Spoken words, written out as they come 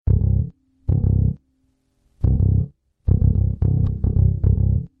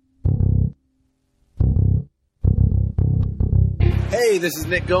Hey, this is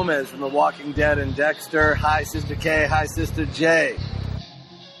Nick Gomez from The Walking Dead and Dexter. Hi, Sister K. Hi, Sister J.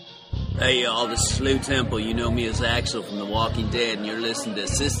 Hey, y'all, this is Lou Temple. You know me as Axel from The Walking Dead, and you're listening to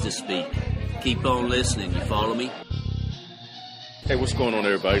Sistah Speak. Keep on listening. You follow me? Hey, what's going on,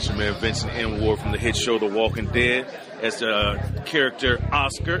 everybody? It's your man Vincent N. Ward from the hit show The Walking Dead as the character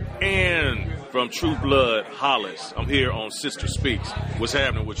Oscar, and from True Blood, Hollis. I'm here on Sistah Speaks. What's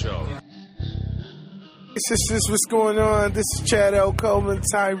happening with y'all? Sisters, what's going on? This is Chad L. Coleman,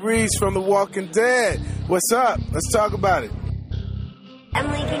 Tyrese from The Walking Dead. What's up? Let's talk about it.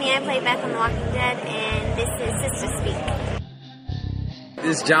 Emily Kinney, I play Beth on The Walking Dead, and this is Sistah Speak.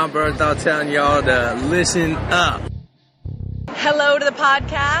 This is John Bernthal telling y'all to listen up. Hello to the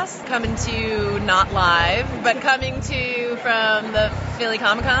podcast, coming to not live, but coming to from the Philly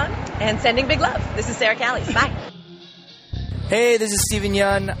Comic-Con, and sending big love. This is Sarah Callies. Bye. Hey, this is Stephen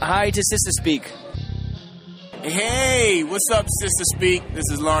Yun. Hi to Sistah Speak. Hey, what's up, Sistah Speak? This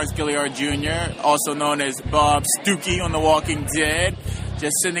is Lawrence Gilliard Jr., also known as Bob Stookie on The Walking Dead.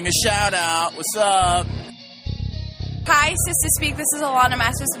 Just sending a shout out. What's up? Hi, Sistah Speak. This is Alana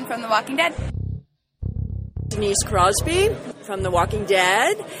Masterson from The Walking Dead. Denise Crosby from The Walking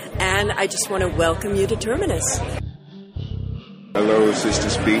Dead, and I just want to welcome you to Terminus. Hello,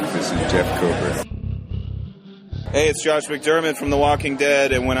 Sistah Speak. This is Jeff Cooper. Hey, it's Josh McDermott from The Walking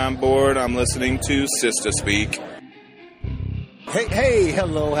Dead, and when I'm bored, I'm listening to Sistah Speak. Hey,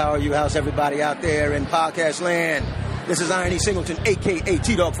 hello, how are you? How's everybody out there in podcast land? This is Iron E. Singleton, a.k.a.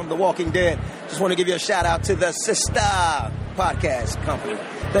 T-Dog from The Walking Dead. Just want to give you a shout-out to the Sistah podcast company.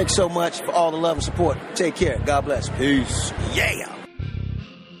 Thanks so much for all the love and support. Take care. God bless. Peace. Yeah!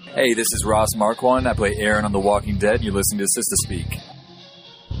 Hey, this is Ross Marquand. I play Aaron on The Walking Dead. You're listening to Sistah Speak.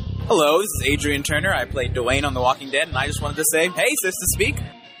 Hello, this is Adrian Turner. I play Dwayne on The Walking Dead, and I just wanted to say, hey, Sistah Speak.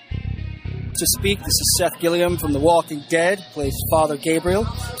 To speak, this is Seth Gilliam from The Walking Dead, plays Father Gabriel.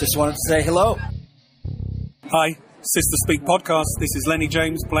 Just wanted to say hello. Hi, Sistah Speak podcast. This is Lenny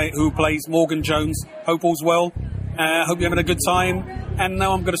James, who plays Morgan Jones. Hope all's well. Hope you're having a good time. And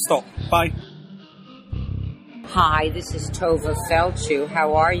now I'm going to stop. Bye. Hi, this is Tova Felchu.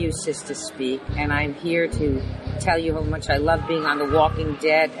 How are you, Sistah Speak? And I'm here to tell you how much I love being on The Walking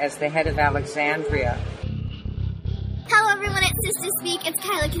Dead as the head of Alexandria. Hello everyone, it's Sistah Speak. It's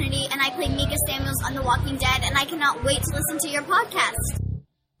Kyla Kennedy, and I play Mika Samuels on The Walking Dead, and I cannot wait to listen to your podcast.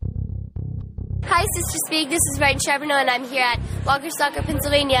 Hi, Sistah Speak. This is Ryan Charbonneau, and I'm here at Walker Stalker,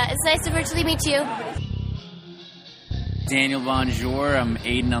 Pennsylvania. It's nice to virtually meet you. Daniel Bonjour. I'm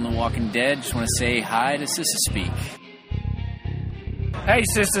Aiden on The Walking Dead. Just want to say hi to Sistah Speak. Hey,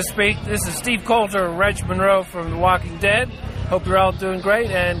 Sistah Speak. This is Steve Coulter and Reg Monroe from The Walking Dead. Hope you're all doing great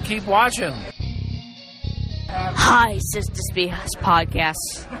and keep watching. Hi, Sistah Speak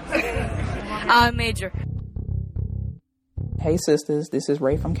podcast. I'm Major. Hey, sisters. This is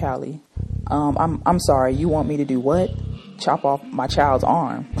Ray from Cali. I'm sorry. You want me to do what? Chop off my child's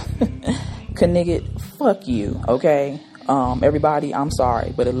arm? Knigget, fuck you. Okay. Everybody, I'm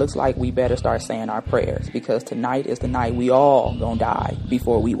sorry, but it looks like we better start saying our prayers because tonight is the night we all gonna die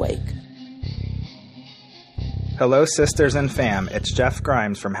before we wake. Hello, sisters and fam. It's Jeff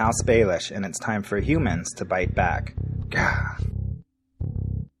Grimes from House Baelish, and it's time for humans to bite back. Gah.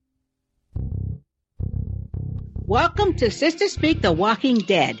 Welcome to Sistah Speak The Walking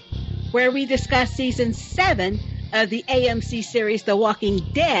Dead, where we discuss Season 7 of the AMC series The Walking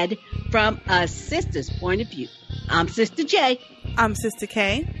Dead from a sister's point of view. I'm Sister J. I'm Sister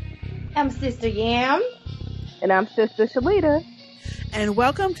K. I'm Sister Yam. And I'm Sister Shalita. And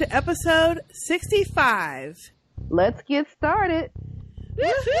welcome to episode 65. Let's get started.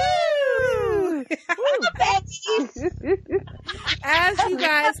 Woohoo! As you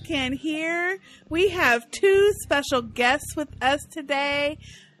guys can hear, we have two special guests with us today.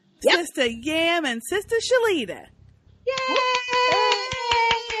 Yep. Sister Yam and Sister Shalita. Yay!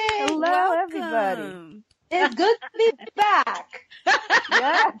 Hello, welcome. Everybody. It's good to be back.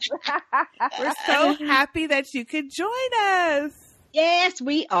 Yes. We're so happy that you could join us. Yes,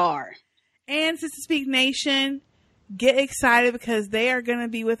 we are. And Sistah Speak Nation, get excited because they are going to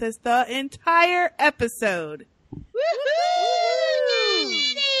be with us the entire episode. Woohoo!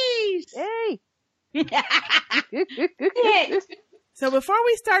 Hey! So before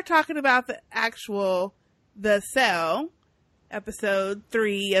we start talking about The Cell, episode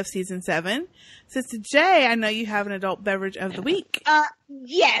 3 of season 7, Sister J, I know you have an adult beverage of the week.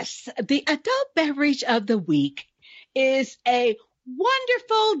 Yes, the adult beverage of the week is a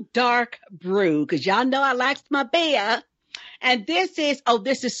wonderful dark brew, because y'all know I likes my beer. And this is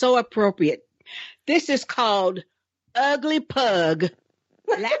so appropriate. This is called Ugly Pug.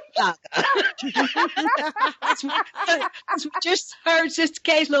 Black lager. We just heard Sister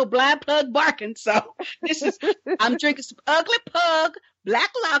K's little blind pug barking. So I'm drinking some Ugly Pug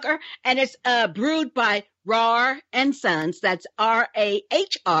Black Lager, and it's brewed by Rahr and Sons. That's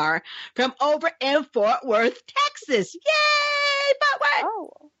RAHR from over in Fort Worth, Texas. Yay! Fort Worth.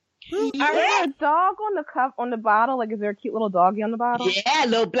 Oh. Is there a dog on the cup on the bottle? Like, is there a cute little doggy on the bottle? Yeah,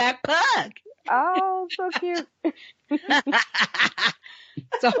 little black pug. Oh, so cute.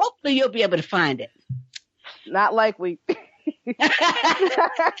 So hopefully you'll be able to find it. Not likely.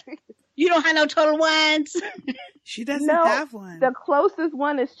 You don't have no Total Wines? She doesn't have one. The closest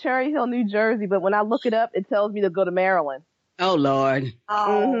one is Cherry Hill, New Jersey, but when I look it up, it tells me to go to Maryland. Oh, Lord.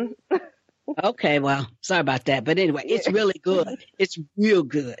 Mm-hmm. Okay, well, sorry about that. But anyway, it's really good. It's real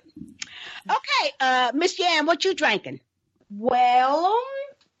good. Okay, Miss Yam, what you drinking? Well,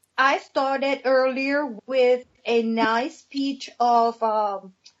 I started earlier with a nice peach of why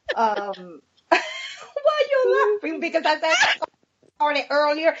are you laughing? Because I said I started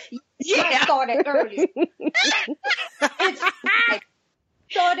earlier. Yeah, I started earlier. I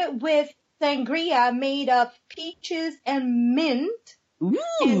started with sangria made of peaches and mint. Ooh,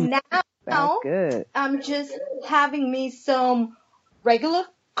 and now good. I'm just having me some regular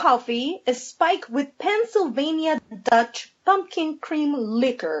coffee, a spike with Pennsylvania Dutch pumpkin cream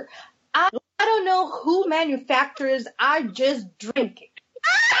liquor. I don't know who manufactures. I just drink it.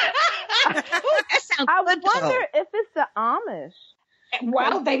 I wonder if it's the Amish.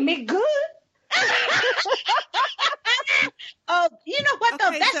 Well, they make good. Oh, you know what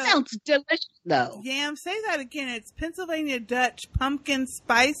though? That sounds delicious though. Yam, say that again. It's Pennsylvania Dutch pumpkin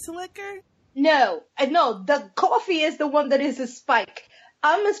spice liquor? No, the coffee is the one that is a spike.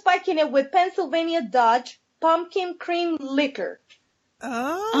 I'm spiking it with Pennsylvania Dutch pumpkin cream liquor.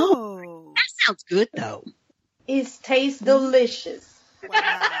 Oh. That sounds good though. It tastes delicious.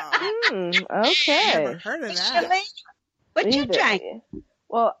 Wow. Okay. Never heard of that. What you drinking?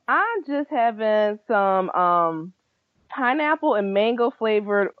 Well, I'm just having some pineapple and mango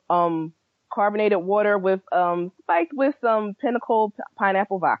flavored carbonated water with spiked with some Pinnacle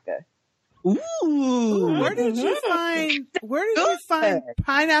pineapple vodka. Ooh. Where did you find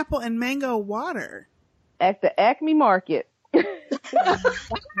pineapple and mango water? At the Acme Market. So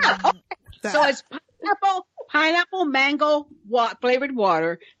it's pineapple mango flavored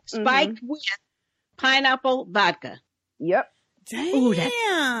water spiked with pineapple vodka. Yep. Damn. Ooh,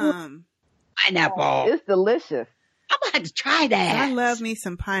 pineapple. It's delicious. I'm gonna have to try that. I love me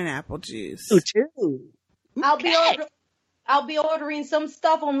some pineapple juice. Me too. I'll be ordering some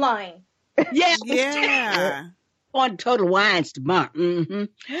stuff online. Yeah. Yeah. On Total Wines tomorrow. Mm-hmm.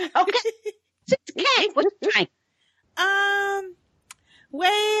 Okay. Okay. What you drinking?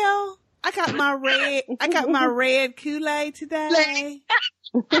 Well, I got my red Kool-Aid today.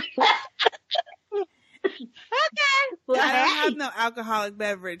 Okay. Well, I don't have no alcoholic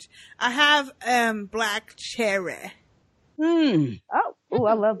beverage. I have black cherry. Oh,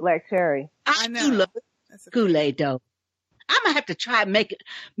 I love black cherry. I do love Kool-Aid though. I'm gonna have to try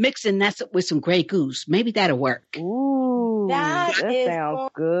mixing that with some Grey Goose. Maybe that'll work. Ooh, that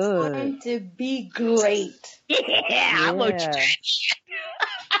sounds good. Going to be great. Yeah, I want you to.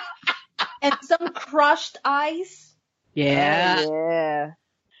 And some crushed ice. Yeah. Yeah.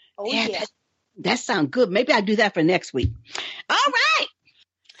 Oh yeah. That sounds good. Maybe I'll do that for next week. All right.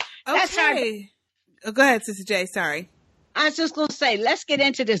 Okay. Oh, go ahead, Sister J. Sorry. I was just going to say, let's get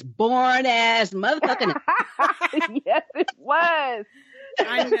into this boring ass motherfucking. Yes, it was.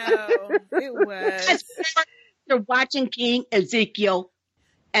 I know. It was. You're watching King Ezekiel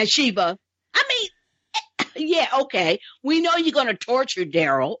and Sheba. I mean, yeah, okay. We know you're going to torture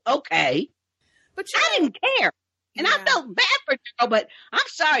Daryl. Okay. But I didn't care. And I felt bad for Daryl, but I'm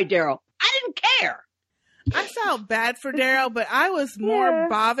sorry, Daryl. I didn't care. I felt bad for Daryl, but I was more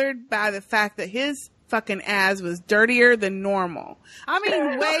bothered by the fact that his fucking ass was dirtier than normal. I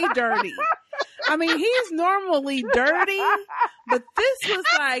mean, way dirty. I mean, he's normally dirty, but this was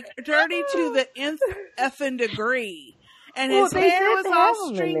like dirty to the nth effing degree. And his hair was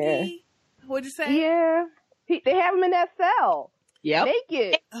all stringy. What'd you say? Yeah. They have him in that cell. Yep.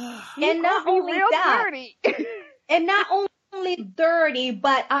 Naked. And not only that. Dirty. And not only dirty,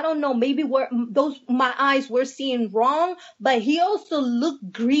 but I don't know, maybe my eyes were seeing wrong, but he also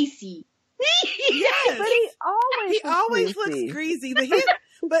looked greasy. Yes, but he always looks greasy.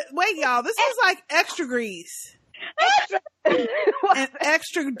 But wait, y'all, this is like extra grease and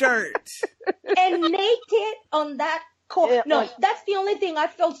extra dirt and naked on that court. No, that's the only thing I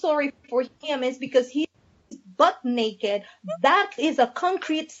felt sorry for him is because he's butt naked, that is a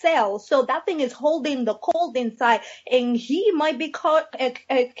concrete cell. So that thing is holding the cold inside, and he might be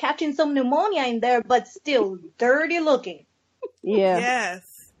catching some pneumonia in there, but still dirty looking. Yeah. Yes.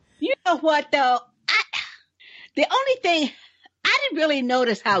 You know what though? The only thing I didn't really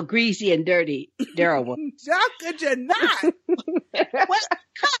notice how greasy and dirty Daryl was. How could you not? Well,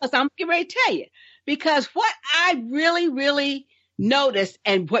 because I'm getting ready to tell you. Because what I really, really noticed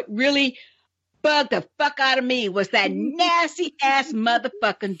and what really bugged the fuck out of me was that nasty ass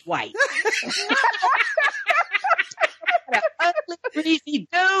motherfucking Dwight. What an ugly, greasy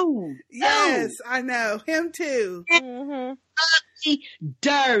dude. Yes, I know. Him too. Ugly,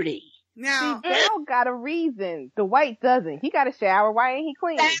 dirty. Now, see, Daryl got a reason. Dwight doesn't. He got a shower. Why ain't he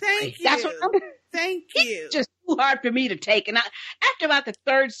clean? Thank you. That's what Thank you. It's just too hard for me to take. And after about the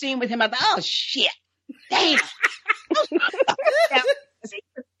third scene with him, I thought, oh shit, damn. He's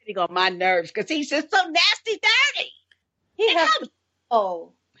getting on my nerves because he's just so nasty dirty.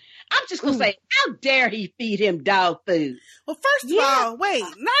 I'm just going to say, how dare he feed him dog food? Well, first of all, wait,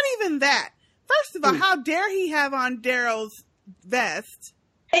 not even that. First of all, how dare he have on Daryl's vest?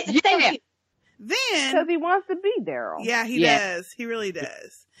 Then because he wants to be Daryl. Yeah, he does. He really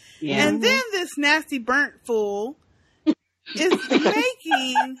does. Yeah. And then this nasty burnt fool is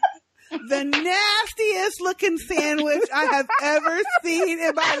making the nastiest looking sandwich I have ever seen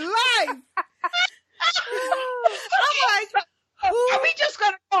in my life. I'm like, are we just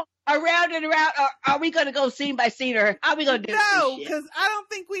going to go around and around, or are we going to go scene by scene, or how are we going to do this? No, because I don't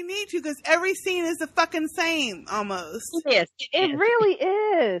think we need to, because every scene is the fucking same, almost. Yes, it really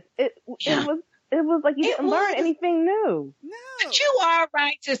is. It was like you didn't learn anything new. No. But you are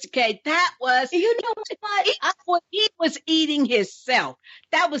right, Sister Kate. That was, you know what? He was eating himself.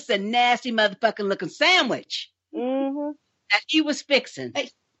 That was the nasty motherfucking looking sandwich that he was fixing.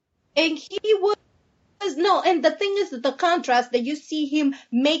 And he was. No, and the thing is the contrast that you see him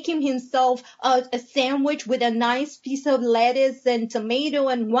making himself a sandwich with a nice piece of lettuce and tomato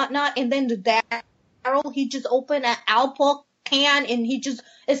and whatnot, and then the Daryl, he just opened an Alpo can and he just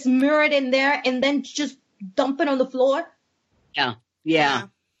smear it in there and then just dump it on the floor. Yeah.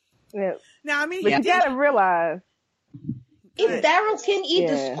 Now, I mean, but you gotta realize, if Daryl can eat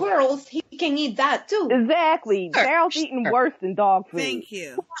the squirrels, he can eat that too. Exactly. Daryl's eating worse than dog food. Thank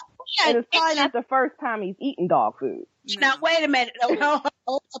you. And it's probably not the first time he's eaten dog food. Now, wait a minute. Hold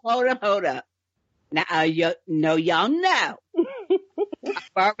up. Now, y'all know.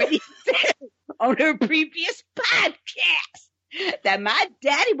 I've already said on her previous podcast that my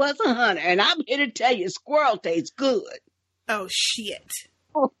daddy was a hunter, and I'm here to tell you, squirrel tastes good. Oh, shit.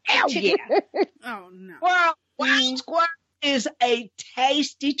 Oh, hell yeah. Oh, no. Wild squirrel is a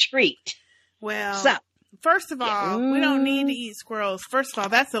tasty treat. Well, first of all, we don't need to eat squirrels. First of all,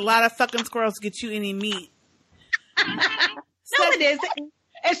 that's a lot of fucking squirrels to get you any meat. No, it isn't.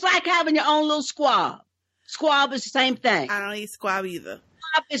 It's like having your own little squab. Squab is the same thing. I don't eat squab either.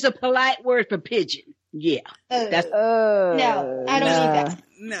 Squab is a polite word for pigeon. Yeah. No, I don't eat that.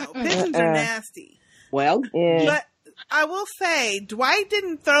 No, pigeons are nasty. Well, but I will say, Dwight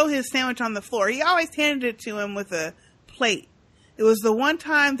didn't throw his sandwich on the floor. He always handed it to him with a plate. It was the one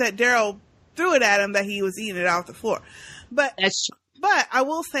time that Daryl threw it at him that he was eating it off the floor. But I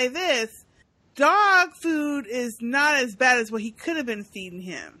will say this, dog food is not as bad as what he could have been feeding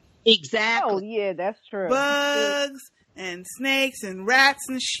him. Exactly. Oh, yeah, that's true. Bugs and snakes and rats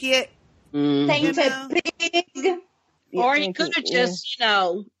and shit. Tainted pig. Or he could have just,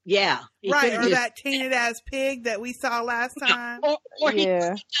 right, or that tainted ass pig that we saw last time. Or he could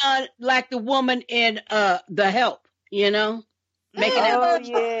have done like the woman in The Help, Making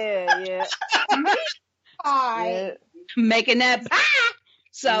making that pie.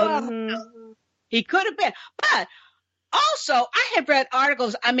 So he could have been. But also, I have read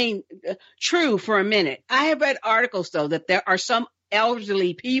articles, true for a minute. I have read articles, though, that there are some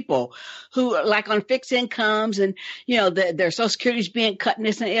elderly people who are like on fixed incomes and, their Social Security's being cut and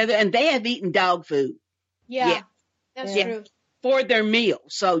this and the other, and they have eaten dog food. Yeah. That's true. For their meal.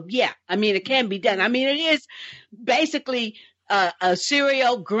 So, it can be done. It is basically a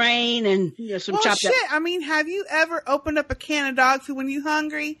cereal, grain, and some chopped up. Have you ever opened up a can of dog food when you're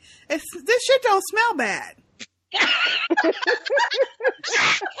hungry? This shit don't smell bad.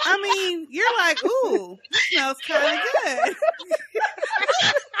 You're like, ooh, this smells kind of good.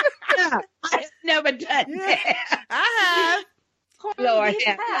 I've never done that. I have. Lord,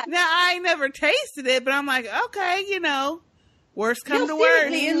 now, I ain't never tasted it, but I'm like, okay, worst come to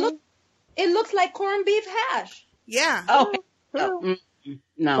worst. It looks like corned beef hash. Yeah. Oh. No.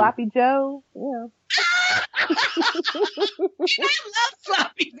 Sloppy Joe. Yeah. love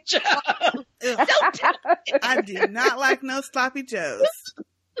sloppy Joe. Don't tell me. I do not like no sloppy joes.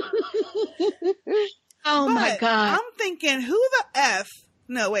 Oh my God. I'm thinking, who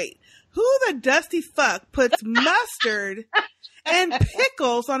the dusty fuck puts mustard and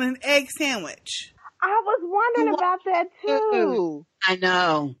pickles on an egg sandwich? I was wondering about that too. I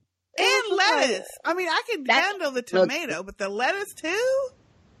know. And lettuce. I mean, I could handle the tomato, but the lettuce too?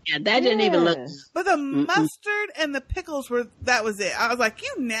 Yeah, that didn't even look. But the mustard and the pickles that was it. I was like,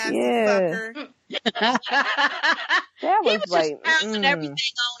 you nasty fucker. That was just piling everything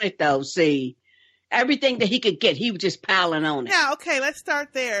on it though, see. Everything that he could get, he was just piling on it. Now, okay, let's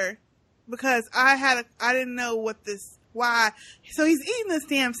start there. Because I didn't know why. So he's eating this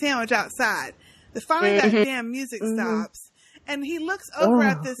damn sandwich outside. Finally that damn music stops. And he looks over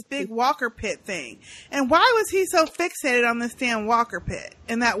at this big walker pit thing. And why was he so fixated on this damn walker pit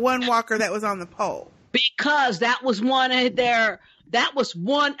and that one walker that was on the pole? Because that was one of their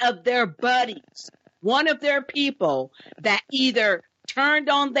buddies, one of their people that either turned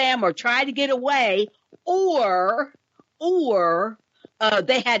on them or tried to get away, or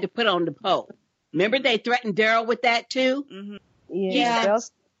they had to put on the pole. Remember they threatened Daryl with that too? Mm-hmm. Yeah.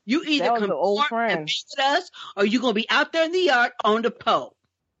 You either conform and be with us, or you're going to be out there in the yard on the pole.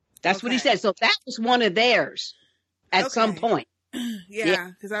 That's what he said. So that was one of theirs at some point. Yeah,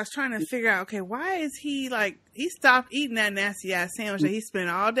 because I was trying to figure out, why is he he stopped eating that nasty ass sandwich that he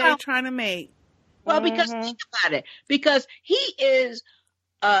spent all day trying to make? Well, because think about it. Because he is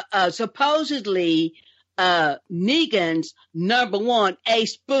supposedly Negan's number one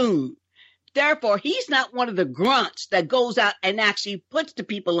ace spoon. Therefore, he's not one of the grunts that goes out and actually puts the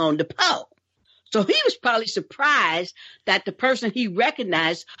people on the pole. So he was probably surprised that the person he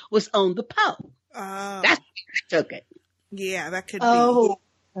recognized was on the pole. That's how I took it. Yeah, that could be.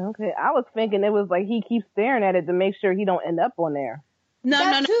 Okay. I was thinking it was like he keeps staring at it to make sure he don't end up on there. No.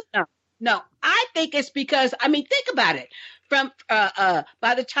 I think it's because, think about it. From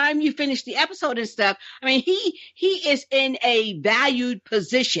by the time you finish the episode and stuff, he is in a valued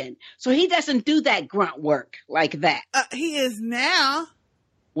position, so he doesn't do that grunt work like that. He is now.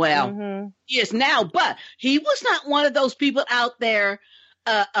 Well, he is now, but he was not one of those people out there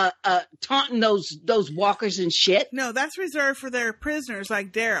taunting those walkers and shit. No, that's reserved for their prisoners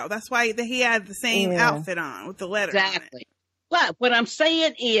like Daryl. That's why he had the same outfit on with the letter on it. But what I'm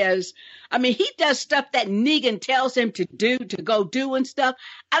saying is, he does stuff that Negan tells him to go do and stuff.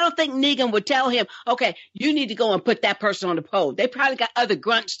 I don't think Negan would tell him, okay, you need to go and put that person on the pole. They probably got other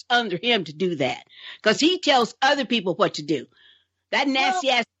grunts under him to do that. Because he tells other people what to do. That nasty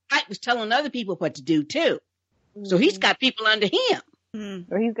ass Mike was telling other people what to do too. So he's got people under him.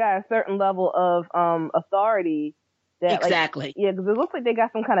 Or he's got a certain level of authority. Exactly. Because it looks like they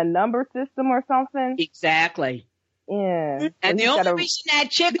got some kind of number system or something. Exactly. Yeah. And the only reason that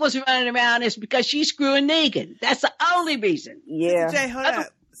chick was running around is because she's screwing Negan. That's the only reason. Yeah. Jay, hold up.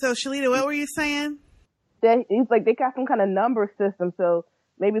 So, Shalita, what were you saying? It's like they got some kind of number system. So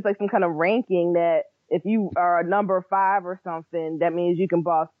maybe it's like some kind of ranking that if you are a number 5 or something, that means you can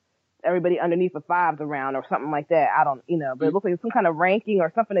boss everybody underneath the 5s around or something like that. I don't, but it looks like it's some kind of ranking or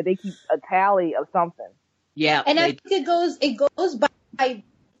something that they keep a tally of something. Yeah. And I think it goes by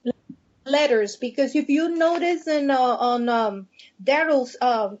letters, because if you notice on Daryl's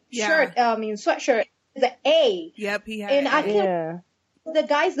shirt, sweatshirt, the A. Yep, he had. And I feel the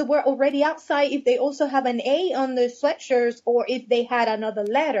guys that were already outside, if they also have an A on the sweatshirts, or if they had another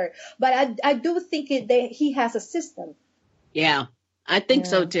letter. But I do think he has a system. Yeah, I think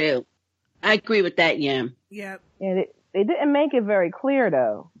so too. I agree with that, Yam. Yep. Yeah, they didn't make it very clear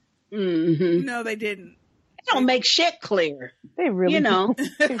though. Mm-hmm. No, they didn't. They don't make shit clear. They really don't.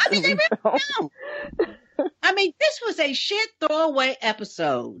 They really don't. This was a shit throwaway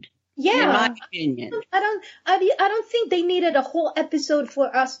episode. Yeah. In my opinion. I don't think they needed a whole episode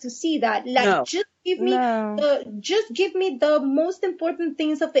for us to see that. Just give me the most important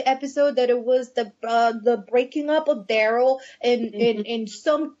things of the episode, that it was the breaking up of Daryl and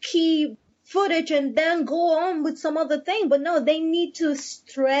some key footage, and then go on with some other thing. But no, they need to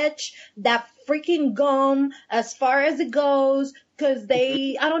stretch that freaking gum as far as it goes, because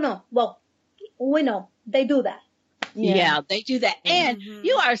I don't know. Well, we know they do that. Yeah, they do that. And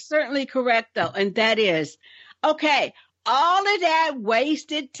you are certainly correct, though. And that is, okay, all of that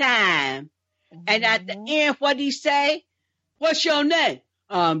wasted time. And at the end, what did he say? What's your name?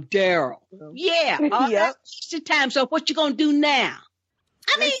 Daryl. Yeah, all that wasted time. So what you going to do now?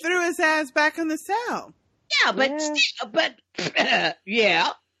 They threw his ass back in the cell. Yeah, but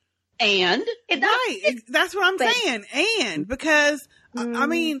yeah. And? Right. That's what I'm saying. And because,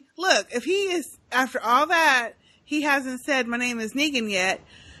 look, if he is, after all that, he hasn't said my name is Negan yet,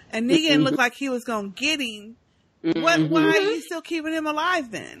 and Negan looked like he was gonna get him. Why are you still keeping him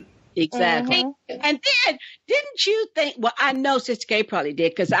alive then? Exactly. And then, didn't you think? Well, I know Sister K probably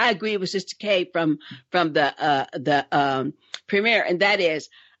did, because I agree with Sister K from the premiere, and that is,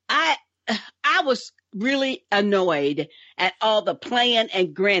 I was really annoyed at all the playing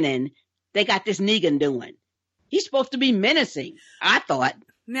and grinning they got this Negan doing. He's supposed to be menacing, I thought.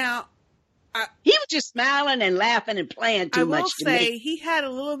 Now, he was just smiling and laughing and playing too much. I will say he had a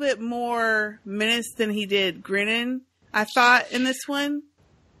little bit more menace than he did grinning, I thought, in this one.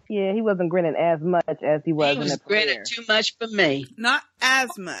 Yeah, he wasn't grinning as much as he was in the premiere. Grinning too much for me. Not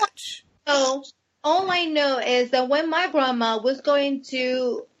as much. So, all I know is that when my grandma was going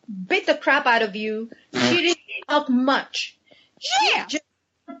to beat the crap out of you, she didn't talk much. Yeah. She just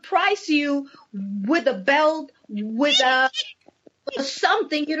surprised you with a belt, with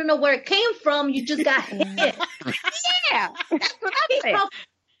something. You don't know where it came from. You just got hit. Yeah, that's what I said.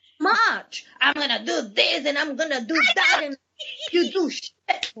 Much. I'm going to do this and I'm going to do that, and you do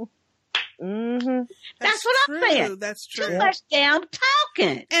shit. That's what I'm saying. That's true. Too much damn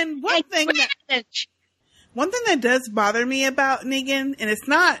talking. And one thing that does bother me about Negan, and it's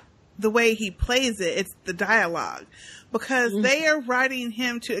not the way he plays it, it's the dialogue. Because they are writing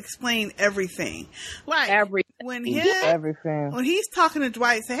him to explain everything. Like, when he's talking to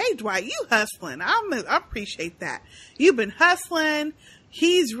Dwight, say, hey, Dwight, you hustling. I appreciate that. You've been hustling.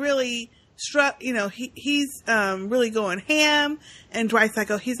 He's really he's really going ham. And Dwight's like,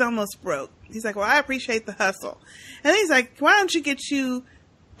 oh, he's almost broke. He's like, well, I appreciate the hustle. And then he's like, why don't you get you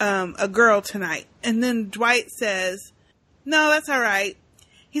a girl tonight? And then Dwight says, no, that's all right.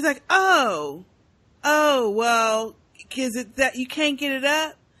 He's like, oh, well, is it that you can't get it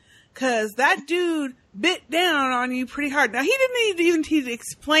up? Cause that dude bit down on you pretty hard. Now, he didn't even need to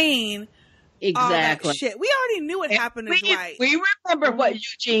explain all that shit. We already knew what happened to Dwight. We remember what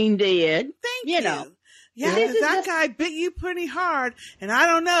Eugene did. Thank you. Yeah, that guy bit you pretty hard, and I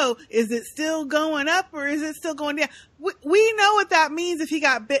don't know, is it still going up or is it still going down? We know what that means if he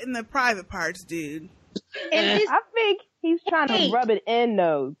got bit in the private parts, dude. And I think he's trying to rub it in,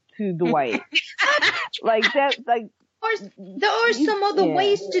 though, to Dwight. Like that, like. There are some other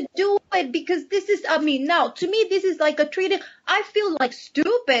ways to do it, because this is, now, to me, this is like a treaty. I feel like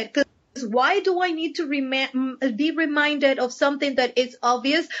stupid, because why do I need to be reminded of something that is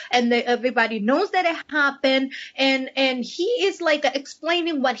obvious and that everybody knows that it happened, and he is like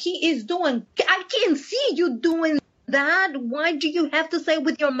explaining what he is doing. I can't see you doing that. Why do you have to say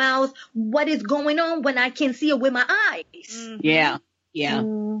with your mouth what is going on when I can see it with my eyes? Yeah.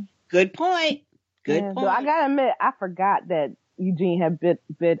 Good point. Good point. So I gotta admit, I forgot that Eugene had bit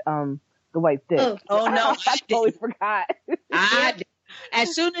Dwight's dick. Oh no, I totally forgot.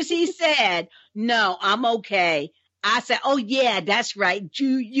 As soon as he said, no, I'm okay, I said, oh yeah, that's right.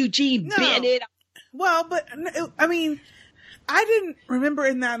 Eugene bit it. Well, but I mean, I didn't remember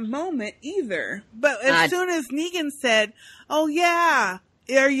in that moment either. But as soon as Negan said, oh yeah,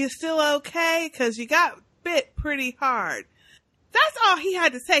 are you still okay? Cause you got bit pretty hard. That's all he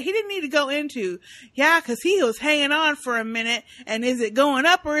had to say. He didn't need to go into, cause he was hanging on for a minute, and is it going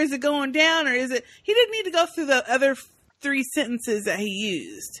up or is it going down, or is it, he didn't need to go through the other 3 sentences that he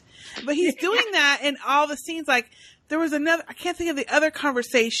used. But he's doing that in all the scenes. Like, there was another, I can't think of the other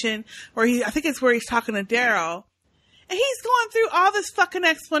conversation where I think it's where he's talking to Daryl, and he's going through all this fucking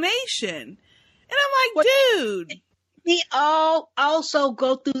explanation. And I'm like, dude. He also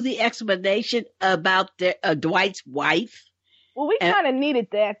go through the explanation about Dwight's wife. Well, we kind of needed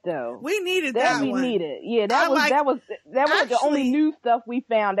that, though. We needed that we one. needed. Yeah, that was the only new stuff we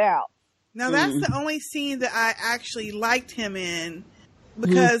found out. Now, that's the only scene that I actually liked him in,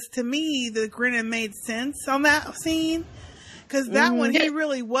 because to me, the grinning made sense on that scene. Because that one, he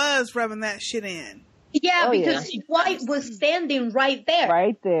really was rubbing that shit in. Yeah, because Dwight was standing right there.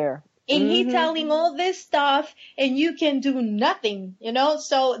 Right there. And he telling all this stuff, and you can do nothing,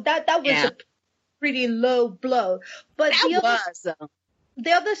 So that was a pretty low blow. But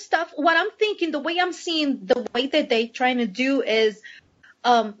the other stuff, what I'm thinking, the way I'm seeing, the way that they trying to do is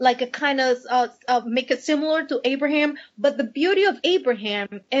like a kind of make it similar to Abraham. But the beauty of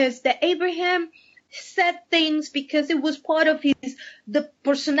Abraham is that Abraham said things because it was part of the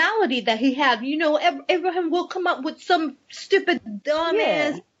personality that he had. Abraham will come up with some stupid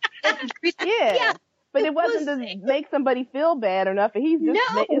dumbass. Yeah. But it wasn't to make somebody feel bad or nothing. He's just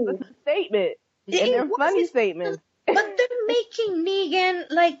it's a statement. And they're funny statements. But they're making Negan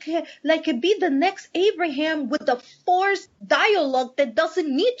like be the next Abraham with a forced dialogue that doesn't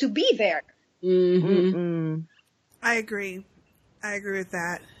need to be there. I agree with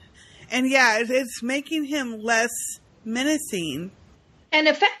that. And yeah, it's making him less menacing. And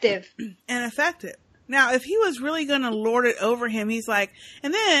effective. Now, if he was really going to lord it over him, he's like,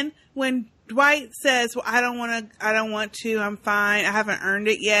 and then when Dwight says, well, I don't want to, I'm fine, I haven't earned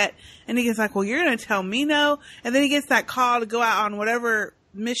it yet. And he gets like, well, you're going to tell me no? And then he gets that call to go out on whatever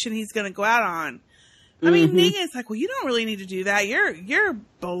mission he's going to go out on. I mean, Negan's like, well, you don't really need to do that. You're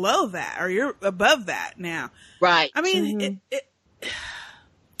below that, or you're above that now. Right. I mean,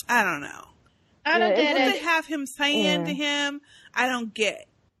 I don't know. I don't get what it. they have him saying to him, I don't get.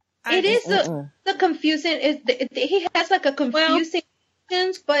 The confusing he has like a confusing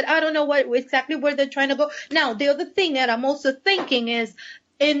but I don't know exactly where they're trying to go. Now, the other thing that I'm also thinking is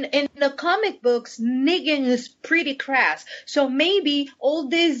in the comic books, Negan is pretty crass. So maybe all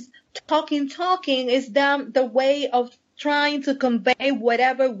this talking is the way of trying to convey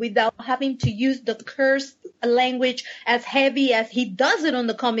whatever without having to use the curse language as heavy as he does it on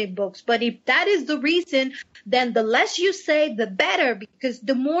the comic books. But if that is the reason, then the less you say, the better, because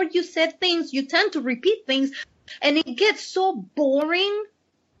the more you said things, you tend to repeat things, and it gets so boring.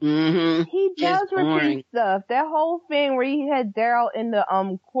 He does repeat stuff. That whole thing where he had Daryl in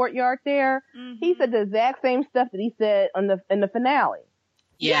the courtyard there, he said the exact same stuff that he said in the finale.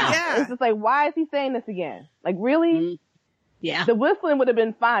 Yeah. It's just like, why is he saying this again? Like, really? Yeah. The whistling would have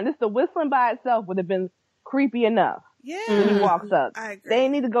been fine. Just the whistling by itself would have been creepy enough. Yeah. When he walks up. I agree. They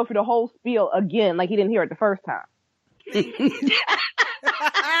need to go through the whole spiel again, like he didn't hear it the first time.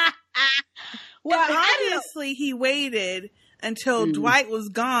 Well, obviously he waited until Dwight was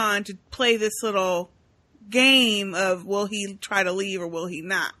gone to play this little game of will he try to leave or will he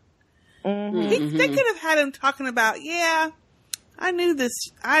not? They could have had him talking about, I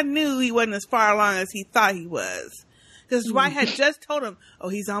knew he wasn't as far along as he thought he was. Because Dwight had just told him,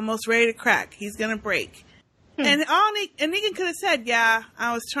 he's almost ready to crack. He's going to break. And Negan could have said,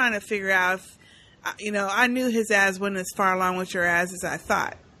 I was trying to figure out if, I knew his ass wasn't as far along with your ass as I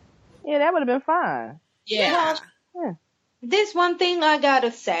thought. Yeah, that would have been fine. Yeah. This one thing I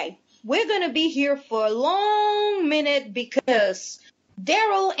gotta say. We're gonna be here for a long minute because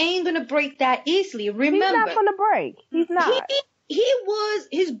Daryl ain't gonna break that easily. Remember. He's not gonna break. He's not.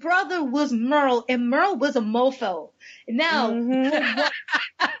 His brother was Merle, and Merle was a mofo. Now,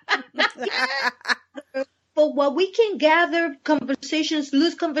 but what we can gather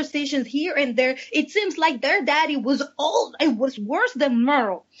loose conversations here and there, it seems like their daddy was worse than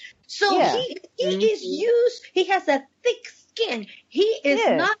Merle. So he is used, he has a thick skin. He is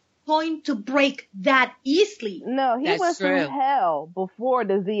not going to break that easily. No, he went through hell before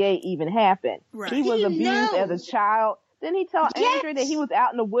the Z8 even happened. Right. He was abused as a child. Then he told Andrew that he was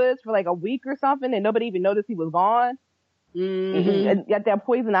out in the woods for like a week or something and nobody even noticed he was gone. And he got that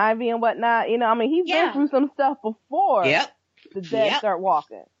poison ivy and whatnot. He's been through some stuff before the dead start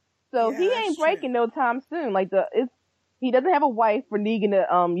walking. So he ain't breaking no time soon. Like he doesn't have a wife for Negan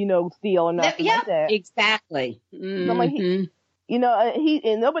to steal or nothing like that. Exactly. So I'm like, and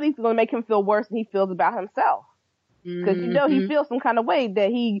nobody's gonna make him feel worse than he feels about himself. Because he feels some kind of way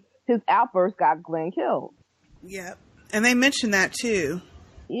that his outburst got Glenn killed. Yep. And they mentioned that too.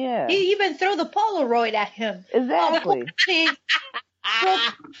 Yeah. He even threw the Polaroid at him. Exactly.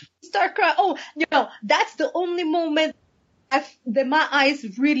 Start crying. That's the only moment that my eyes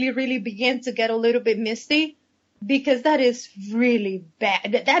really, really began to get a little bit misty. Because that is really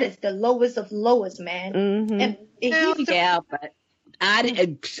bad. That is the lowest of lowest, man. And but I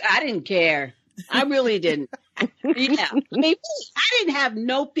didn't care. I really didn't. I didn't have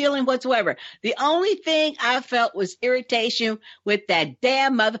no feeling whatsoever. The only thing I felt was irritation with that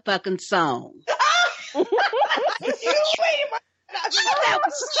damn motherfucking song. That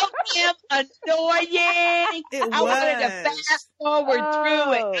was so damn annoying. I wanted to fast forward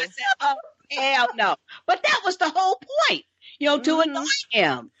through it. I said, hell no. But that was the whole point, to annoy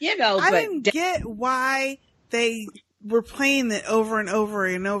him, I didn't get why they were playing it over and over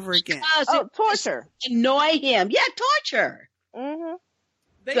and over again. Torture. Annoy him. Yeah, torture.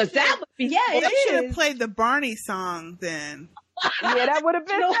 Because that would be... they should have played the Barney song then. Yeah, that would have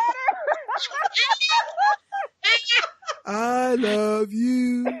been better. I love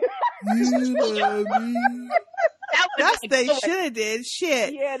you. You love me. That's what they should have did.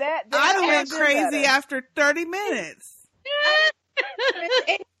 Shit. Yeah, that I'd have went crazy better. after 30 minutes.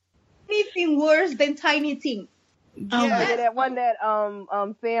 Anything worse than Tiny Tim. Yeah, that one that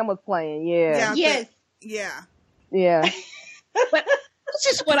Sam was playing. Yeah. Yes. Yeah. But this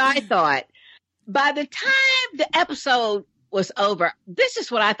is what I thought. By the time the episode was over, this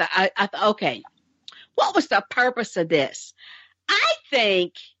is what I thought. I thought, okay, what was the purpose of this? I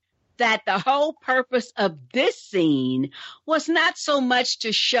think that the whole purpose of this scene was not so much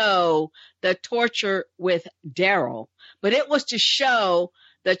to show the torture with Daryl, but it was to show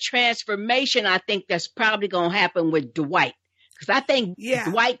the transformation I think that's probably going to happen with Dwight. Because I think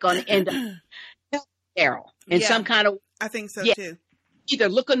Dwight going to end up helping Daryl in some kind of way. I think so too. Either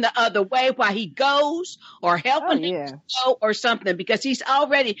looking the other way while he goes or helping him to go or something,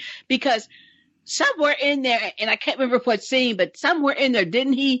 because somewhere in there, and I can't remember what scene, but somewhere in there,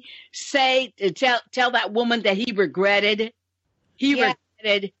 didn't he say to tell that woman that he regretted?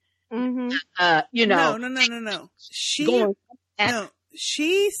 Regretted, No.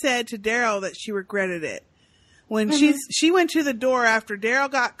 She said to Daryl that she regretted it when she went to the door after Daryl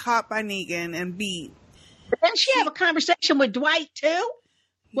got caught by Negan and beat. But didn't she have a conversation with Dwight too?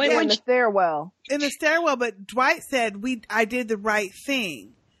 In the stairwell. In the stairwell, but Dwight said, I did the right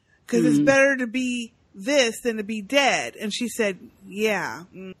thing. Because it's better to be this than to be dead. And she said, yeah.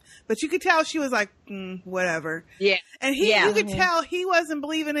 But you could tell she was like, whatever. Yeah. And you could tell he wasn't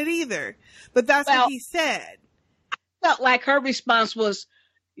believing it either. But that's what he said. I felt like her response was,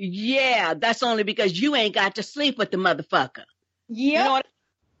 yeah, that's only because you ain't got to sleep with the motherfucker. Yeah. You know what?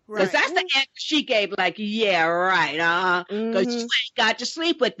 Because that's the answer she gave, like, yeah, right, because you ain't got to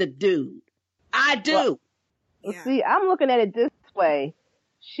sleep with the dude. I do. Well, see, I'm looking at it this way.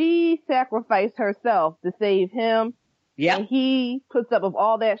 She sacrificed herself to save him. Yeah. And he puts up with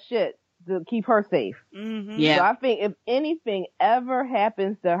all that shit to keep her safe. Mm-hmm. Yeah. So I think if anything ever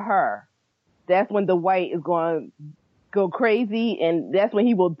happens to her, that's when Dwight is going to go crazy, and that's when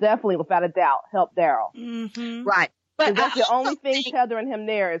he will definitely, without a doubt, help Daryl. Mm-hmm. Right. But that's the only thing tethering him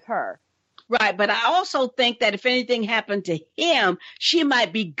there is her. Right. But I also think that if anything happened to him, she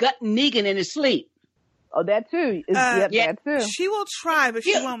might be gutting Negan in his sleep. Oh, that too. That too. She will try, but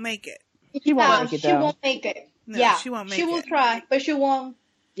she won't make it. She won't make it. She won't make it. No, she won't make it. She will try, but she won't.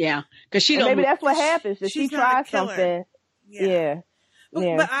 Yeah, because she don't. Maybe that's what happens. If she tries something. Yeah.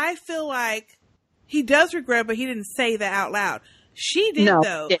 But I feel like he does regret, but he didn't say that out loud. She did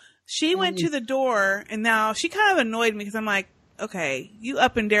though. She went to the door, and now she kind of annoyed me because I'm like, okay, you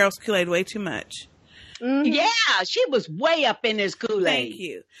up in Daryl's Kool-Aid way too much. Mm-hmm. Yeah, she was way up in his Kool-Aid. Thank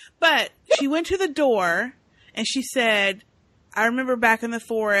you. But she went to the door and she said, I remember back in the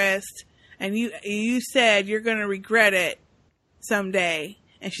forest and you said you're going to regret it someday.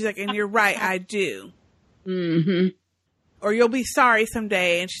 And she's like, and you're right, I do. Mm-hmm. Or you'll be sorry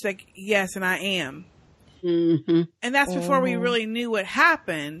someday. And she's like, yes, and I am. Mm-hmm. And that's before we really knew what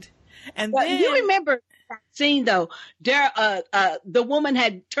happened. And then you remember that scene though, the woman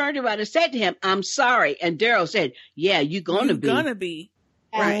had turned around and said to him, I'm sorry. And Daryl said, yeah, you're going to be.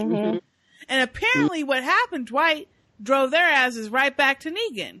 Right. Mm-hmm. And apparently what happened, Dwight drove their asses right back to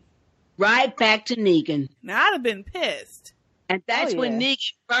Negan. Right back to Negan. Now I'd have been pissed. And that's when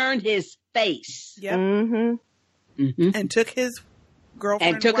Negan burned his face. Yep. Mm-hmm. Mm-hmm. And took his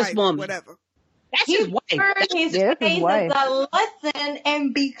girlfriend, and took wife, his woman. Whatever. That's his wife. Burned his face as a lesson,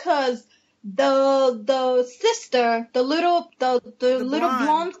 and because the sister, the little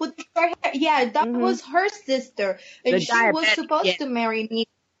blonde with the short hair, that was her sister, and she was supposed to marry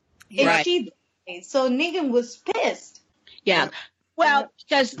Negan, and she died. So Negan was pissed. Yeah. Well,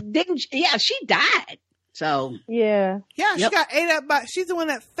 because she died. So yeah, she got ate up by. She's the one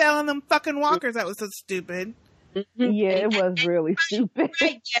that fell in them fucking walkers. That was so stupid. Mm-hmm. Yeah, it was really stupid.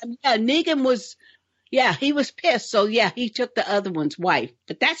 Right, yeah, Negan was. Yeah, he was pissed. So yeah, he took the other one's wife,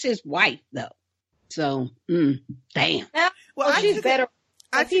 but that's his wife though. So damn. Well, she's better.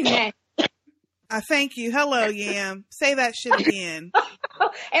 I thank you. Hello, Yam. Say that shit again.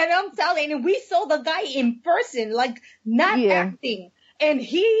 And I'm telling you, we saw the guy in person, like not acting. And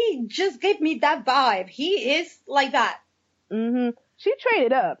he just gave me that vibe. He is like that. Mm-hmm. She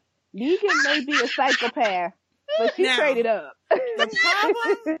traded up. Negan may be a psychopath, but she traded up. The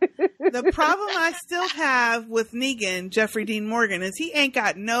problem I still have with Negan, Jeffrey Dean Morgan, is he ain't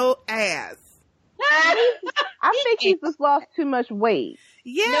got no ass. I think he's just lost too much weight.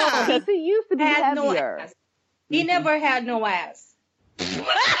 Yeah. Because he used to be heavier. No ass. He never had no ass.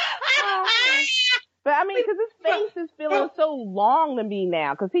 But I mean, because his face is feeling so long to me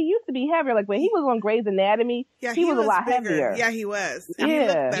now. Because he used to be heavier. Like when he was on Grey's Anatomy, he was a lot bigger. heavier. Yeah, he was. Yeah, he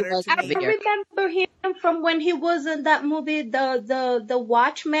looked better to me. I remember him from when he was in that movie, the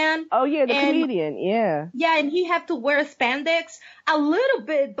Watchman. Oh yeah, the comedian. Yeah. Yeah, and he had to wear spandex a little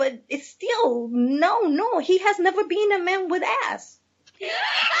bit, but it's still no. He has never been a man with ass.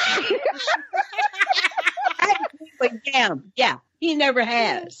 But yeah, he never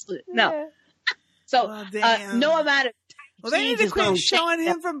has. No. So no amount of Well, they need to quit showing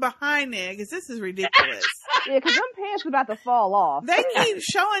him from behind there, because this is ridiculous. Yeah, because them pants about to fall off. They keep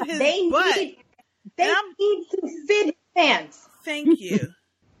showing his butt. They need to fit his pants. Thank you.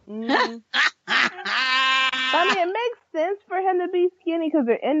 Mm-hmm. I mean, it makes sense for him to be skinny because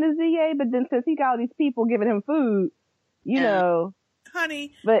they're in the ZA, but then since he got all these people giving him food, you know.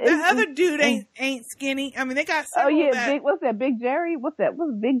 Honey, but the other dude ain't skinny. I mean, they got several. Oh yeah, what's that? Big Jerry? What's that?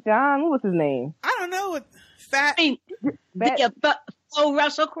 What's Big John? What was his name? I don't know. What fat?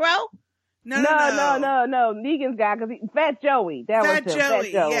 Russell Crowe? No. Negan's guy, because Fat Joey. That was him. Fat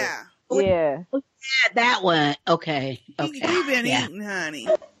Joey. Yeah. Yeah, that one. Okay. He been eating, honey.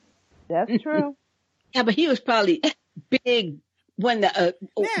 That's true. Yeah, but he was probably big when the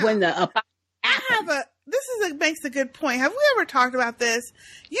makes a good point. Have we ever talked about this?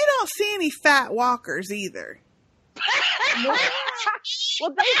 You don't see any fat walkers either. Well,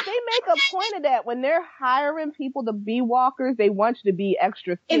 they make a point of that when they're hiring people to be walkers. They want you to be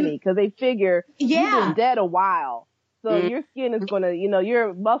extra skinny because they figure you've been dead a while, so your skin is gonna,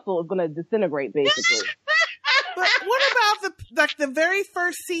 your muscle is gonna disintegrate basically. But what about the very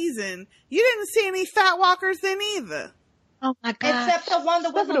first season? You didn't see any fat walkers then either. Oh my God! Except the one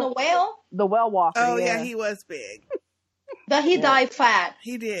that was on the whale. The whale walker. Oh yeah, he was big. But he died fat.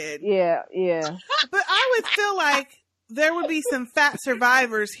 He did. Yeah. But I would feel like there would be some fat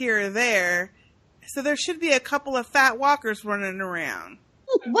survivors here or there, so there should be a couple of fat walkers running around.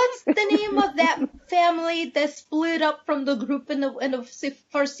 What's the name of that family that split up from the group in the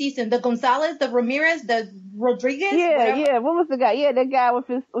first season? The Gonzalez, the Ramirez, the Rodriguez? Yeah, whatever? yeah. What was the guy? Yeah, that guy with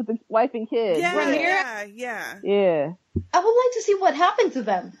the wife and kids. Yeah, Ramirez? yeah. I would like to see what happened to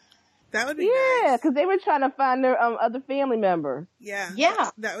them. That would be nice. Because they were trying to find their other family member. Yeah. Yeah.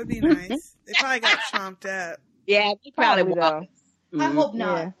 That would be nice. They probably got chomped up. Yeah, they probably will. I hope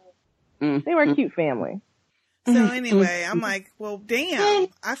not. Yeah. They were a cute family. So anyway, I'm like, well, damn.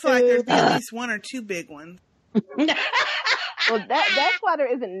 I feel like there'd be at least one or two big ones. Well, that's why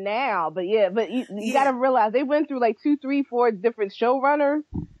there isn't now. But you got to realize they went through like 2, 3, 4 different showrunners.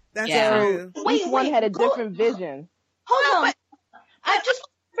 That's true. Each one had a different vision. Hold on. I just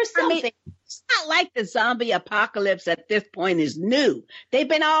for something. I mean, it's not like the zombie apocalypse at this point is new. They've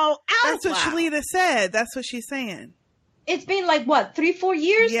been all out. That's what Shalita said. That's what she's saying. It's been like what, 3, 4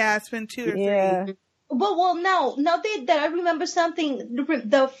 years? Yeah, it's been 2 or 3. Yeah. Well, now that I remember something,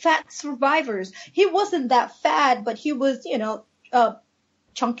 the fat survivors. He wasn't that fat, but he was,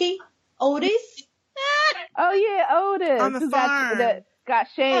 chunky. Otis. Oh yeah, Otis on the farm that got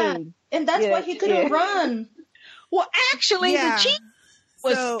shamed, and that's why he couldn't run. Well, actually, the chief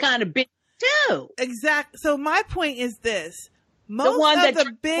was kind of big too. Exactly. So my point is this. Most of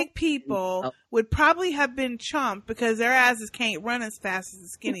the big people would probably have been chomped because their asses can't run as fast as the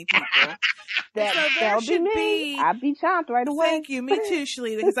skinny people. That would be me. I'd be chomped right away. Thank you. Me too,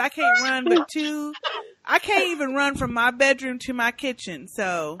 Shalita, because I can't run but I can't even run from my bedroom to my kitchen.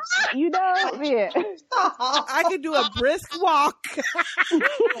 So, I could do a brisk walk,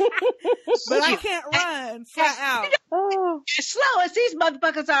 but I can't run flat out. As slow as these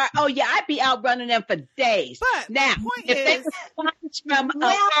motherfuckers are, I'd be out running them for days. But now, the point if is, they from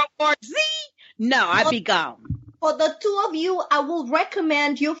World War Z, no, I'd be gone. For the two of you, I will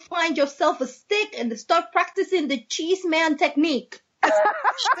recommend you find yourself a stick and start practicing the cheese man technique.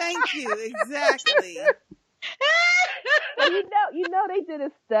 Thank you. Exactly. Well, they did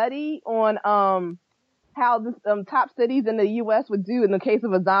a study on how the top cities in the U.S. would do in the case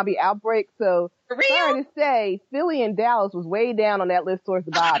of a zombie outbreak. So, sorry to say, Philly and Dallas was way down on that list towards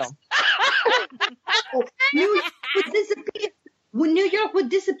the bottom. New York would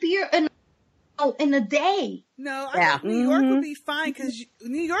disappear in a day. No, I think New York would be fine because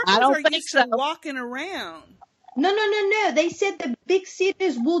New Yorkers are used to walking around. No. They said the big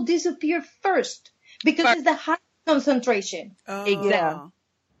cities will disappear first because it's the high concentration. Oh. Exactly.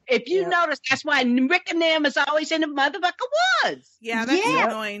 If you notice, that's why Rick and them is always in the motherfucking woods. Yeah, that's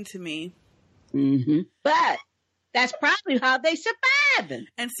annoying to me. Mm-hmm. But that's probably how they surviving.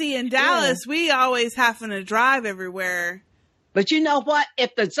 And see, in Dallas, we always having to drive everywhere. But you know what?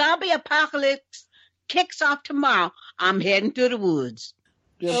 If the zombie apocalypse kicks off tomorrow, I'm heading to the woods.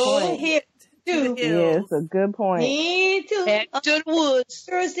 Good point. Yeah, it's a good point. Me too. Head to the woods.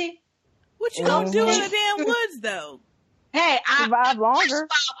 Thursday. What you gonna do in the damn woods, though? Hey, survive longer.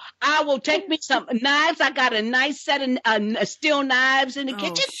 I will take me some knives. I got a nice set of steel knives in the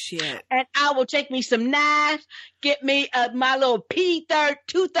kitchen. Shit. And I will take me some knives, get me my little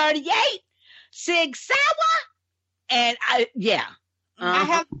P238 Sig Sauer, and I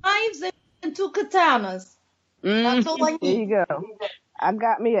have knives and 2 katanas. That's all I need. There you go. I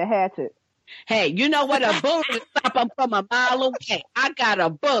got me a hatchet. Hey, you know what? A bullet will stop them from a mile away. I got a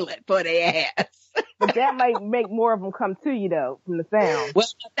bullet for their ass. But that might make more of them come to you, though, from the sound. Well,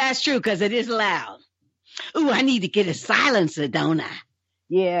 that's true, because it is loud. Ooh, I need to get a silencer, don't I?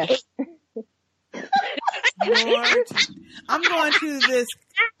 Yeah. Lord, I'm going to this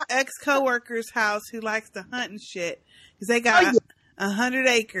ex-coworker's house who likes to hunt and shit, because they got 100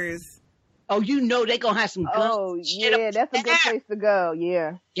 acres. Oh, you know they're going to have some guns. Oh, yeah, that's a good place to go,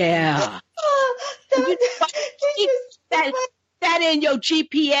 yeah. Yeah. That in your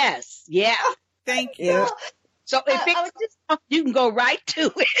GPS. Yeah. Thank you. Yeah. So if you can go right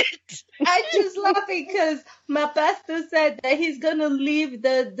to it. I just laughing because my pastor said that he's gonna leave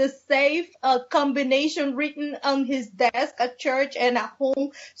the safe combination written on his desk at church and at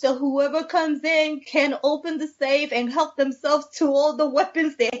home, so whoever comes in can open the safe and help themselves to all the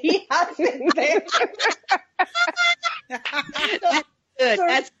weapons that he has in there.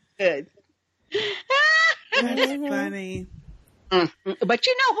 That's good. That's funny. But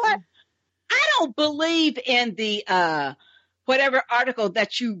you know what? I don't believe in the whatever article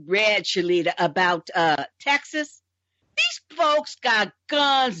that you read, Shalita, about Texas. These folks got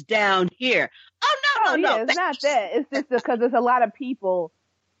guns down here. Oh, no. It's not that. It's just because there's a lot of people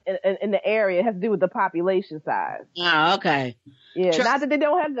in the area. It has to do with the population size. Oh, okay. Yeah, not that they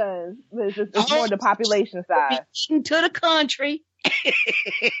don't have guns, but it's more the population size. To the country.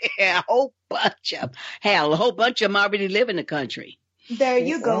 a whole bunch of them already live in the country. There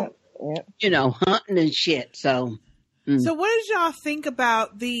you go. Yeah. You know, hunting and shit. So what did y'all think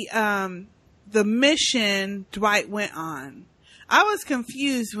about the mission Dwight went on? I was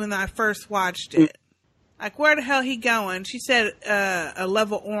confused when I first watched it. Like, where the hell he going? She said a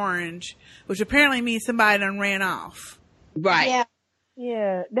level orange, which apparently means somebody done ran off. Right.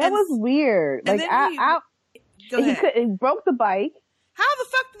 Yeah, that was weird. Like, he broke the bike. How the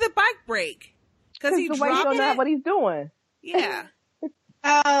fuck did the bike break? Because he dropped don't know what he's doing. Yeah.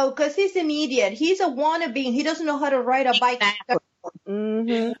 Oh, because he's an idiot. He's a wannabe. He doesn't know how to ride a bike.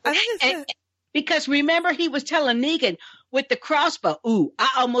 Mm-hmm. I think it's because remember he was telling Negan with the crossbow, ooh, I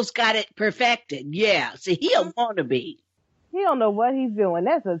almost got it perfected. Yeah. See, he a wannabe. He don't know what he's doing.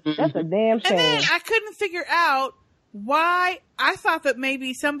 That's a damn shame. And then I couldn't figure out why. I thought that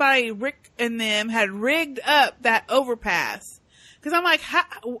maybe somebody, Rick and them, had rigged up that overpass. Because I'm like,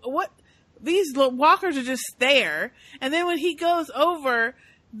 what? These walkers are just there. And then when he goes over,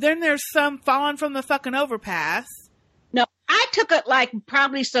 then there's some falling from the fucking overpass. No, I took it like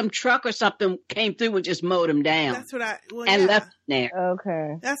probably some truck or something came through and just mowed him down. That's what left him there.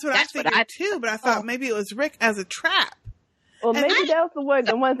 Okay. That's what I figured too, but I thought maybe it was Rick as a trap. Well, maybe that was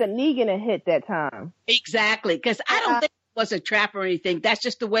the ones that Negan had hit that time. Exactly, because I don't think it was a trap or anything. That's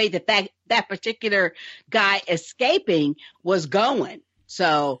just the way that particular guy escaping was going.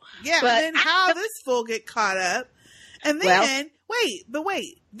 So yeah, but then how this fool get caught up? And then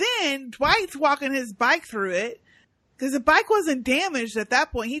wait, then Dwight's walking his bike through it because the bike wasn't damaged at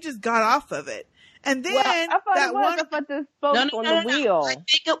that point. He just got off of it, and then I thought this spokes on the wheel. I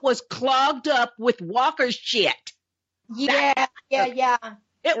think it was clogged up with Walker's shit. Yeah.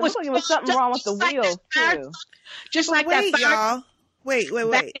 It was like there was something wrong with the wheels too. Just like that. Y'all. Wait.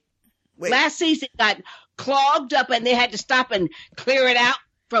 Last season got clogged up and they had to stop and clear it out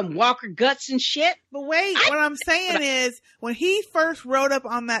from Walker guts and shit. But wait, what I'm saying is when he first rode up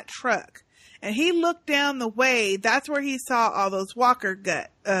on that truck and he looked down the way, that's where he saw all those Walker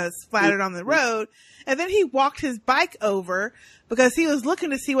gut splattered on the road. And then he walked his bike over because he was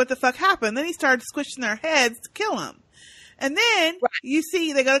looking to see what the fuck happened. Then he started squishing their heads to kill him. And then you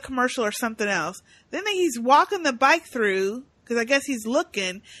see they go to commercial or something else. Then he's walking the bike through because I guess he's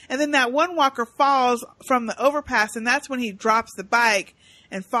looking. And then that one walker falls from the overpass and that's when he drops the bike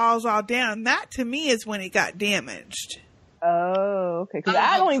and falls all down. That to me is when he got damaged. Oh, okay. Because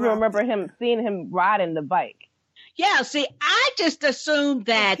I don't even remember seeing him riding the bike. Yeah, see, I just assumed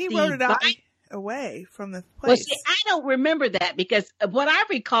that he rode it out away from the place. Well, see, I don't remember that because what I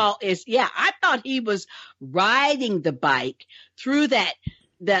recall is, I thought he was riding the bike through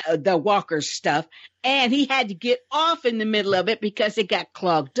the Walker stuff, and he had to get off in the middle of it because it got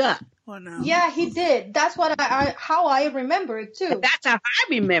clogged up. Oh, no. Yeah, he did. That's what how I remember it too. That's how I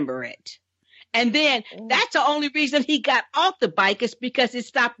remember it. And then that's the only reason he got off the bike is because it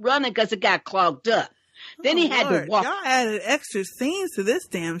stopped running because it got clogged up. Then he had to walk. Y'all added extra scenes to this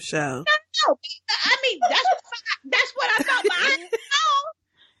damn show. No, I mean that's what I thought. I know,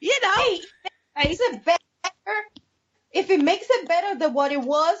 you know. Makes it better. If it makes it better than what it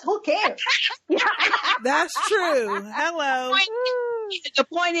was, who cares? That's true. Hello. The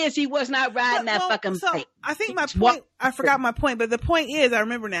point is, he was not riding that fucking bike. I think my point. I forgot my point, but the point is, I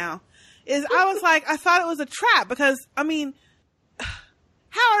remember now, is I thought it was a trap because, I mean,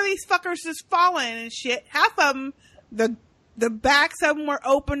 how are these fuckers just falling and shit? Half of them, the backs of them were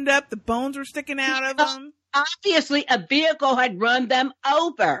opened up, the bones were sticking out of them. Obviously, a vehicle had run them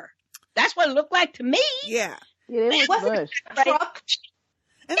over. That's what it looked like to me. Yeah. Yeah, it was bush. Truck.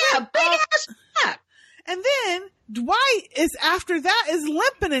 And yeah, then, big ass truck. And then Dwight is after that is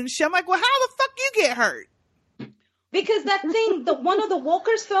limping and shit. I'm like, well, how the fuck you get hurt? Because that thing, one of the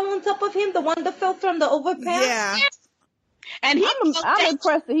walkers fell on top of him, the one that fell from the overpass. Yeah. And I'm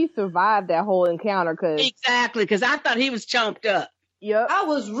impressed that he survived that whole encounter. Exactly, because I thought he was chomped up. Yep. I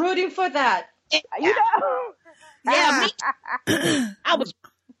was rooting for that. You know? Yeah. I was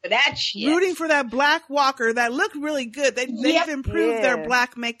for that shit. Rooting for that black walker that looked really good. They've improved their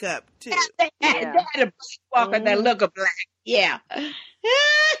black makeup, too. They had a black walker that looked black. Yeah.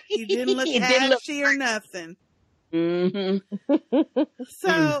 He didn't look ashy or nothing. Mm-hmm.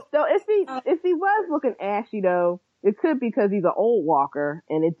 So if he was looking ashy though, it could be because he's an old walker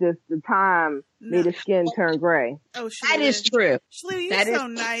and it just the time made his skin turn gray. Oh, that is true. Shleeta, you're so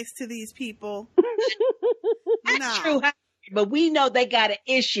nice to these people. That's true. But we know they got an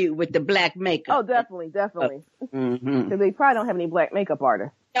issue with the black makeup. Oh, definitely. Mm-hmm. Because they probably don't have any black makeup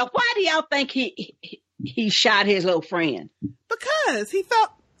artists. Now, why do y'all think he shot his little friend? Because he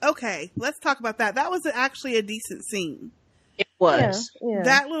felt. Okay, let's talk about that. That was actually a decent scene. It was. Yeah.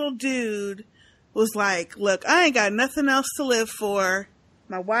 That little dude was like, look, I ain't got nothing else to live for.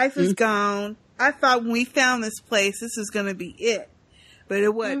 My wife is gone. I thought when we found this place, this was going to be it. But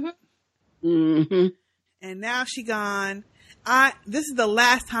it wasn't. Mm-hmm. And now she gone. This is the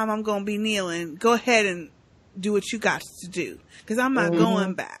last time I'm going to be kneeling. Go ahead and do what you got to do. Because I'm not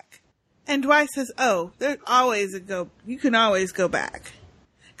going back. And Dwight says, oh, there's always you can always go back.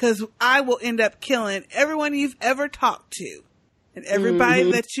 Because I will end up killing everyone you've ever talked to. And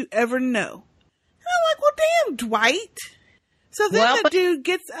everybody that you ever know. And I'm like, well, damn, Dwight. So then the dude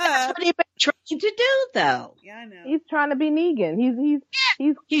gets up. That's what he's been trying to do, though. Yeah, I know. He's trying to be Negan. He's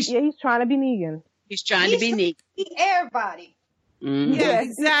trying to be Negan. He's trying to be Negan. He's everybody. Mm-hmm. Yeah,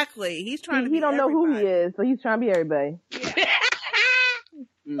 exactly. He's trying to be everybody. He don't know who he is, so he's trying to be everybody.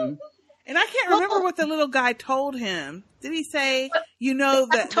 Yeah. And I can't remember what the little guy told him. Did he say, you know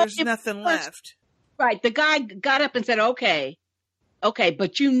that there's nothing left? Right. The guy got up and said, okay,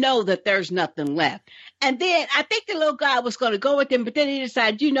 but you know that there's nothing left. And then I think the little guy was going to go with him, but then he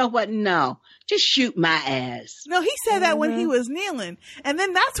decided, you know what? No, just shoot my ass. No, he said that when he was kneeling. And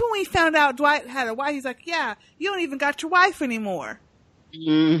then that's when we found out Dwight had a wife. He's like, yeah, you don't even got your wife anymore.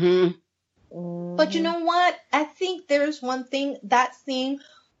 Mm-hmm. But you know what? I think there's one thing, that scene,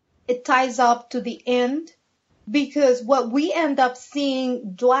 it ties up to the end. Because what we end up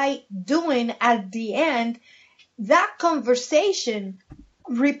seeing Dwight doing at the end, that conversation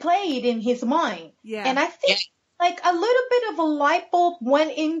replayed in his mind. Yeah. And I think like a little bit of a light bulb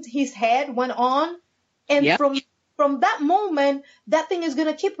went in his head, went on. And from that moment, that thing is going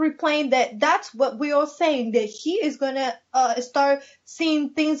to keep replaying that's what we are saying, that he is going to start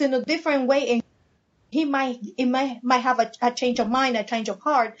seeing things in a different way. And he might have a change of mind, a change of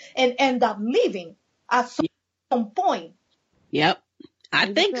heart, and end up leaving at some point. Yep.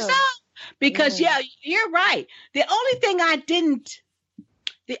 I think so. Because you're right. The only thing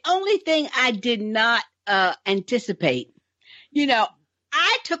I did not anticipate,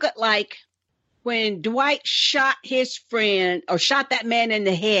 I took it like when Dwight shot his friend or shot that man in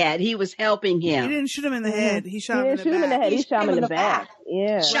the head, he was helping him. He didn't shoot him in the head. He shot him in the shoot back. him in the head. He shot him in the back.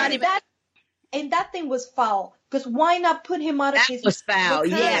 Yeah. Shot him. And that thing was foul. Because why not put him out of his... That was foul,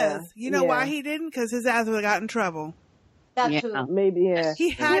 You know why he didn't? Because his ass would have got in trouble. That too. Maybe, yeah.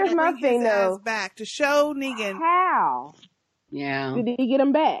 He had to bring his ass back to show Negan. How? Yeah. Did he get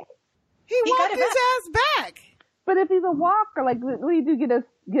him back? He walked his ass back. But if he's a walker, like, what do you do?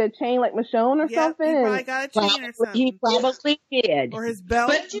 Get a chain like Michonne or something? He probably got a chain or something. He probably did. Or his belt.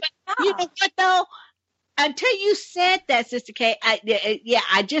 But you know what, though? Until you said that, Sister K,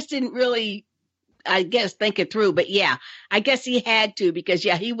 I just didn't really, I guess, think it through. But I guess he had to because,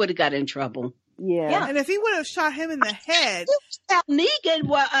 he would have got in trouble. Yeah. And if he would have shot him in the head. Negan,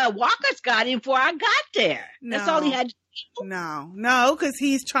 Walker's got him before I got there. That's all he had to do. No, because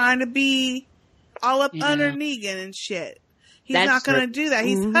he's trying to be all up under Negan and shit. He's not going to do that.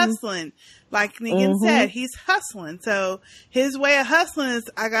 He's hustling. Like Negan said, he's hustling. So his way of hustling is,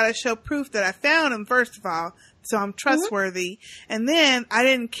 I got to show proof that I found him, first of all, so I'm trustworthy. And then I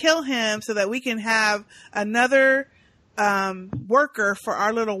didn't kill him so that we can have another worker for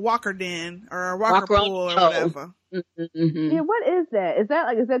our little walker den or our walker pool or whatever. Yeah, what is that? Is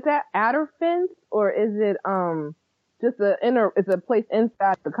that outer fence or is it just it's a place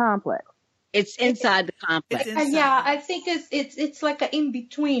inside the complex? It's inside the complex. Yeah, I think it's like an in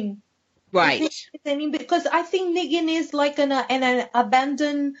between. Right. Because I think Negan is like in an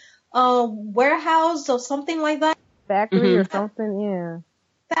abandoned warehouse or something like that. Factory or something, yeah.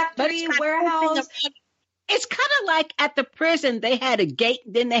 Factory, warehouse. It's kind of like at the prison, they had a gate,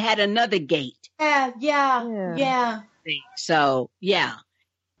 then they had another gate. Yeah. So, yeah.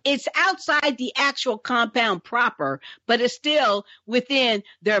 It's outside the actual compound proper, but it's still within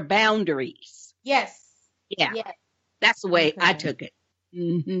their boundaries. Yes. Yeah. That's the way I took it.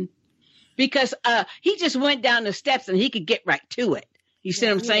 Mm-hmm. Because he just went down the steps and he could get right to it. You see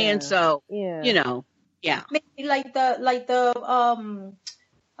what I'm saying? So, you know, maybe like the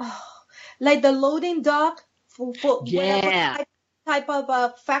loading dock for whatever type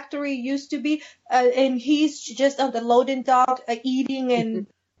of factory used to be, and he's just on the loading dock eating and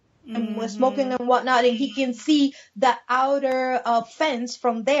smoking and whatnot, and he can see the outer fence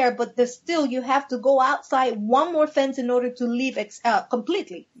from there, but there's still, you have to go outside one more fence in order to leave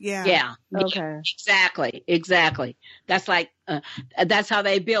completely. Yeah. Okay. Exactly. That's like that's how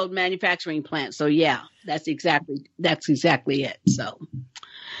they build manufacturing plants. So yeah, that's exactly it. So,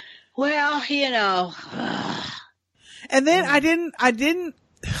 well, you know. And then I didn't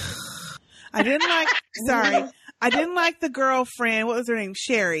like. Sorry. I didn't like the girlfriend. What was her name?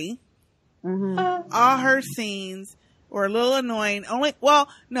 Sherry. All her scenes were a little annoying.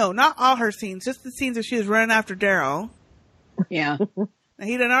 No, not all her scenes. Just the scenes where she was running after Daryl. Yeah. Now,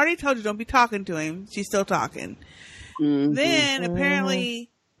 he done already told you don't be talking to him. She's still talking. Then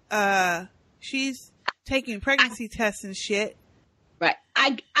apparently, she's taking pregnancy tests and shit. Right.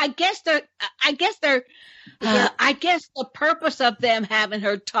 I guess the purpose of them having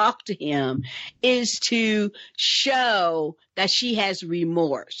her talk to him is to show that she has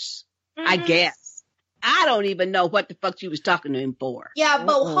remorse. I guess. I don't even know what the fuck she was talking to him for. Yeah,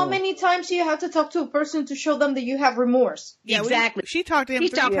 but how many times do you have to talk to a person to show them that you have remorse? Yeah, exactly. She talked to him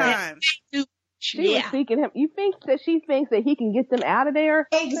 3 times. She was seeking him. You think that she thinks that he can get them out of there?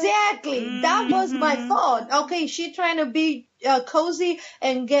 Exactly. That was my thought. Okay, she trying to be cozy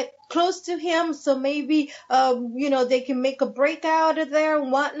and get close to him, so maybe they can make a break out of there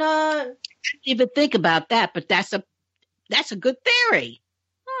and whatnot. I didn't even think about that, but that's a good theory.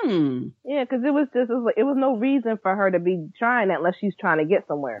 Yeah, because it was no reason for her to be trying that unless she's trying to get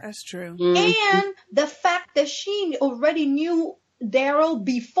somewhere. That's true. And the fact that she already knew Daryl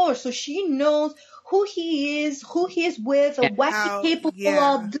before, so she knows who he is with, and what he's capable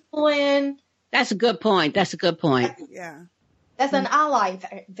of doing. That's a good point. Yeah. That's an ally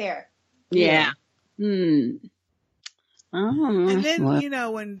there. Yeah. And then,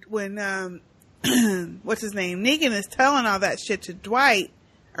 when what's his name? Negan is telling all that shit to Dwight,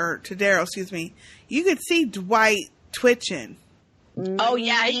 or to Daryl, excuse me. You could see Dwight twitching. Oh,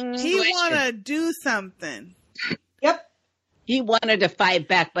 yeah. He want to do something. Yep. He wanted to fight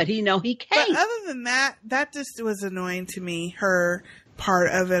back, but he can't. But other than that, that just was annoying to me, her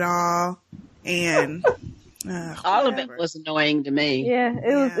part of it all. And all of it was annoying to me. Yeah,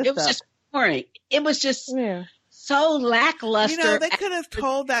 it was just boring. It was just so lackluster. They could have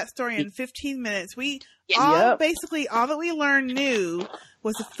told that story in 15 minutes. Basically all that we learned new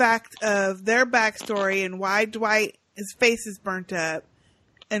was the fact of their backstory and why his face is burnt up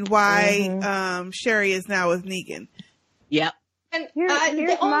and why Sherry is now with Negan. Yep. And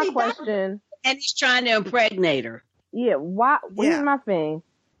here's my question. And he's trying to impregnate her. Yeah. Why? Here's my thing.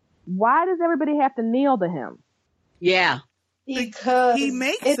 Why does everybody have to kneel to him? Yeah. Because he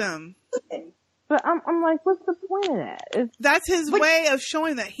makes them. But I'm like, what's the point of that? That's his way of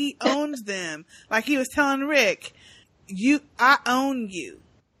showing that he owns them. Like he was telling Rick, I own you.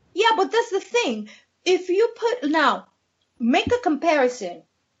 Yeah, but that's the thing. If you make a comparison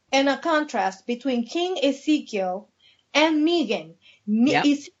and a contrast between King Ezekiel and Negan.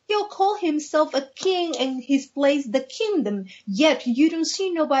 Ezekiel called himself a king and he's placed the kingdom, yet you don't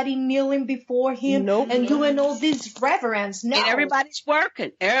see nobody kneeling before him and doing all this reverence. No. And everybody's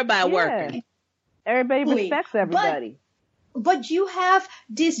working. Working. Everybody respects everybody. But you have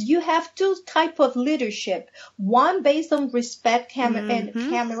two type of leadership. One based on respect and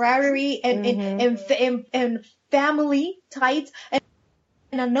camaraderie and family ties,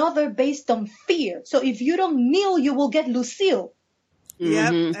 and another based on fear. So if you don't kneel, you will get Lucille.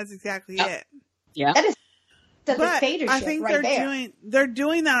 Yep, that's exactly it. Yeah, that is the dictatorship. I think they're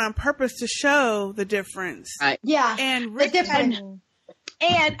doing that on purpose to show the difference. Right. Yeah, and Rick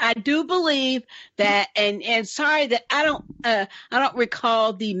And I do believe that, and sorry that I don't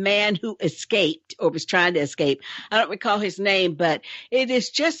recall the man who escaped or was trying to escape. I don't recall his name, but it is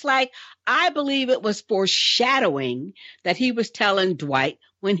just like, I believe it was foreshadowing that he was telling Dwight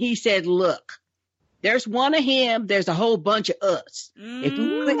when he said, look, there's one of him, there's a whole bunch of us. If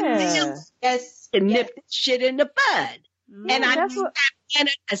you quit him, and nip this shit in the bud. And I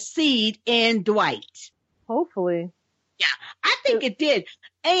planted a seed in Dwight. Hopefully. Yeah, I think it did.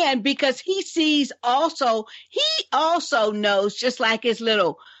 And because he also knows, just like his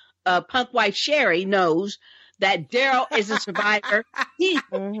little punk wife Sherry knows, that Daryl is a survivor. He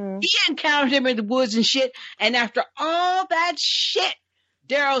encountered him in the woods and shit. And after all that shit,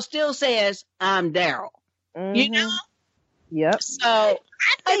 Daryl still says, I'm Daryl. You know? Yep. So I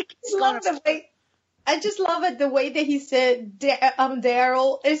think I just love it the way that he said, I'm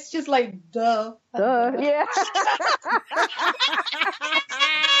Daryl. It's just like, duh. Yeah. I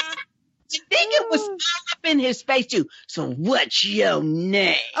think it was all up in his face too. So what's your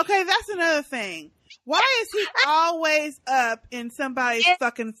name? Okay, that's another thing. Why is he always up in somebody's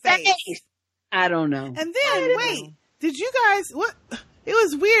fucking face? I don't know. And then, wait, did you guys, what? It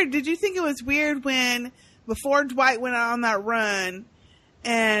was weird. Did you think it was weird when, before Dwight went on that run,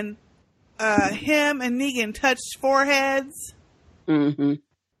 and him and Negan touched foreheads? Mm-hmm.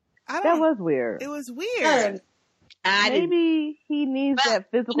 That was weird. It was weird. Maybe he needs that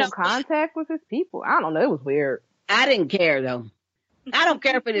physical contact with his people. I don't know. It was weird. I didn't care, though. I don't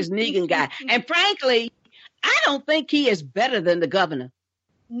care for this Negan guy. And frankly, I don't think he is better than the governor.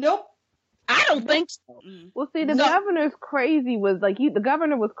 Nope. I don't think so. Well, see, the governor's crazy was like, the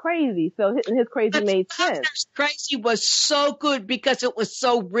governor was crazy, so his crazy made sense. Crazy was so good because it was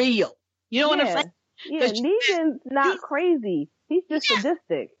so real. You know what I'm saying? Yeah, Negan's not crazy. He's just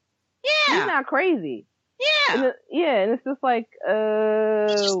sadistic. Yeah. He's not crazy. Yeah. And it's just like,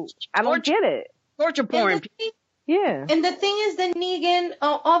 I don't get it. Torture porn. Yeah. And the thing is that Negan,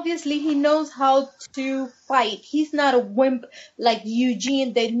 obviously he knows how to fight. He's not a wimp like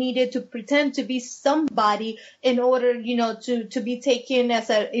Eugene that needed to pretend to be somebody in order, to be taken as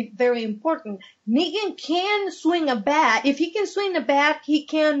a very important. Negan can swing a bat. If he can swing a bat, he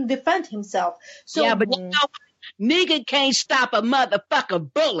can defend himself. So yeah, but Negan can't stop a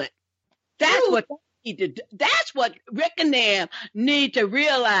motherfucking bullet. That's what Rick and them need to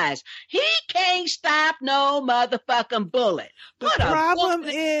realize. He can't stop no motherfucking bullet. The problem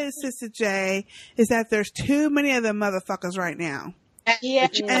is, Sister J, is that there's too many of them motherfuckers right now. Yeah.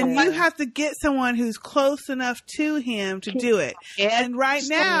 And you have to get someone who's close enough to him to do it. And right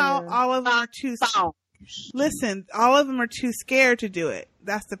now, all of them are too scared. Listen, all of them are too scared to do it.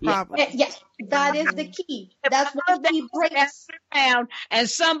 That's the problem. Yes, that is the key. That's why he breaks around and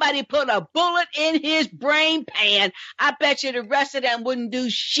somebody put a bullet in his brain pan. I bet you the rest of them wouldn't do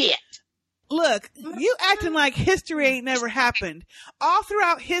shit. Look, you acting like history ain't never happened. All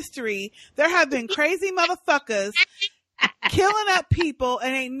throughout history, there have been crazy motherfuckers killing up people,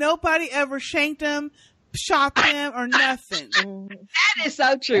 and ain't nobody ever shanked them, shot them, or nothing. That is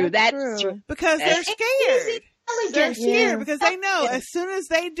so true. That's true. Because they're scared. They're scared because they know as soon as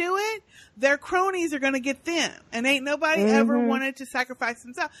they do it, their cronies are going to get them, and ain't nobody ever wanted to sacrifice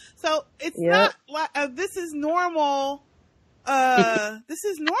themselves. So it's not like this is normal. This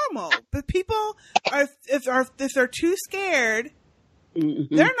is normal. But people are if they're too scared,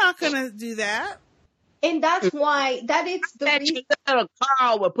 they're not going to do that. And that's why that is the reason little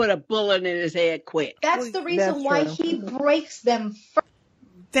Carl would put a bullet in his head quick. That's the reason why he breaks them first.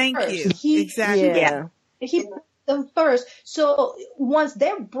 Thank you. Exactly. Yeah. He breaks them first. So once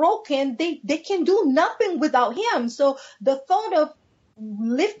they're broken, they can do nothing without him. So the thought of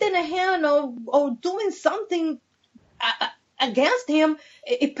lifting a hand or doing something against him,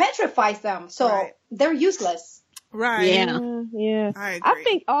 it petrifies them. So they're useless. Right. Yeah. Yeah.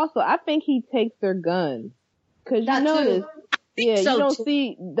 I think he takes their guns. Cause you notice, you don't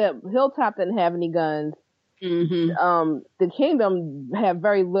see that Hilltop didn't have any guns. Mm-hmm. The Kingdom have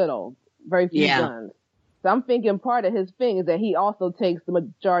very few guns. So I'm thinking part of his thing is that he also takes the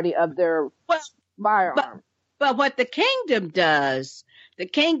majority of their firearms. But what the Kingdom does, the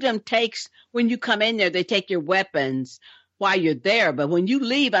Kingdom takes, when you come in there, they take your weapons while you're there. But when you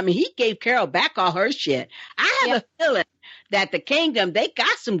leave, I mean, he gave Carol back all her shit. I have a feeling that the Kingdom, they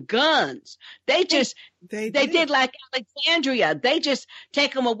got some guns. They did like Alexandria. They just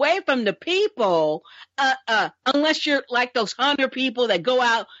take them away from the people, unless you're like those hunter people that go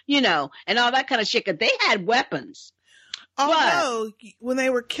out, and all that kind of shit, 'cause they had weapons. Although, when they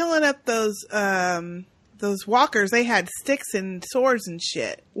were killing up those those walkers, they had sticks and swords and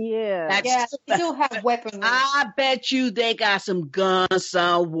shit. Yeah. Yeah, they do have weaponry. I bet you they got some guns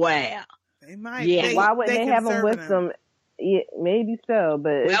somewhere. They might. Yeah. Why wouldn't they have them with them? Yeah, maybe so,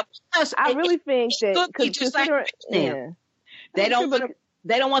 but I really think that because just like them. They don't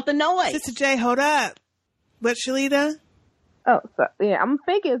want the noise. Sister J, hold up. What, Shalita? Oh, so, yeah, I'm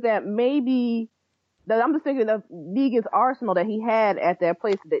thinking that maybe. I'm just thinking of Negan's arsenal that he had at that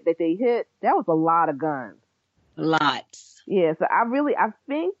place that they hit. That was a lot of guns. Lots. Yeah, so I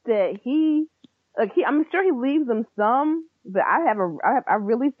think that I'm sure he leaves them some, but I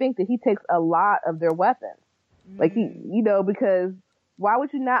really think that he takes a lot of their weapons. Like because why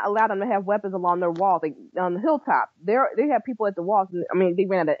would you not allow them to have weapons along their walls, like on the hilltop? They have people at the walls. I mean, they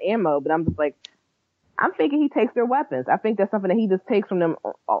ran out of ammo, but I'm just like, I'm thinking he takes their weapons. I think that's something that he just takes from them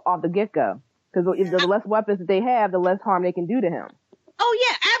off the get go. Because the less weapons that they have, the less harm they can do to him. Oh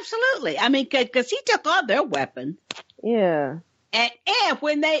yeah, absolutely. I mean, because he took all their weapons. Yeah. And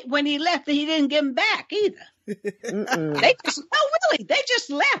when he left, he didn't give them back either. They just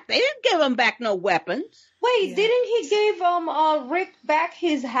left. They didn't give him back no weapons. Wait, didn't he give Rick back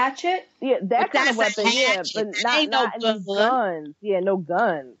his hatchet? Yeah, that kind of weapon. Yeah, but not guns. Yeah, no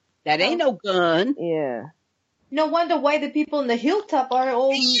guns. That ain't no gun. Yeah. No wonder why the people in the hilltop are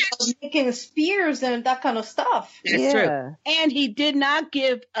all making spears and that kind of stuff. That's true. And he did not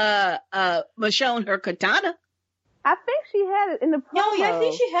give Michonne her katana. I think she had it in the promo. No, yeah, I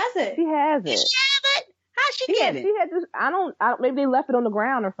think she has it. She has it. She have it? How'd she get it? She had this. I don't. Maybe they left it on the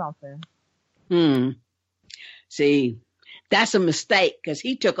ground or something. See, that's a mistake because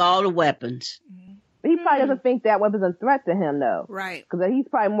he took all the weapons. He probably doesn't think that weapon's a threat to him, though. Right. Because he's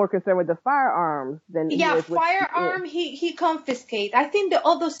probably more concerned with the firearms than he is with... firearm, he confiscates. I think the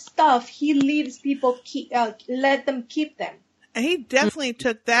other stuff, he leaves people let them keep them. And he definitely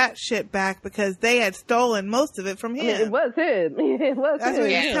took that shit back because they had stolen most of it from him. I mean, it was his. That's what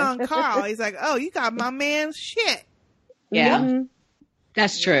he's telling Carl. He's like, oh, you got my man's shit. Yeah. Mm-hmm.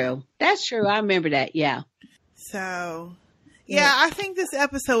 That's true. That's true. I remember that. Yeah. So... Yeah, I think this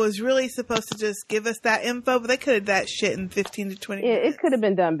episode was really supposed to just give us that info, but they could have that shit in 15 to 20 minutes. It could have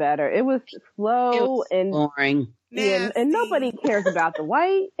been done better. It was slow and boring. Yeah, and nobody cares about the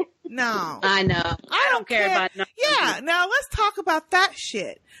white. No. I know. I don't care about nothing. Yeah, now let's talk about that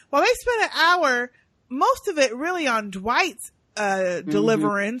shit. Well, they spent an hour, most of it really on Dwight's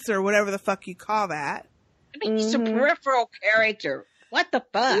deliverance or whatever the fuck you call that. I mean, he's a peripheral character. What the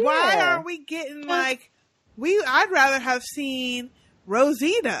fuck? Why are we getting I'd rather have seen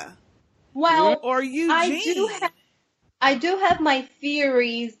Rosita. Well, or Eugene. I do have my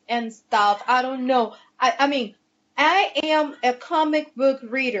theories and stuff. I don't know. I mean, I am a comic book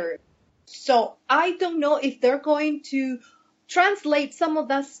reader, so I don't know if they're going to translate some of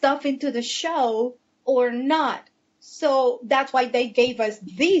that stuff into the show or not. So that's why they gave us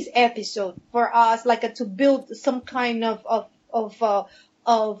these episodes for us, to build some kind of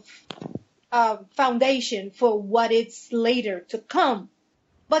foundation for what it's later to come.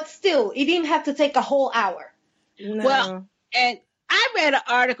 But still, it didn't have to take a whole hour. No. Well, and I read an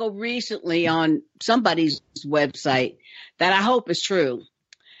article recently on somebody's website that I hope is true.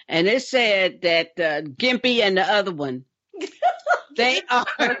 And it said that Gimpy and the other one, they are,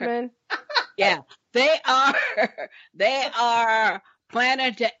 they are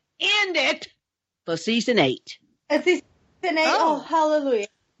planning to end it for season 8. Season 8? Oh, hallelujah.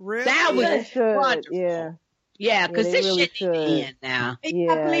 Really? That was wonderful. Yeah. Yeah, because this really shit needs to end now.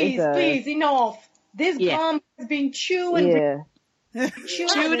 Yeah, please, enough. This gum has been chewing. Yeah. But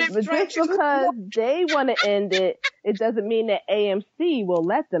just because they want to end it, it doesn't mean that AMC will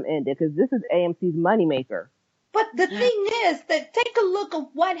let them end it, because this is AMC's moneymaker. But the thing is that take a look at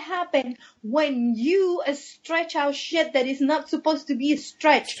what happened when you stretch out shit that is not supposed to be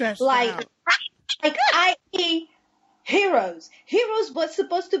stretched. Like i.e. Heroes. Heroes was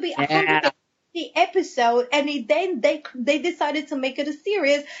supposed to be 150 episode, and then they decided to make it a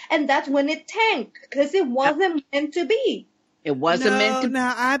series, and that's when it tanked because it wasn't meant to be. It wasn't meant to be.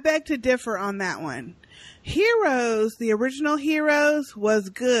 Now, I beg to differ on that one. Heroes, the original Heroes, was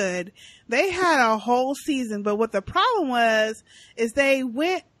good. They had a whole season, but what the problem was is they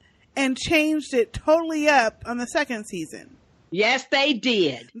went and changed it totally up on the second season. Yes, they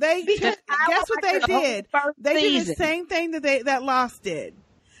did. Guess what they did? They did the same thing that Lost did.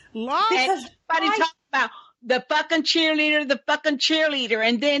 Lost. Everybody talked about the fucking cheerleader,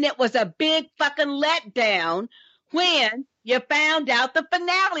 and then it was a big fucking letdown when you found out the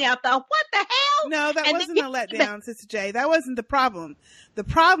finale. I thought, what the hell? No, that wasn't a letdown, Sister J. That wasn't the problem. The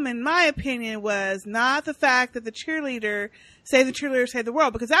problem, in my opinion, was not the fact that the cheerleader saved the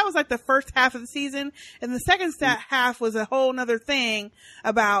world, because that was like the first half of the season, and the second half was a whole nother thing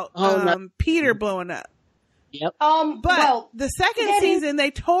about Peter blowing up. Yep. But the second season,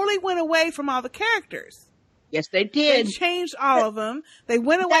 they totally went away from all the characters. Yes, they did. They changed all of them. They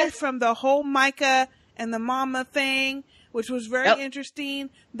went away from the whole Micah and the mama thing, which was very interesting.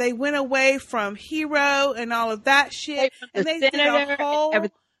 They went away from Hero and all of that shit, and they did a whole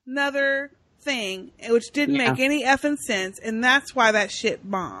nother thing, which didn't make any effing sense, and that's why that shit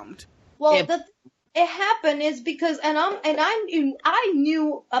bombed. Well, it happened is because, I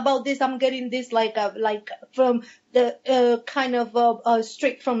knew about this. I'm getting this like from the kind of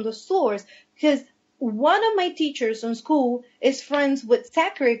straight from the source, because one of my teachers in school is friends with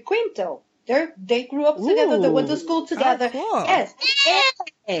Zachary Quinto. They grew up together. They went to school together. Oh, cool. Yes.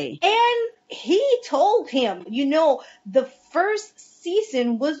 And he told him, the first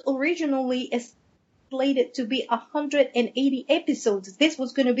season was originally slated to be 180 episodes. This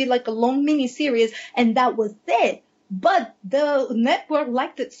was going to be like a long mini series, and that was it. But the network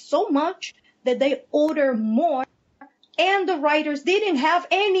liked it so much that they ordered more, and the writers didn't have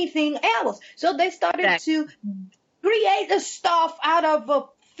anything else. So they started to create the stuff out of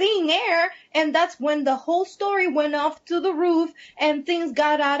thin air, and that's when the whole story went off to the roof and things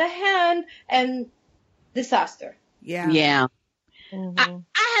got out of hand and disaster. Yeah. Mm-hmm.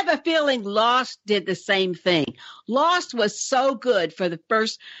 I have a feeling Lost did the same thing. Lost was so good for the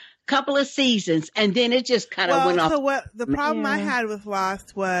first couple of seasons, and then it just kind of went off. So the problem I had with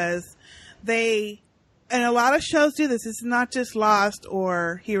Lost was and a lot of shows do this, it's not just Lost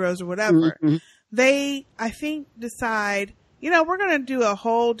or Heroes or whatever. Mm-hmm. They, I think, decide, we're going to do a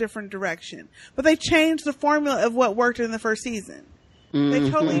whole different direction. But they changed the formula of what worked in the first season. Mm-hmm. They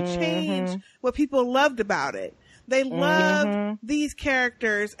totally changed what people loved about it. They loved these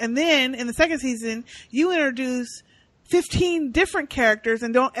characters. And then in the second season, you introduce 15 different characters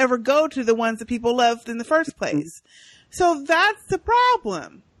and don't ever go to the ones that people loved in the first place. So that's the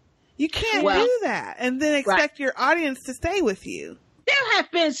problem. You can't do that and then expect your audience to stay with you. There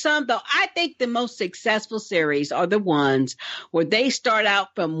have been some, though. I think the most successful series are the ones where they start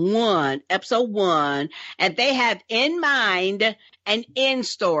out from episode 1, and they have in mind an end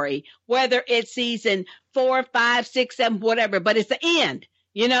story, whether it's season 4, 5, 6, 7, whatever, but it's the end,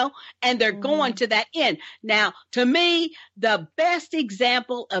 and they're going to that end. Now, to me, the best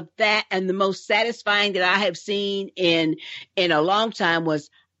example of that and the most satisfying that I have seen in a long time was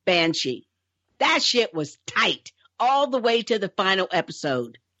Banshee. That shit was tight all the way to the final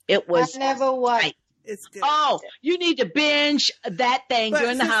episode. It was. I never watched. Tight. It's good. Oh, you need to binge that thing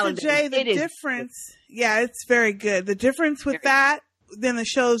during the holidays. Jay, the difference, it's very good. The difference with that than the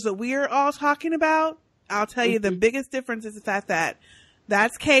shows that we are all talking about, I'll tell you the biggest difference is the fact that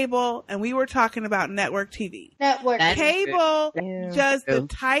that's cable, and we were talking about network TV. Cable does the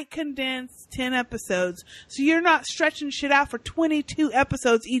tight, condensed 10 episodes, so you're not stretching shit out for 22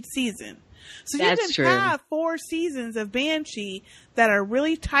 episodes each season. So you can have 4 seasons of Banshee that are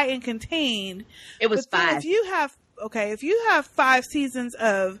really tight and contained. It was 5. If you have 5 seasons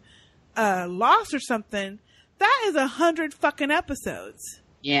of Lost or something, that is 100 fucking episodes.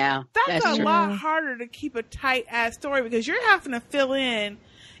 Yeah, that's a lot harder to keep a tight ass story, because you're having to fill in.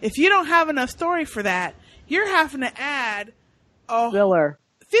 If you don't have enough story for that, you're having to add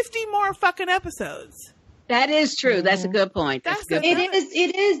 50 more fucking episodes. That is true. That's a good point.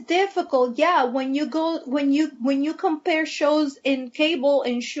 It is difficult. Yeah, when you compare shows in cable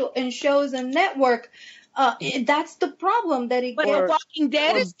and shows in network, that's the problem that it. But Walking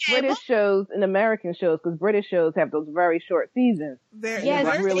Dead is British shows and American shows, because British shows have those very short seasons.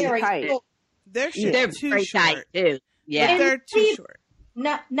 They're really tight. They're too very short. Tight too. Yeah, and they're too short.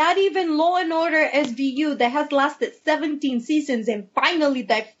 Not even Law and Order SVU that has lasted 17 seasons and finally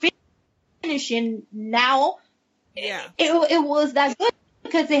they're finishing now. Yeah, it was that good,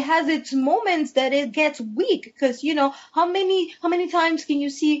 because it has its moments that it gets weak, because how many times can you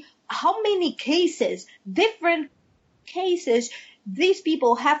see how many different cases these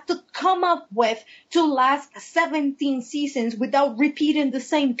people have to come up with to last 17 seasons without repeating the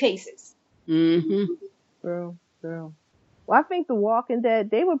same cases. Mm-hmm. True. Well, I think The Walking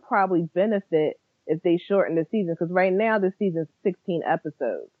Dead, they would probably benefit if they shorten the season, because right now the season's 16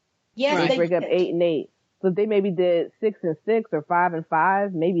 episodes. Yes, they break up 8 and 8. So if they maybe did 6 and 6 or 5 and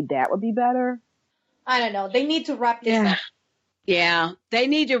 5, maybe that would be better. I don't know. They need to wrap this up. Yeah, they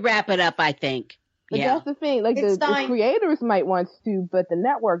need to wrap it up, I think. But that's the thing. Like the creators might want to, but the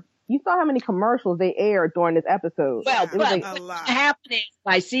network you saw how many commercials they aired during this episode. Well, It was but like, what's happening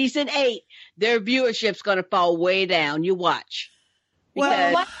by season 8, their viewership's going to fall way down. You watch.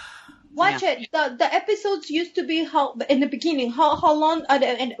 Well, watch it. The episodes used to be in the beginning. How long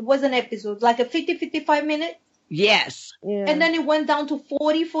was an episode? Like a 50-55 minutes? Yes. Yeah. And then it went down to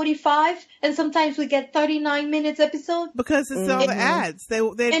 40-45, and sometimes we get 39 minutes episode. Because it's all the ads.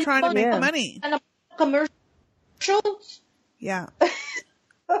 They're trying to make money. And commercials. Yeah.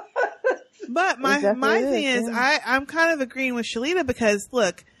 But my thing is, I'm kind of agreeing with Shalita because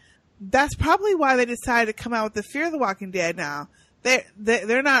look, that's probably why they decided to come out with the Fear of the Walking Dead now.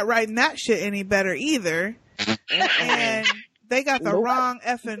 They're not writing that shit any better either. And they got the wrong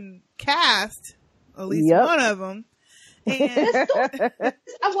effing cast, at least one of them. And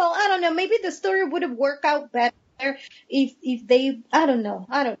well, I don't know. Maybe the story would have worked out better if they. I don't know.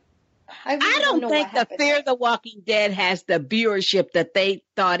 I don't know think the Fear of the Walking Dead has the viewership that they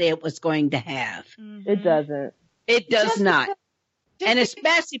thought it was going to have. It doesn't. It does not. And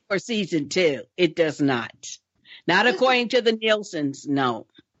especially for season 2, it does not. Not according to the Nielsen's, no.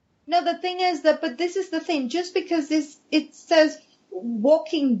 No, the thing is but this is the thing. Just because it says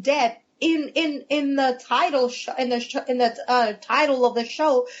Walking Dead in the title title of the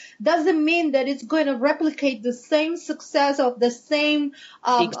show doesn't mean that it's going to replicate the same success of the same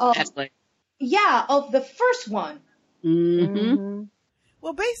exactly. Of the first one. Mm-hmm.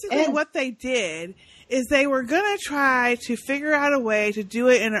 Well, basically what they did is they were going to try to figure out a way to do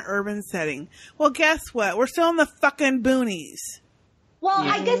it in an urban setting. Well, guess what? We're still in the fucking boonies. Well,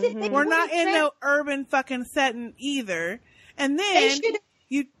 I guess if we're not in no urban fucking setting either. And then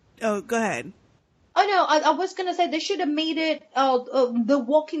go ahead. Oh no, I was gonna say they should have made it The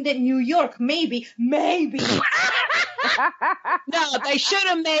Walking Dead New York, maybe. No, they should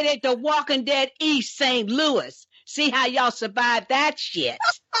have made it The Walking Dead East St. Louis. See how y'all survived that shit.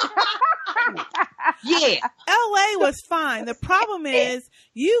 Yeah. LA was fine. The problem is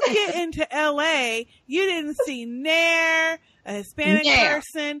you get into LA, you didn't see ne'er a Hispanic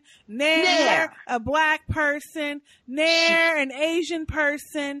person, ne'er a black person, ne'er an Asian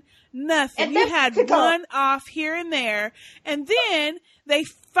person, nothing. You had one off here and there. And then they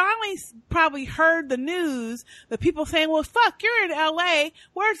finally probably heard the news, the people saying, well, fuck, you're in LA.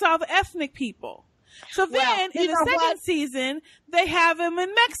 Where's all the ethnic people? So then in the second season, they have him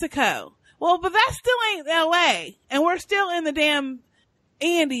in Mexico. Well, but that still ain't LA. And we're still in the damn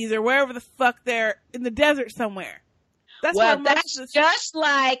Andes or wherever the fuck they're in the desert somewhere. That's just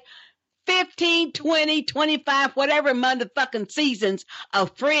like 15, 20, 25, whatever motherfucking seasons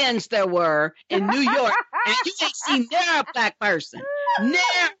of Friends there were in New York. And you ain't seen never a black person.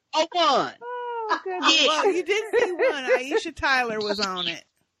 Never a one. Oh, Well, you did see one. Aisha Tyler was on it.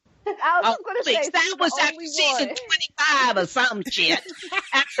 I was going to say that was after season 25 or some shit.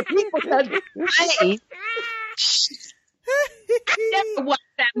 After people started playing. I never watched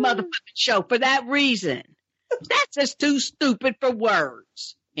that motherfucking show for that reason. That's just too stupid for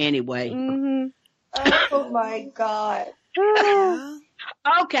words. Anyway. Mm-hmm. Oh my God.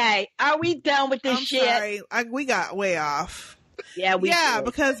 Okay, are we done with this shit? Sorry, we got way off. Yeah,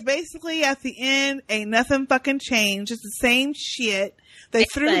 because basically at the end, ain't nothing fucking changed. It's the same shit. They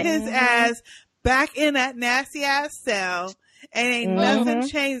threw his ass back in that nasty ass cell, and ain't nothing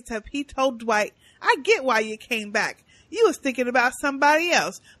changed except he told Dwight, I get why you came back. You was thinking about somebody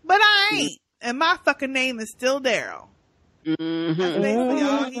else, but I ain't. And my fucking name is still Daryl. Mm-hmm. That's basically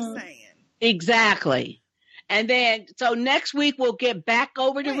all he's saying. Exactly. And then, so next week we'll get back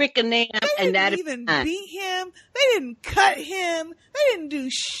over to Rick and Nam. They didn't even beat him. They didn't cut him. They didn't do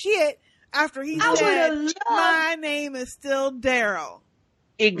shit after he said, my name is still Daryl.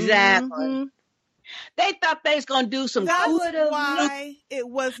 Exactly. Mm-hmm. They thought they was going to do some That's cool why it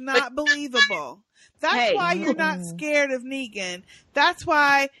was not believable. That's why you're not scared of Negan. That's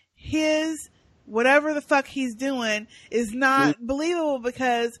why his, whatever the fuck he's doing, is not believable,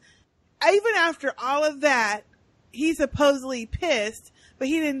 because even after all of that, he's supposedly pissed, but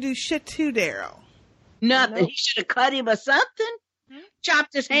he didn't do shit to Daryl. Nothing. Nope. He should have cut him or something.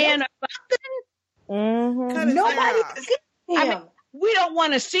 Chopped his hand or something. Cut his hair off. I mean, we don't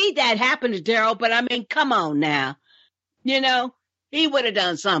want to see that happen to Daryl, but I mean, come on now. You know, he would have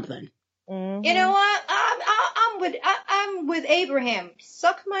done something. You know what? I'm with Abraham.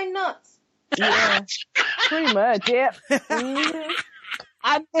 Suck my nuts. Yeah, pretty much. Yep.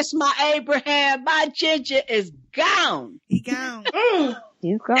 I miss my Abraham. My Ginger is gone. He gone.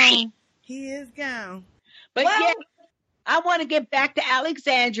 He's gone. He is gone. But yeah, I want to get back to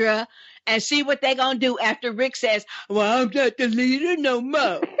Alexandra and see what they're going to do after Rick says, well, I'm not the leader no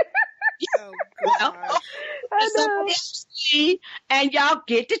more. somebody else leave, and y'all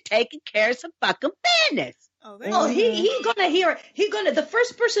get to taking care of some fucking business. Oh, he's gonna hear it. The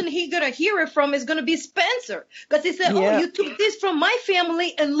first person he's gonna hear it from is gonna be Spencer, because he said, "Oh, you took this from my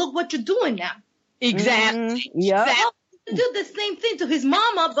family, and look what you're doing now." Exactly. Yeah. Exactly. Do the same thing to his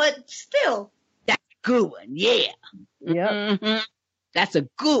mama, but still. That's a good one. Yeah. Yep. That's a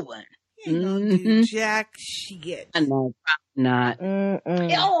good one. You ain't gonna do jack shit. I know, not.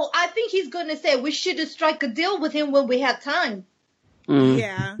 Oh, I think he's gonna say we should have struck a deal with him when we had time.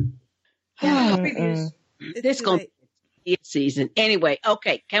 Yeah. This going to be a season. Anyway,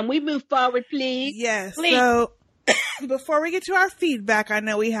 okay. Can we move forward, please? Yes. Please. So, before we get to our feedback, I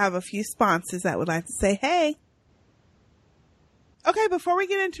know we have a few sponsors that would like to say, hey. Okay, before we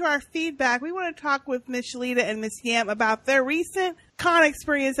get into our feedback, we want to talk with Miss Shalita and Miss Yam about their recent con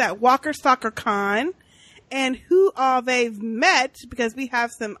experience at Walker Stalker Con and who all they've met, because we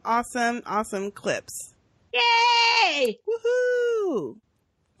have some awesome clips. Yay! Woohoo!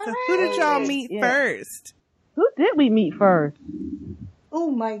 So who did y'all meet first? Who did we meet first?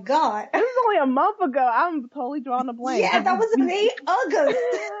 Oh my God. This was only a month ago. I'm totally drawing a blank. Yeah, that was in August.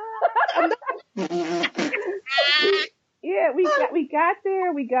 Yeah, we got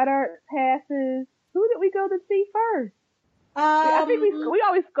there. We got our passes. Who did we go to see first? I think we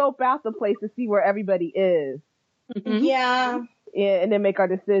always scope out the place to see where everybody is. Yeah. Yeah, and then make our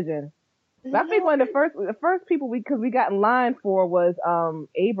decision. But I think one of the first people we got in line for was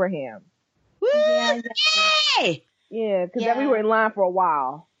Abraham. Woo! Yay! Yeah, because we were in line for a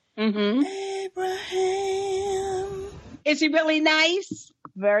while. Abraham. Is he really nice?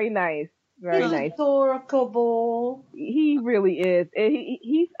 Very nice. Very nice. Adorable. He really is.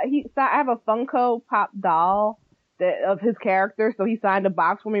 I have a Funko Pop doll of his character, so he signed a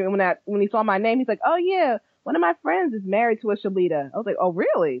box for me. And when he saw my name, he's like, "Oh yeah, one of my friends is married to a Shalita." I was like, "Oh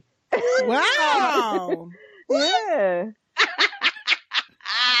really?" Wow. Yeah.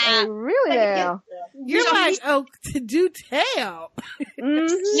 Really now. You're like, oh, to do tale.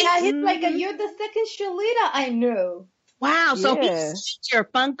 Yeah, he's like, you're the second Shalita I know. Wow. So he's your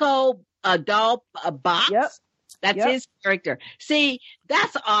Funko doll box? Yep. That's his character. See,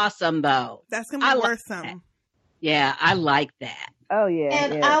 that's awesome though. That's going to be worth some. Yeah, I like that. Oh yeah.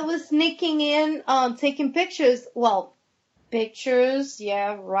 And I was sneaking in, taking pictures. Well, pictures,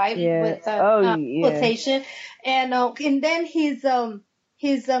 yeah, right. Yeah. With quotation. And then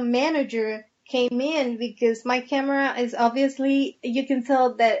his manager came in because my camera is obviously, you can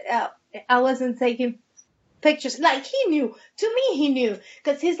tell that I wasn't taking pictures. Like he knew, to me he knew,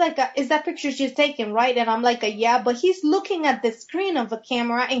 because he's like, is that picture just taken, right? And I'm like, yeah, but he's looking at the screen of the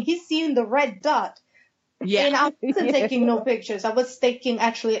camera and he's seeing the red dot. Yeah. And I wasn't taking no pictures. I was taking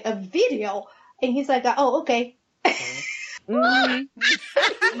actually a video. And he's like, oh, okay.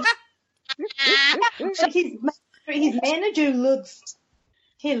 His manager looks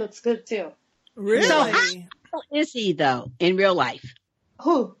good too. Really? So how is he though in real life?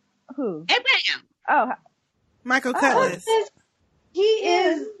 Who? Abraham. Oh, Michael Cutlass.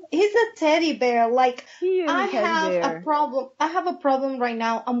 He's a teddy bear. Like, I have bear. a problem. I have a problem right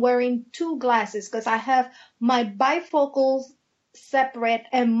now. I'm wearing two glasses because I have my bifocals separate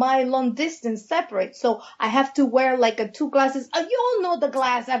and my long distance separate. So I have to wear like a two glasses. You all know the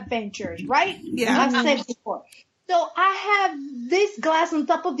glass adventures, right? Yeah. I've said before. So I have this glass on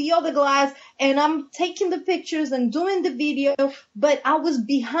top of the other glass and I'm taking the pictures and doing the video, but I was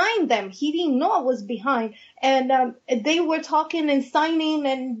behind them. He didn't know I was behind. And they were talking and signing,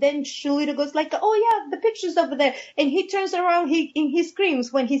 and then Shalita goes like, oh yeah, the picture's over there. And he turns around, he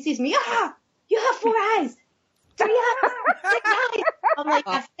screams when he sees me, ah, you have 4 eyes. 3 eyes, 6 eyes. I'm like,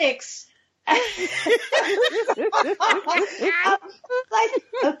 that's 6. Like,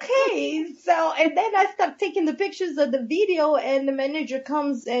 okay, so, and then I start taking the pictures of the video, and the manager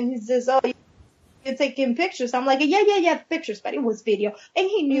comes and he says, oh, you're taking pictures. I'm like, yeah, pictures, but it was video. And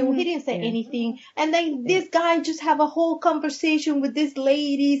he knew, he didn't say anything. And then this guy just have a whole conversation with these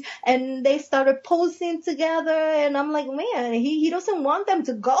ladies, and they started posing together, and I'm like, man, he doesn't want them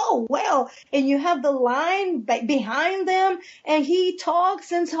to go well. And you have the line behind them, and he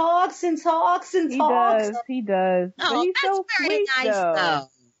talks and talks and talks and talks. He does. Oh, but he's that's so very sweet, nice though.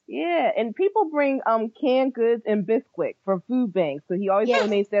 Yeah, and people bring canned goods and Bisquick for food banks, so he always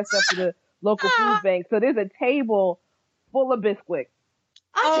donates that stuff to the local food bank. So there's a table full of Bisquick.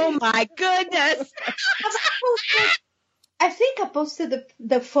 Oh my goodness! I think I posted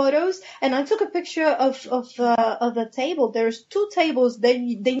the photos, and I took a picture of the table. There's 2 tables. They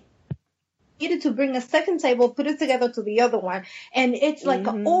needed to bring a second table, put it together to the other one, and it's like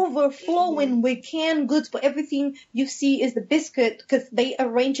overflowing with canned goods. But everything you see is the biscuit because they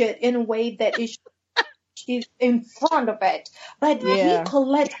arrange it in a way that it is in front of it. But he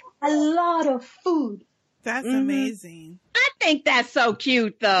collects a lot of food. That's amazing. I think that's so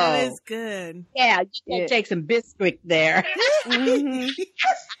cute, though. That is good. Yeah, you can take some biscuit there.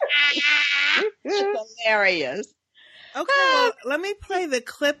 It's hilarious. Okay, well, let me play the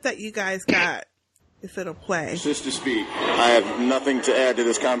clip that you guys got, if it'll play. Sister Speak. I have nothing to add to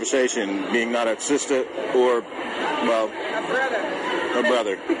this conversation, being not a sister or, well, a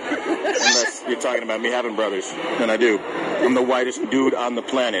brother. Unless you're talking about me having brothers, then I do. I'm the whitest dude on the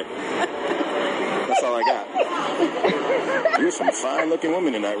planet. That's all I got. There's some fine-looking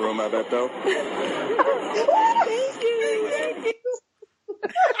women in that room, I bet, though. Thank you.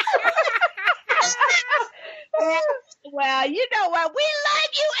 Well, you know what? We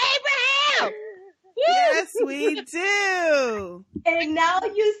like you, Abraham. Yes, we do. And now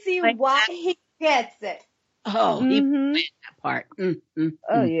you see why he gets it. Oh, he played that part.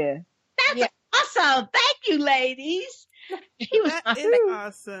 Oh, yeah. That's awesome. Thank you, ladies. That is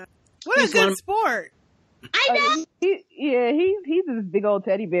awesome. What a good sport. I know. He's this big old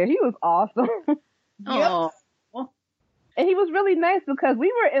teddy bear. He was awesome. Oh. And he was really nice because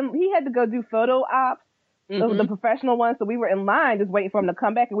he had to go do photo ops, the professional ones, so we were in line just waiting for him to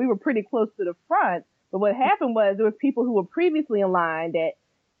come back, and we were pretty close to the front. But what happened was there was people who were previously in line that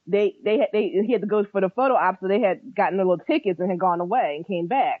he had to go for the photo ops, so they had gotten their little tickets and had gone away and came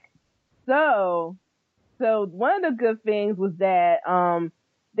back. So one of the good things was that when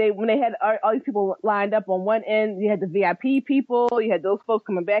they had all these people lined up on one end, you had the VIP people, you had those folks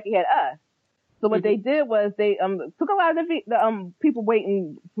coming back, you had us. So what they did was they took a lot of the people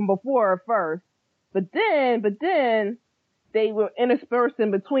waiting from before first, but then they were interspersed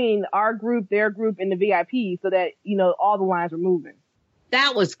in between our group, their group, and the VIP, so that all the lines were moving.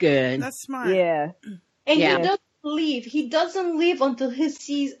 That was good. That's smart. Yeah. And he doesn't leave. He doesn't leave until he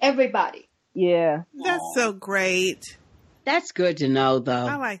sees everybody. Yeah. That's so great. That's good to know, though.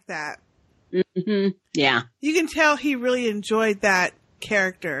 I like that. Mm-hmm. Yeah. You can tell he really enjoyed that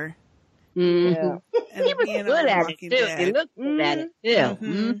character. Mm-hmm. Yeah. And he was good at it, too. Dead. He looked good at it, too.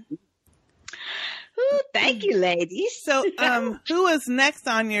 Mm-hmm. Ooh, thank you, ladies. So, who was next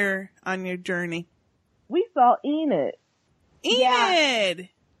on your journey? We saw Enid. Enid!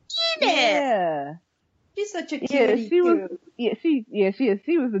 Yeah. She's such a cutie. She was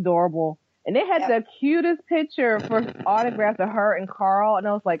adorable. And they had the cutest picture for autographs of her and Carl, and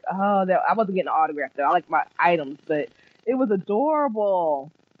I was like, I wasn't getting an autograph though. I like my items, but it was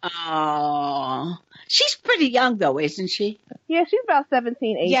adorable. Oh, she's pretty young though, isn't she? Yeah, she's about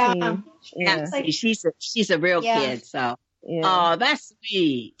 17, 18. Yeah. She's a real kid, so. Yeah. Oh, that's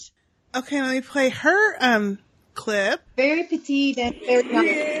sweet. Okay, let me play her clip. Very petite and very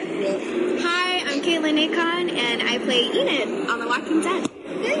nice. Hi, I'm Caitlin Akon, and I play Enid on The Walking Dead.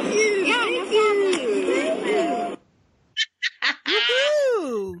 Thank you. Yeah, Thank you.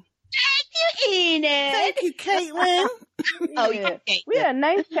 Woohoo! Thank you, Enid. Thank you, Caitlin. We had a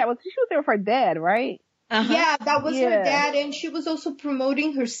nice chat. She was there with her dad, right? Uh-huh. Yeah, that was her dad, and she was also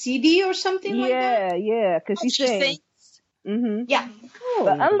promoting her CD or something like that. Yeah, because she sings. Mm-hmm. Yeah. Cool.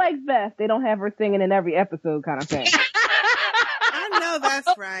 But unlike Beth, they don't have her singing in every episode kind of thing. I know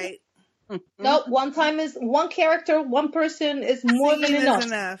that's right. No, one character, one person is more than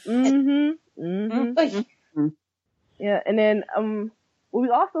enough. Mm-hmm. Mm-hmm. Yeah, and then we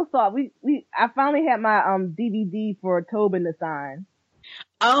also saw I finally had my DVD for Tobin to sign.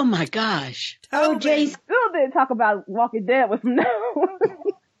 Oh my gosh! Oh, Jay still didn't talk about Walking Dead with him now.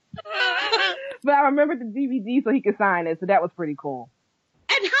 But I remembered the DVD so he could sign it, so that was pretty cool.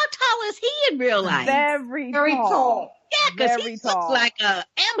 And how tall is he in real life? Very tall. Yeah, because he looks like a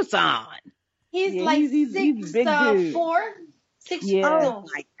Amazon. He's like he's big dude. 6'4". Oh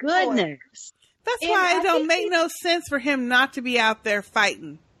my goodness! That's why it don't make no sense for him not to be out there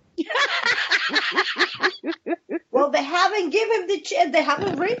fighting. Well, they haven't given him the chance. They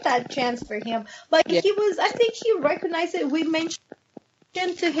haven't raised that chance for him. But he was. I think he recognized it. We mentioned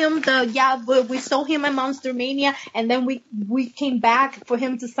to him we saw him at Monster Mania, and then we came back for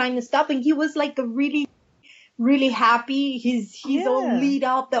him to sign the stuff, and he was like a really, really happy. He's all lit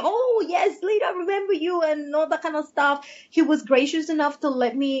up. Oh yes, Lita, I remember you, and all that kind of stuff. He was gracious enough to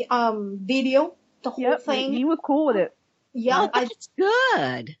let me video the whole thing. He was cool with it. Yeah, that's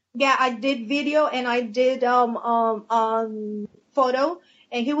good. Yeah, I did video and I did photo,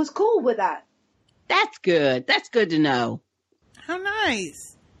 and he was cool with that. That's good. That's good to know. How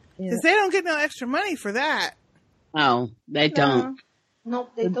nice. Because they don't get no extra money for that. Oh, they don't. No,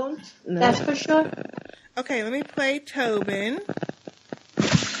 they don't. No. That's for sure. Okay, let me play Tobin.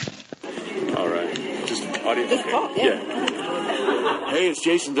 All right. Just audio. Okay. Yeah. Hey, it's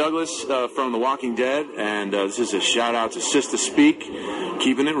Jason Douglas from The Walking Dead, and this is a shout out to Sistah Speak,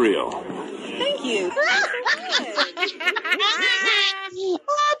 keeping it real. Thank you.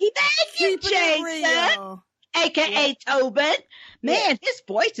 Thank you, Jason. AKA Tobin. Man, his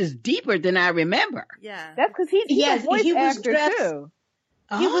voice is deeper than I remember. Yeah. That's because he's a voice actor too.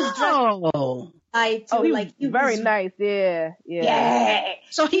 He was dressed very nice. Yeah.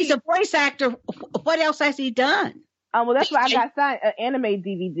 So he's a voice actor. What else has he done? Well, that's why I got signed an anime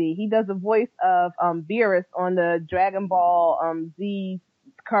DVD. He does the voice of Beerus on the Dragon Ball Z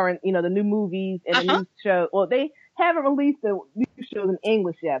current, the new movies and the new show. Well, they haven't released the new shows in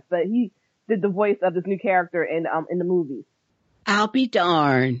English yet, but he did the voice of this new character in the movies. I'll be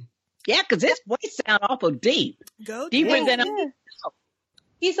darned. Yeah, because his voice sounds awful deep. Deeper than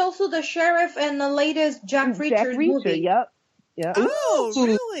He's also the sheriff in the latest Jack Reacher movie. Yep. Oh,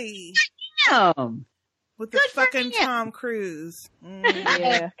 really? Damn. With the fucking Tom Cruise.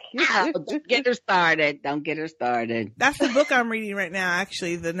 Yeah. Don't get her started. That's the book I'm reading right now,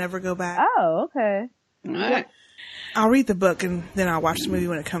 actually, The Never Go Back. Oh, okay. All right. I'll read the book and then I'll watch the movie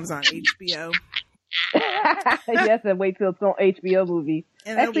when it comes on HBO. Yes, and wait till it's on HBO movie.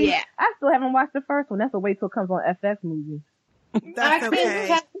 And actually, I still haven't watched the first one. That's a wait till it comes on FX movie. That's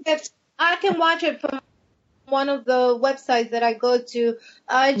okay. I can watch it from one of the websites that I go to.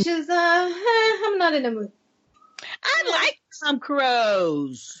 I'm not in the mood. I like Tom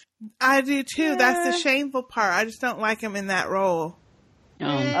Cruise. I do too. That's the shameful part. I just don't like him in that role.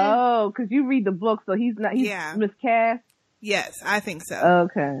 Oh, because you read the book, so he's miscast? Yes, I think so.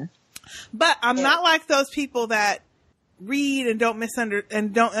 Okay. But I'm not like those people that read and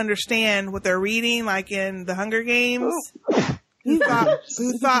don't understand what they're reading, like in the Hunger Games. Who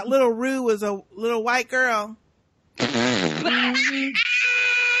thought little Rue was a little white girl? It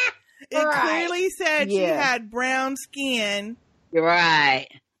clearly said she had brown skin. Right.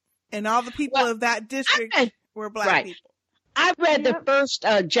 And all the people of that district were black people. I read the first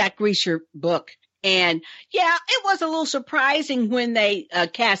Jack Reacher book, and it was a little surprising when they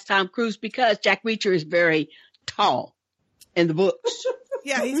cast Tom Cruise because Jack Reacher is very tall in the books.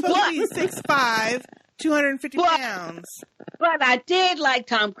 Yeah, he's supposed to be 6'5", 250 pounds. But I did like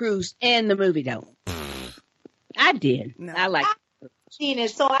Tom Cruise in the movie, though. I did. No. I like seen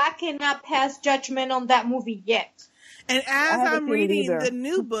it, so I cannot pass judgment on that movie yet. And as I'm reading the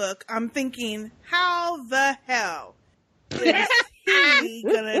new book, I'm thinking, how the hell is he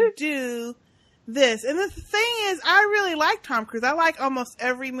gonna do this? And the thing is, I really like Tom Cruise. I like almost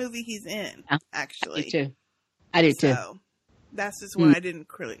every movie he's in, actually. Me too. I did too. So that's just one I didn't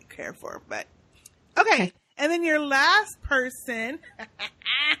really care for. But okay. And then your last person,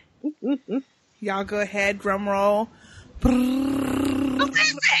 y'all go ahead, drum roll. Who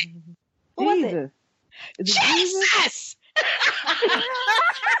was it? Jesus!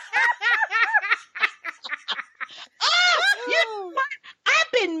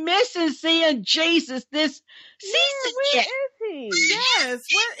 I've been missing seeing Jesus this season. Where is he? Yes,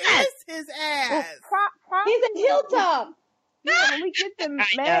 where is his ass? He's at Hilltop. Yeah, when we get to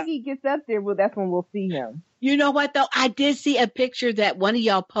Maggie gets up there, that's when we'll see him. You know what, though? I did see a picture that one of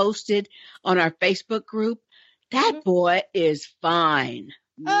y'all posted on our Facebook group. That boy is fine.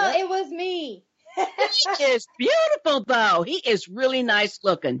 Oh, it was me. He is beautiful, though. He is really nice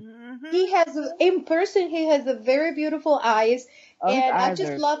looking. He has, in person, he has a very beautiful eyes. And I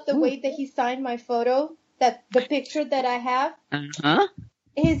just love the way that he signed my photo, the picture that I have. Uh-huh.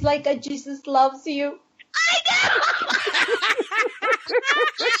 He's like a Jesus loves you.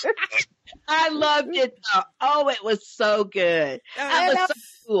 I loved it, though. Oh, it was so good. That was so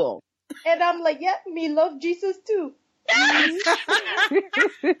cool. And I'm like, me love Jesus, too.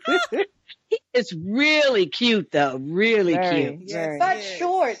 He is really cute, though. Really cute. Yes, but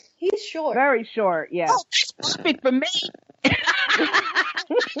short. He's short. Very short, yeah. Oh, that's perfect for me.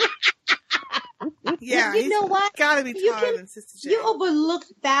 Yeah, you know what? Gotta be taller than Sister J. You overlook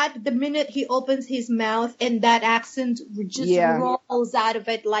that the minute he opens his mouth and that accent just rolls out of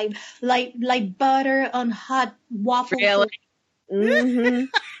it like butter on hot waffle. Really? Mm-hmm.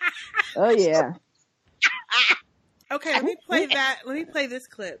 Oh yeah. Okay, let me play that. Let me play this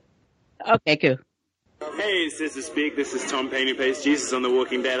clip. Okay, cool. Hey, Sistah Speak. This is Tom Painting Paste Jesus on The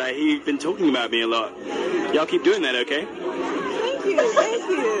Walking Dead. I hear you've been talking about me a lot. Y'all keep doing that, okay? Thank you. Thank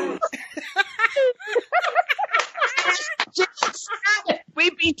you. We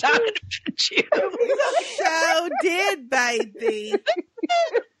be talking about you. So did, baby.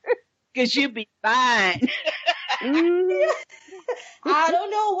 Because you be fine. I don't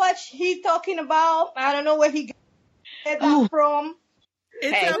know what he's talking about. I don't know where he got that from.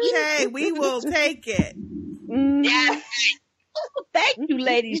 It's okay. We will take it. Yeah. thank you,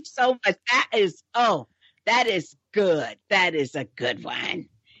 ladies, so much. That is good. That is a good one.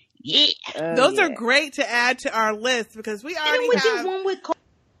 Yeah. Those are great to add to our list because we already have one with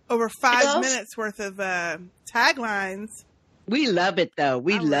over 5 minutes worth of taglines. We love it, though.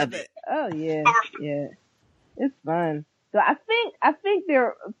 We love it. Oh, yeah. Yeah. It's fun. So I think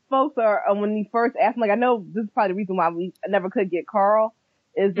there folks are, when you first asked, like, I know this is probably the reason why we never could get Carl,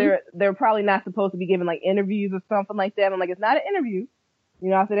 is they're probably not supposed to be giving, like, interviews or something like that. I'm like, it's not an interview. You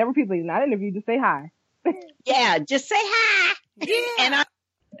know, I said every people, it's not an interview, just say hi. Yeah, just say hi. Yeah. And I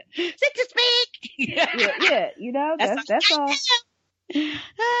sit to speak. yeah, you know, that's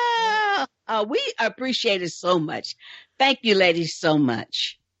all. We appreciate it so much. Thank you, ladies, so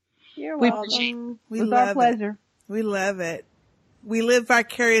much. You're We welcome. We It's love our pleasure. it. We love it. We live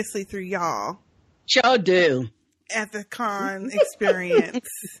vicariously through y'all. Sure do. At the con experience.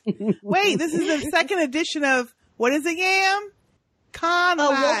 Wait, this is the second edition of, what is it, Yam? Con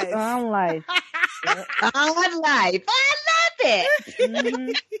Life. Con Life. Con Life. I love it.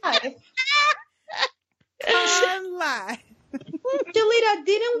 Con Life. Julita,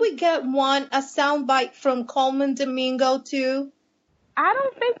 didn't we get a soundbite from Coleman Domingo too? I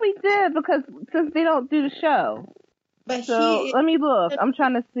don't think we did because they don't do the show. But so let me look. I'm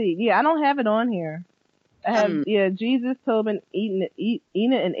trying to see. Yeah, I don't have it on here. I have Jesus, Tobin, Enid,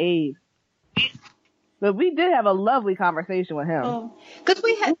 and Abe. But we did have a lovely conversation with him. Because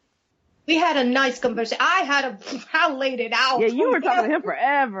we had a nice conversation. I laid it out. Yeah, you were talking to him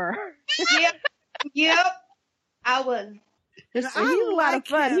forever. Yep. I was. He's a lot of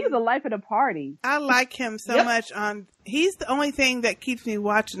fun. He's the life of the party. I like him so much. He's the only thing that keeps me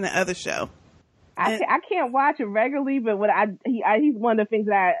watching the other show. I can't watch it regularly, but he's one of the things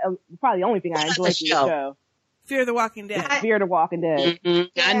that probably the only thing I enjoy from the show. Fear the Walking Dead. Fear the Walking Dead. Mm-hmm.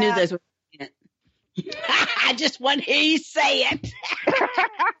 Yeah. I knew that's what you meant. I just want to hear you say it.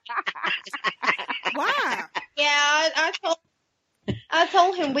 Wow. Yeah, I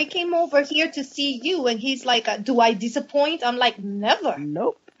told him we came over here to see you, and he's like, "Do I disappoint?" I'm like, "Never."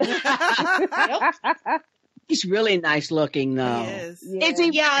 Nope. He's really nice looking, though. He is.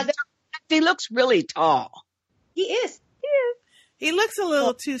 Yeah. He looks really tall. He is. He looks a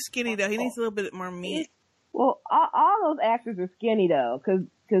little too skinny, though. He needs a little bit more meat. Well, all those actors are skinny, though, because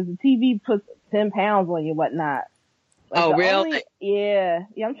the TV puts 10 pounds on you and whatnot. Like really? Yeah.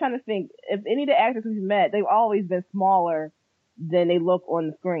 I'm trying to think. If any of the actors we've met, they've always been smaller than they look on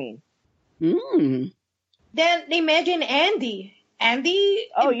the screen. Mm. Then imagine Andy. Andy.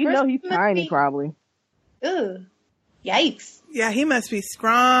 Oh, you know he's tiny, probably. Ugh. Yikes. Yeah, he must be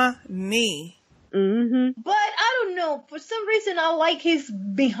scrawny. Mm-hmm. But I don't know. For some reason, I like his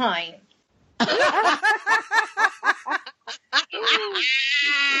behind. I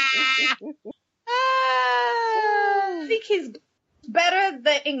think he's better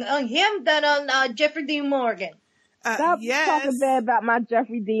on him than on Jeffrey Dean Morgan. Stop talking bad about my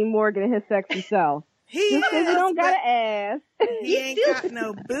Jeffrey Dean Morgan and his sexy self. He don't got an ass. He ain't got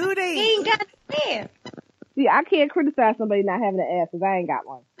no booty. He ain't got an ass. See, I can't criticize somebody not having an ass because I ain't got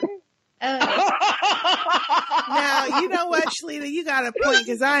one. Now, you know what, Shalita? You got a point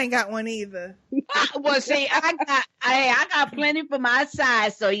because I ain't got one either. Well, see, I got plenty for my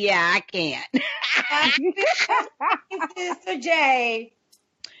size, so yeah, I can't. Sister J.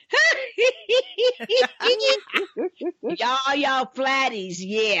 y'all flatties,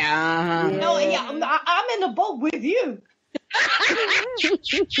 yeah. No, yeah, I'm in the boat with you.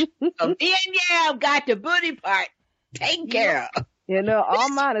 So me and I've got the booty part taken care of. You know, all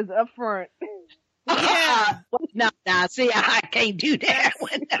mine is up front. Yeah. No, see, I can't do that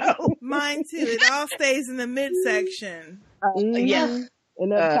one, no. Mine too. It all stays in the midsection. Yeah.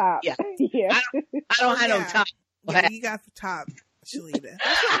 And up top. Yeah. Yeah. I don't have no top. Yeah, you got the top, Shalita.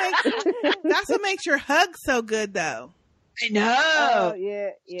 That's what makes your hug so good, though. I know. Oh,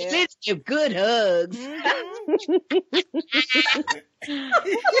 yeah. Let's give good hugs.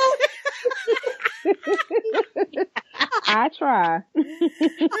 I try.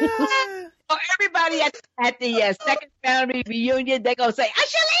 So everybody at the second family reunion, they gonna say,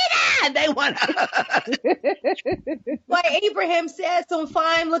 "Shalita!" and they want to hug. Like Abraham said, some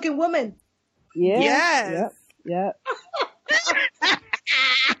fine-looking woman. Yeah. Yes. Yep.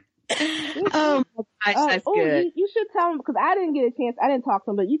 Oh my gosh, that's good. You should tell him because I didn't get a chance. I didn't talk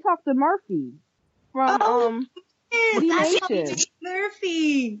to him, but you talked to Murphy from Nation.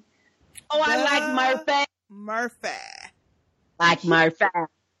 Murphy. Oh, I like Murphy. Like Murphy.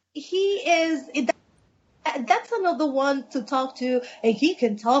 He is. That's another one to talk to, and he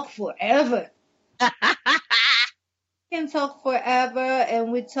can talk forever. He can talk forever,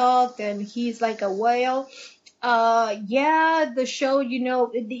 and we talked, and he's like a whale. Yeah, the show, he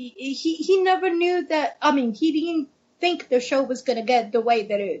never knew that. I mean, he didn't think the show was gonna get the way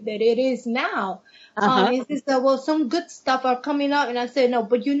that it is now. He said, well, some good stuff are coming out, and I said, no,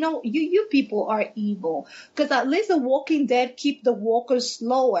 but you people are evil, because at least The Walking Dead keep the walkers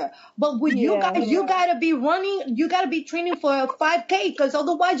slower. But when you gotta be running, you gotta be training for a 5K, because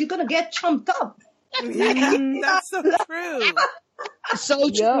otherwise you're gonna get chumped up. That's so true. So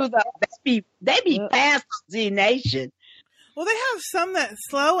true. Though. They be fast on Z Nation. Well, they have some that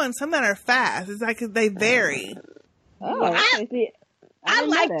slow and some that are fast. It's like they vary. Oh, I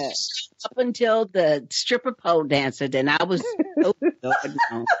liked it up until the stripper pole dancer. Then I was no.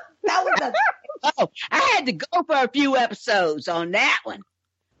 That was I had to go for a few episodes on that one.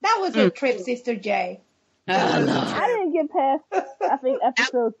 That was a trip, Sister J. I didn't get past, I think,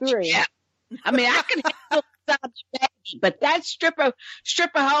 episode 3. Yeah. I mean, I can handle baby, but that stripper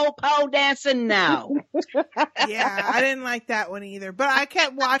pole dancing, no. Yeah, I didn't like that one either, but I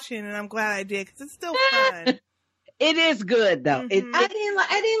kept watching, and I'm glad I did because it's still fun. It is good though. Mm-hmm. I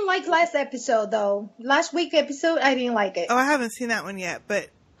didn't like last episode though. Last week episode, I didn't like it. Oh, I haven't seen that one yet, but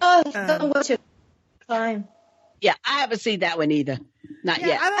don't watch it. Fine. Yeah, I haven't seen that one either. Not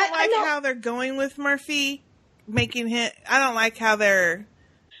yet. I don't like how they're going with Murphy, making him. I don't like how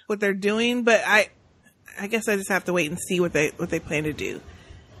what they're doing, but I guess I just have to wait and see what they plan to do.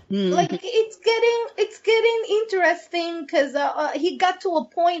 Like it's getting interesting because he got to a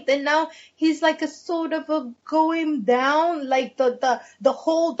point and now he's like a sort of a going down, like the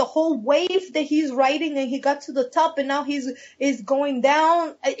whole wave that he's riding, and he got to the top and now he's going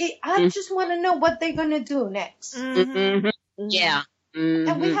down. I just want to know what they're gonna do next. Mm-hmm. Yeah,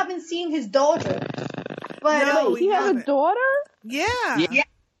 and we haven't seen his daughter. But no, he has a daughter. Yeah.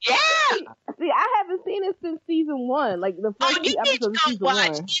 Yeah. See, I haven't seen it since season 1. Like the first few episodes of season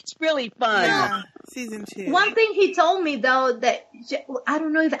 1. It's really fun. Yeah. Season 2. One thing he told me though that I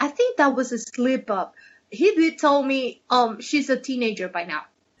don't know if I think that was a slip up. He did tell me she's a teenager by now.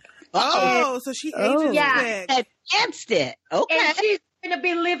 Oh, so she ages quick. Against it. Okay. And she's gonna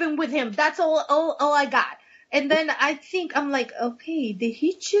be living with him. That's all I got. And then I think I'm like, okay, did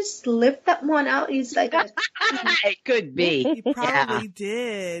he just lift that one out? He's like, it could be. He probably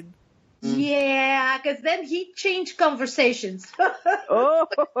did. Yeah, because then he changed conversations.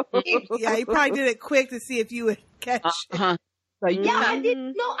 Yeah, he probably did it quick to see if you would catch it. So, yeah, I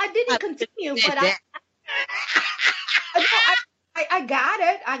didn't continue, but I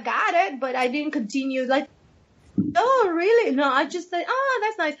got it, but I didn't continue. Like, oh, really? No, I just said, oh,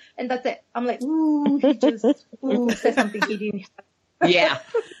 that's nice. And that's it. I'm like, ooh, he just said something he didn't have. Yeah.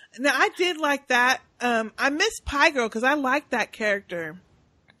 Now, I did like that. I miss Pie Girl because I liked that character.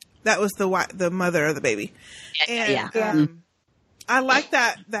 That was the mother of the baby. And I like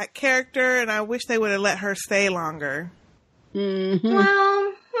that character, and I wish they would have let her stay longer. Mm-hmm.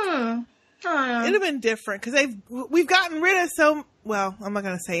 Well, it'd have been different because we've gotten rid of well, I'm not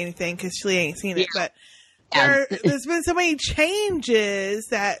going to say anything because she ain't seen it, but there's been so many changes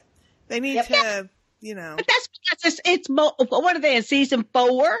that they need to, But that's because it's what are they in season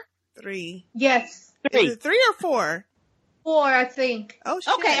 4? 3. Yes. 3. Is it 3 or 4? 4, I think. Oh,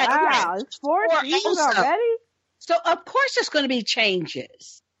 shit. Okay. Wow, it's 4 seasons already? So, of course, there's going to be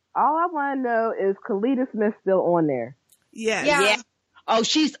changes. All I want to know is Kalita Smith still on there? Yes. Yeah. Oh,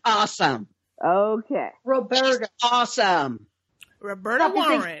 she's awesome. Okay. Roberta. She's awesome. Roberta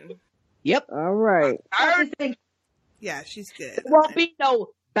Warren. Yep. All right. Yeah, she's good. There won't be no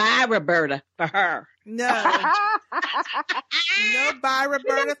bye Roberta for her. No. No bye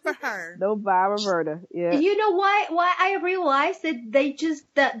Roberta for her. No bye Roberta. Yeah. You know why I realized that they just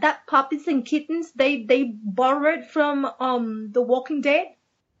that puppies and kittens they borrowed from The Walking Dead?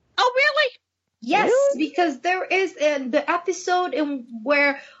 Oh, really? Yes, Really? because there is the episode in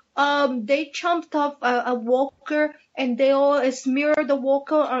where they chomped off a walker and they all smear the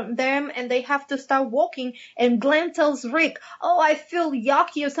walker on them and they have to start walking, and Glenn tells Rick, oh, I feel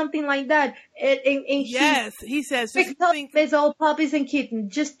yucky or something like that. And yes, he says, Rick tells him it's all puppies and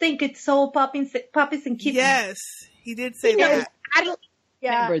kittens. Just think it's all puppies and kittens. Yes, he did say that. I don't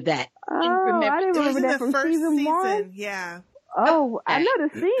remember that. I didn't remember that from season 1. Yeah. Oh, I know the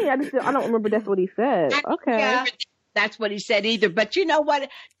scene. I don't remember that's what he said. Okay. Yeah. That's what he said either. But you know what?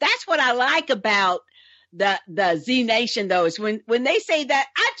 That's what I like about the Z Nation, though, is when they say that,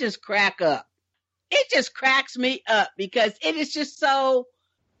 I just crack up. It just cracks me up because it is just so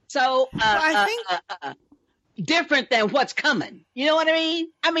I think different than what's coming. You know what I mean?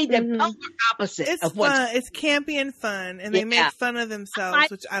 I mean, the polar opposite of what's fun. It's campy and fun, and they make fun of themselves,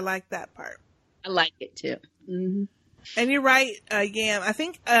 which I like that part. I like it too. Mm-hmm. And you're right, Yam. I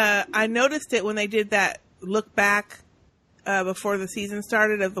think I noticed it when they did that look back before the season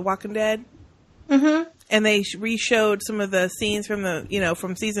started of The Walking Dead. Mm-hmm. And they re-showed some of the scenes from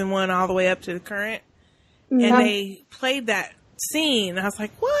from season 1 all the way up to the current. Mm-hmm. And they played that scene. I was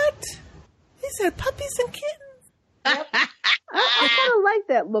like, what? He said puppies and kittens. I kind of like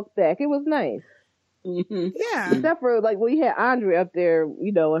that look back. It was nice. Mm-hmm. Yeah. Except for like we had Andre up there,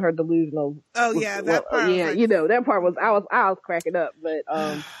 and her delusional. Oh yeah, that part. Yeah, that part was I was cracking up, but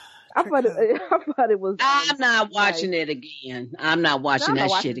I thought it was. I'm not watching it again. I'm not watching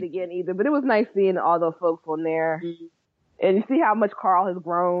that shit again either. But it was nice seeing all those folks on there, and you see how much Carl has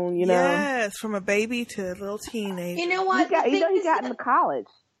grown. Yes, from a baby to a little teenager. You know what? He got into college.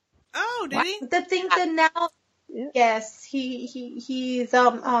 Oh, did he? The thing that now, yes, he's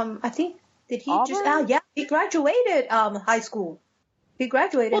I think did he Auburn? just he graduated high school. He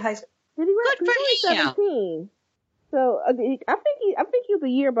graduated high school. Did he? Good for him. 17. So I think he was a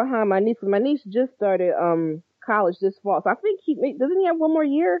year behind my niece. My niece just started college this fall. So I think doesn't he have one more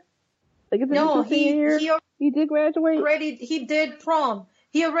year? Like No, he did graduate. He did prom.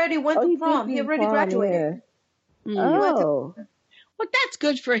 He already went to prom. He already graduated. Yeah. Oh. Well, that's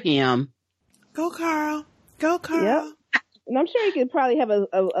good for him. Go, Carl. Go, Carl. Yep. And I'm sure he could probably have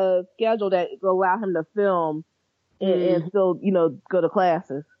a schedule that will allow him to film and still, go to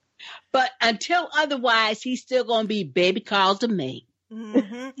classes. But until otherwise, he's still going to be baby Carl to me.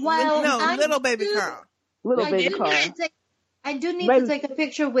 Mm-hmm. Well, little baby Carl. Little baby Carl. I do need to take a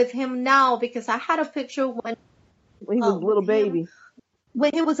picture with him now because I had a picture when he was a little baby.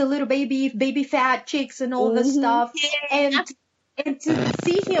 When he was a little baby fat cheeks and all this stuff. Yeah. And to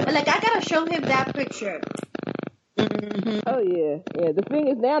see him, like, I gotta show him that picture. Mm-hmm. Oh, yeah. Yeah, the thing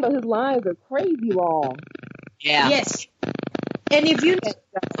is now, though, his lines are crazy long. Yeah. Yes. And if you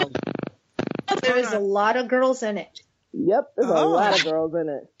there is a lot of girls in it. Yep, there's a lot of girls in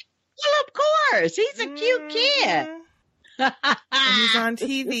it. Well, of course. He's a cute kid. And he's on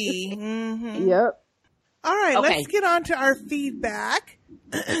TV. Mm-hmm. Yep. All right, let's get on to our feedback.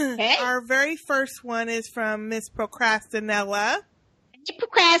 Okay. Our very first one is from Miss Procrastinella. Hey,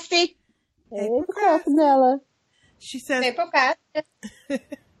 Procrasti. Hey, Procrastinella. She says, Hey, Procrastinella.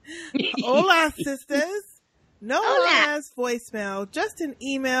 Hola, sisters. No one has voicemail, just an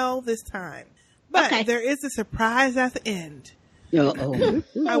email this time. But there is a surprise at the end. Uh-oh.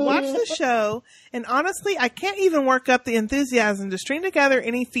 I watched the show, and honestly, I can't even work up the enthusiasm to string together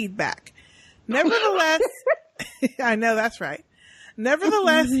any feedback. Nevertheless, I know that's right.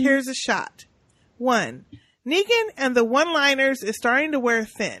 Nevertheless, here's a shot. 1. Negan and the one-liners is starting to wear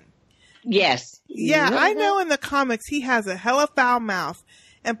thin. Yes. Yeah, I know in the comics he has a hella foul mouth.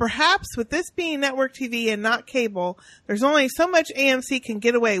 And perhaps with this being network TV and not cable, there's only so much AMC can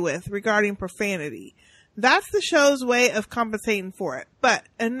get away with regarding profanity. That's the show's way of compensating for it. But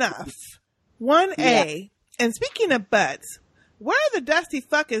enough. 1A. Yeah. And speaking of butts, where the dusty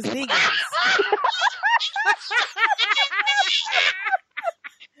fuck is Negan's?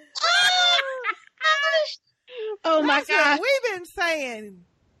 Oh my God. We've been saying.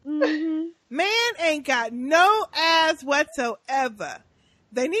 Man ain't got no ass whatsoever.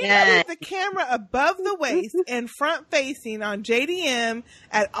 They need to keep the camera above the waist and front facing on JDM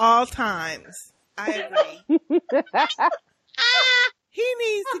at all times. I agree. He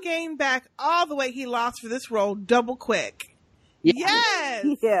needs to gain back all the weight he lost for this role double quick. Yes.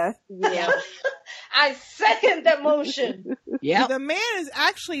 Yeah. I second the motion. Yeah. The man is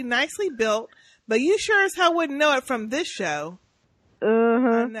actually nicely built, but you sure as hell wouldn't know it from this show.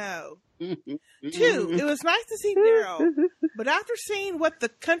 I know. 2, it was nice to see Daryl, but after seeing what the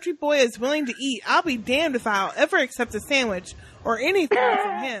country boy is willing to eat, I'll be damned if I'll ever accept a sandwich or anything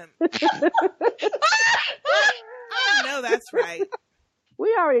from him. I know that's right.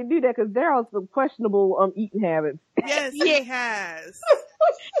 We already knew that because Daryl's some questionable eating habits. Yes, he has.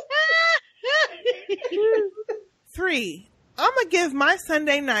 3, I'm gonna give my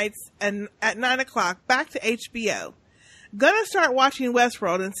Sunday nights at 9:00 back to HBO. Gonna start watching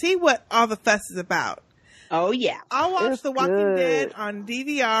Westworld and see what all the fuss is about. Oh, yeah. I'll watch The Walking Dead on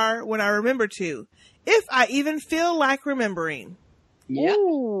DVR when I remember to, if I even feel like remembering. Yeah.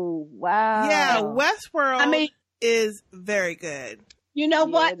 Ooh, wow. Yeah, Westworld is very good. You know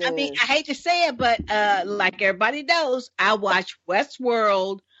what? I mean, I hate to say it, but like everybody knows, I watch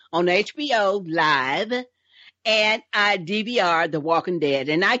Westworld on HBO live, and I DVR The Walking Dead,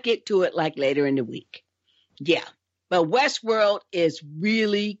 and I get to it like later in the week. Yeah. But Westworld is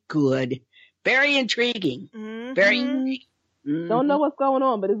really good. Very intriguing. Very intriguing. Don't know what's going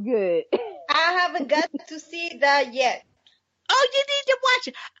on, but it's good. I haven't got to see that yet. Oh, you need to watch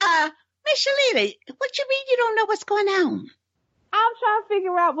it. Miss Shalita, what you mean you don't know what's going on? I'm trying to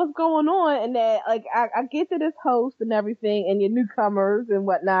figure out what's going on, and that like I get that it's host and everything, and your newcomers and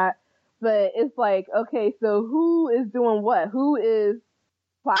whatnot, but it's like, okay, so who is doing what? Who is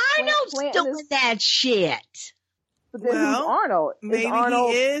Arnold's doing that shit. But then who's Arnold? Maybe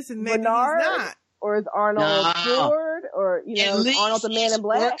Arnold he is, and maybe Bernard? he's not. Or is Arnold Ford? Or is Arnold the Man in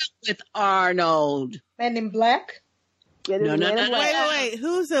Black? With Arnold. Man in Black? Yeah, No. Wait.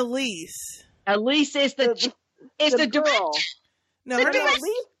 Who's Elise? Elise is the girl. No, her name is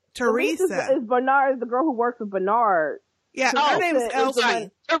Teresa. Elise is Bernard, is the girl who works with Bernard. Yeah, her name is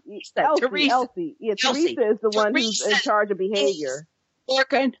Elsie. Elsie. Yeah, Teresa is the one who's in charge of behavior.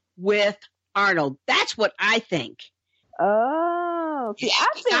 Working with Arnold. That's what I think. Oh, see, I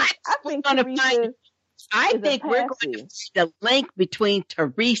think Teresa. I think we're going to see the link between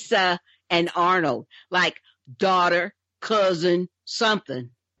Teresa and Arnold, like daughter, cousin,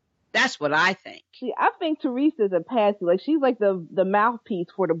 something. That's what I think. See, I think Teresa's a patsy. Like, she's like the mouthpiece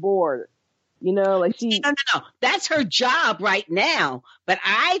for the board. You know, like she. No. That's her job right now. But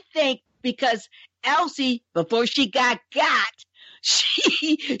I think because Elsie, before she got,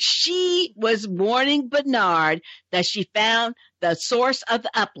 she was warning Bernard that she found the source of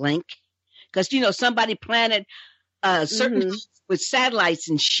the uplink. Because, somebody planted certain with satellites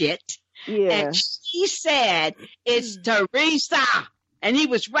and shit. Yeah. And she said, it's Teresa. And he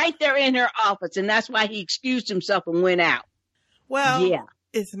was right there in her office. And that's why he excused himself and went out. Well, yeah.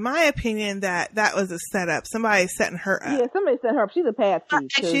 It's my opinion that was a setup. Somebody setting her up. Yeah, somebody set her up. She's a patsy.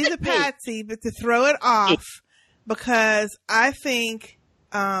 She's a patsy, but to throw it off, because I think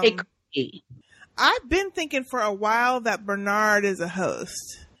I've been thinking for a while that Bernard is a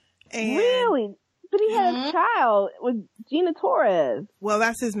host. And really? But he had a child with Gina Torres. Well,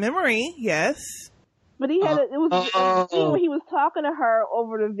 that's his memory, yes. But he had it was a scene where he was talking to her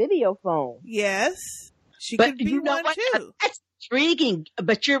over the video phone. Yes. She could be one too. That's intriguing,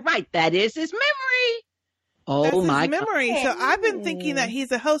 but you're right. That is his memory. Oh, that's my his memory. God. So I've been thinking that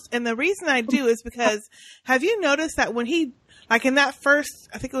he's a host. And the reason I do is because have you noticed that when he, like in that first,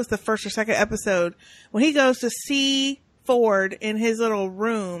 I think it was the first or second episode, when he goes to see Ford in his little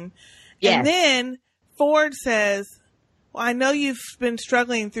room, and then Ford says, well, I know you've been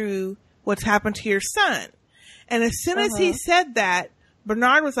struggling through what's happened to your son. And as soon as he said that,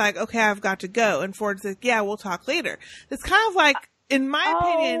 Bernard was like, okay, I've got to go. And Ford said, yeah, we'll talk later. It's kind of like, in my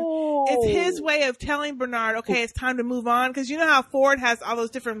opinion, it's his way of telling Bernard, okay, it's time to move on. Because you know how Ford has all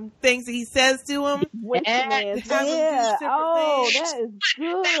those different things that he says to him? That is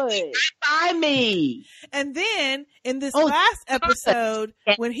good. By me. And then, in this last episode,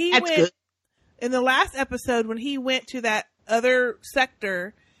 when he went to that other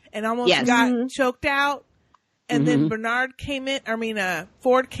sector and almost got choked out, and then Ford came in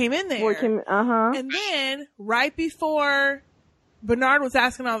there. And then, right before Bernard was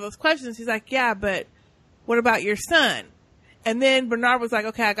asking all those questions, he's like, yeah, but what about your son? And then Bernard was like,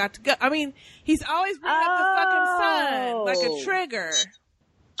 okay, I got to go. I mean, he's always bringing up the fucking son, like a trigger.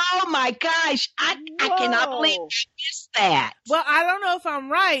 Oh my gosh, I cannot believe you missed that. Well, I don't know if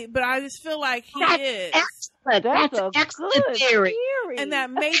I'm right, but I just feel like he is. Excellent. That's an excellent theory. And that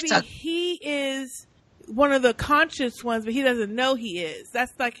maybe he is one of the conscious ones, but he doesn't know he is.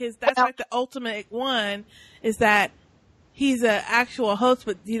 That's like the ultimate one, is that he's an actual host,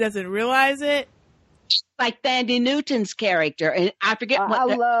 but he doesn't realize it. Like Thandie Newton's character, and I forget what. I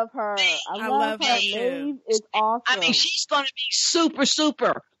love her. I love her. Maeve is awesome. I mean, she's going to be super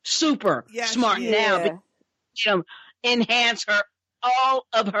smart now. Enhance all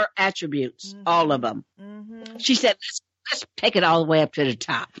of her attributes, all of them. She said, "Let's take it all the way up to the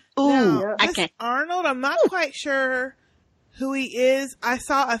top." Ooh, I can't. Arnold, I'm not quite sure who he is. I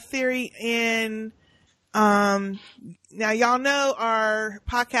saw a theory in. Now y'all know our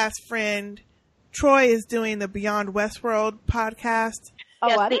podcast friend Troy is doing the Beyond Westworld podcast.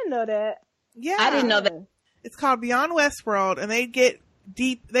 Oh, I didn't know that. Yeah. I didn't know that. It's called Beyond Westworld, and they get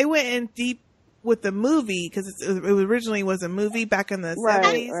deep. They went in deep with the movie because it originally was a movie back in the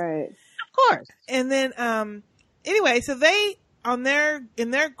 70s. Right. Of course. And then, anyway, so they, in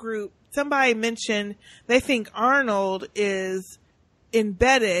their group, somebody mentioned they think Arnold is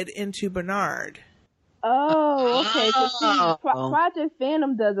embedded into Bernard. Oh, okay. So Project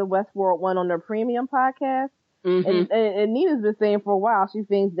Phantom does a Westworld one on their premium podcast. And Nina's been saying for a while she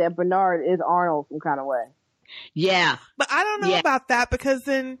thinks that Bernard is Arnold some kind of way. Yeah. But I don't know about that, because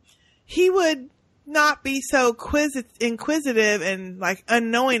then he would not be so inquisitive and like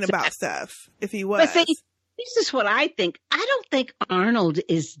unknowing about stuff if he was. But see, this is what I think. I don't think Arnold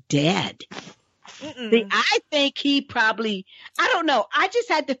is dead. See, I think he probably, I don't know. I just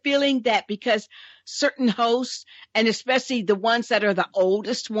had the feeling that because certain hosts, and especially the ones that are the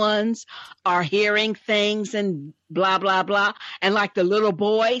oldest ones, are hearing things and blah, blah, blah. And like the little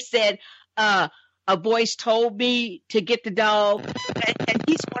boy said, a voice told me to get the dog. And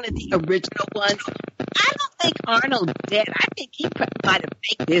he's one of the original ones. I don't think Arnold's dead. I think he might have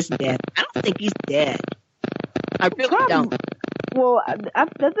faked his death. I don't think he's dead. I really don't. Well,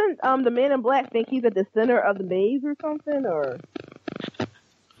 doesn't the Man in Black think he's at the center of the maze or something? Or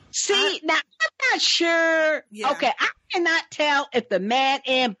see, now I'm not sure. Yeah. Okay, I cannot tell if the Man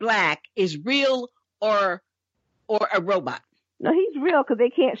in Black is real or a robot. No, he's real because they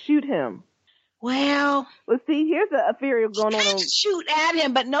can't shoot him. Well, see, here's a theory going on. Shoot at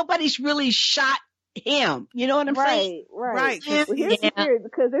him, but nobody's really shot him. You know what I'm saying? Right. Well, here's the theory,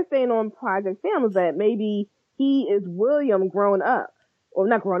 because they're saying on Project Sam that maybe he is William grown up. Or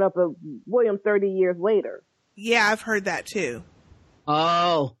not grown up, but William 30 years later. Yeah, I've heard that too.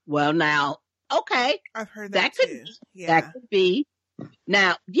 Oh, well now, okay. I've heard that too. That could be.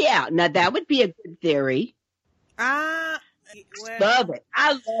 Now that would be a good theory. Love it.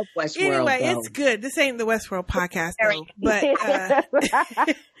 I love Westworld. Anyway, it's good. This ain't the Westworld podcast, though. But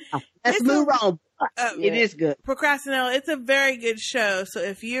let's move on. It is good. Procrastinella, it's a very good show. So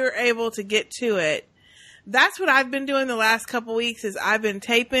if you're able to get to it, that's what I've been doing the last couple weeks. Is I've been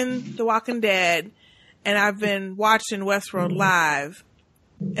taping The Walking Dead, and I've been watching Westworld live,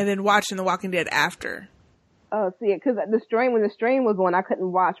 and then watching The Walking Dead after. Oh, see, because when the stream was on, I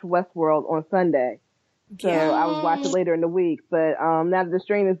couldn't watch Westworld on Sunday. So I would watch it later in the week. But now that the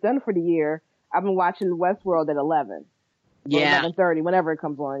stream is done for the year, I've been watching Westworld at 11. Yeah. 11:30, whenever it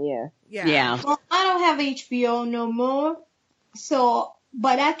comes on, Yeah. Well, I don't have HBO no more. So,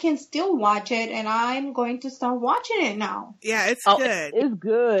 but I can still watch it, and I'm going to start watching it now. Yeah, it's good. It's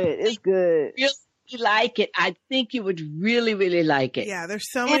good. It's good. You like it. I think you would really, really like it. Yeah,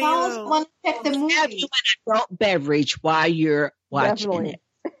 there's so many. And I also want to check the movie. Have you an adult beverage while you're watching it.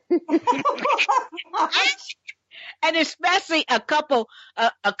 And especially a couple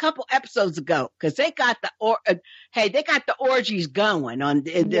episodes ago, because they got the orgies going on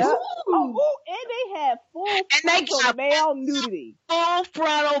in this. And they had full male nudity. Full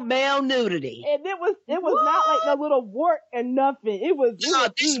frontal male nudity. And it was not like no little wart and nothing. It was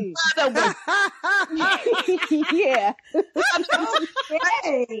yeah.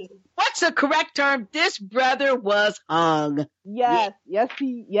 What's the correct term? This brother was hung. Yes,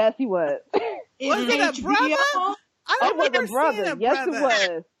 he was. Was it a brother? It was a brother. Yes, it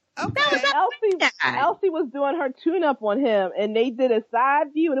was. Okay. Elsie was doing her tune-up on him, and they did a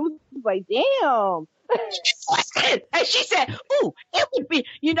side view, and it was like, damn. And she said, ooh, it would be,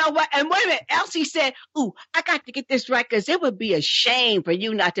 you know what? And wait a minute, Elsie said, ooh, I got to get this right, because it would be a shame for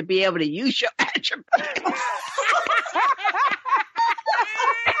you not to be able to use your attributes.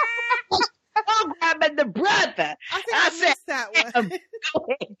 I'm grabbing the brother. I said that one. Go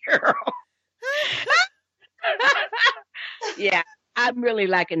ahead, girl. Yeah, I'm really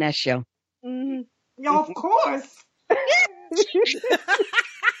liking that show. Mm-hmm. Yeah, of course.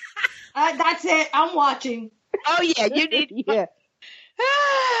 That's it. I'm watching. Oh yeah, you need. Yeah.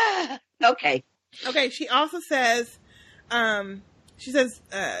 Okay. Okay. She also says, she says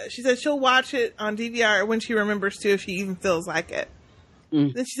she'll watch it on DVR when she remembers to, if she even feels like it.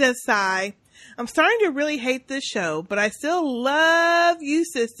 Then she says, sigh. I'm starting to really hate this show, but I still love you,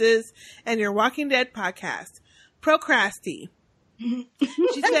 sisters, and your Walking Dead podcast. Procrasti. She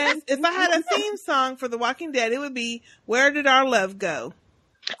says, if I had a theme song for The Walking Dead, it would be Where Did Our Love Go?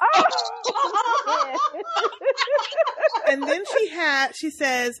 And then she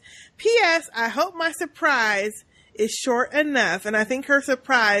says, P.S. I hope my surprise is short enough. And I think her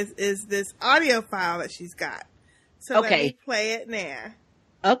surprise is this audio file that she's got. So let me play it now.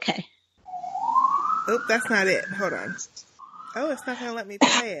 Okay. Oop, that's not it. Hold on. Oh, it's not going to let me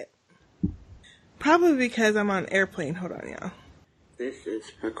play it. Probably because I'm on airplane. Hold on, y'all. This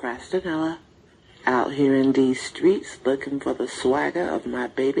is Procrastinella, out here in these streets looking for the swagger of my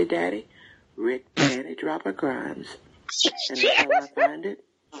baby daddy, Rick Panty Dropper Grimes. And until I find it,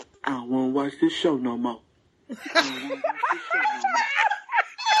 I don't want to watch this show no more.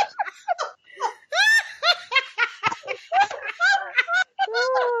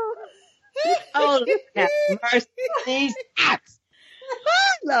 Oh, have mercy. These apps.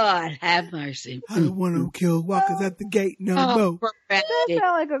 Oh, Lord, have mercy. I don't want to kill walkers at the gate no more. That sounds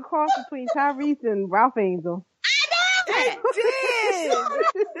like a cross between Tyrese and Ralph Angel. It did.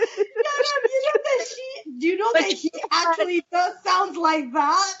 You know that she actually does sound like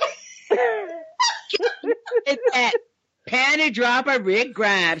that? It's that Panty Dropper Rick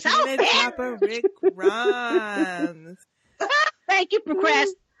Grimes. Panty Dropper Rick Grimes. Thank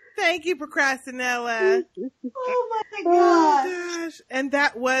you, Procrastinella. Oh my Oh god. gosh. And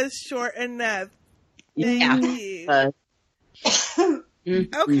that was short enough. Thank you.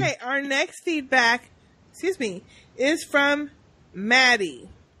 Okay, our next feedback, is from Maddie.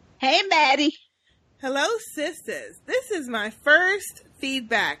 Hey, Maddie. Hello, sisters. This is my first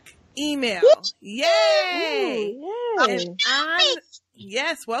feedback email. Yay! And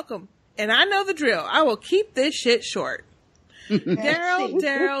yes, welcome. And I know the drill. I will keep this shit short.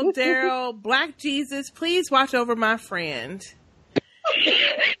 Daryl, Black Jesus, please watch over my friend.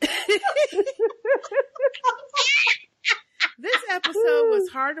 This episode was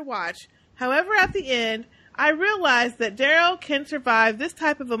hard to watch. However, at the end, I realized that Daryl can survive this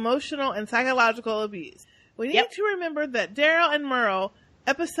type of emotional and psychological abuse. We need to remember that Daryl and Merle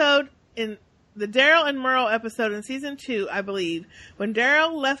episode in season 2, I believe, when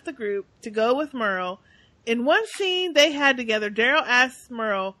Daryl left the group to go with Merle, in one scene they had together, Daryl asks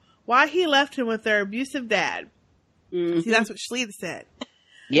Merle why he left him with their abusive dad. See, that's what Shlita said.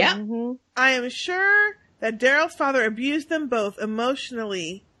 Yeah. I am sure that Daryl's father abused them both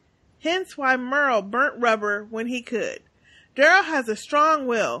emotionally, hence why Merle burnt rubber when he could. Daryl has a strong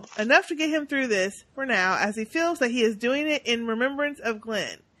will, enough to get him through this for now, as he feels that he is doing it in remembrance of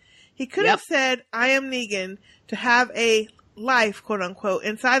Glenn. He could have said, I am Negan, to have a life, quote unquote,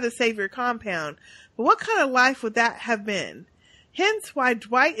 inside the Savior compound, but what kind of life would that have been? Hence why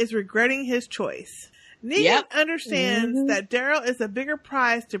Dwight is regretting his choice. Negan understands that Daryl is a bigger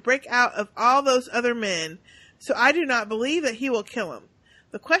prize to break out of all those other men, so I do not believe that he will kill him.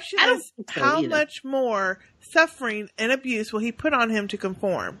 The question is, how much more suffering and abuse will he put on him to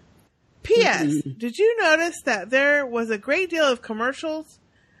conform? P.S. Did you notice that there was a great deal of commercials?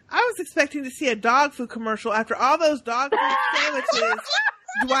 I was expecting to see a dog food commercial after all those dog food sandwiches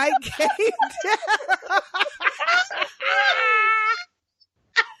Dwight gave Daryl.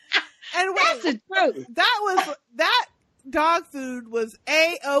 And wait, that dog food was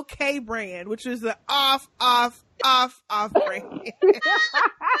A-OK brand, which was the off brand.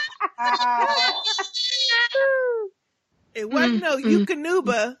 It wasn't no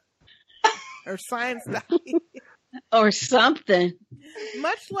Eukanuba or Science Diet. Or something.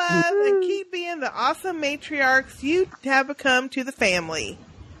 Much love and keep being the awesome matriarchs you have become to the family.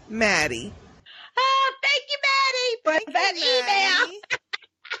 Maddie. Oh, thank you, Maddie, for that email.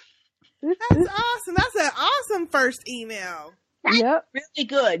 That's awesome. That's an awesome first email. Yep. Really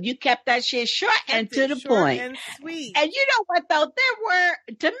good. You kept that shit short and to the point. And sweet. And you know what, though?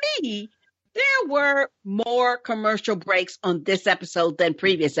 There were more commercial breaks on this episode than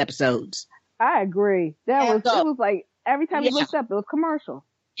previous episodes. I agree. It was like every time you looked up, it was commercial.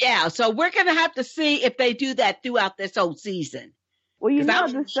 Yeah, so we're going to have to see if they do that throughout this whole season. Well,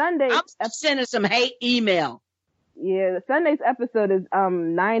 the Sunday... I'm sending some hate email. Yeah, the Sunday's episode is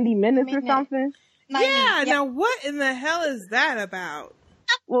 90 minutes or something. Yeah, now what in the hell is that about?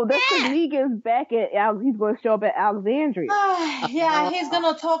 Well, that's because Negan's back at he's going to show up at Alexandria. He's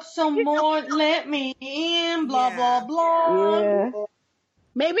going to talk some more. Let me in, blah, blah, blah. Yeah.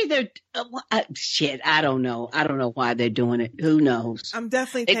 Maybe they're shit. I don't know. I don't know why they're doing it. Who knows? I'm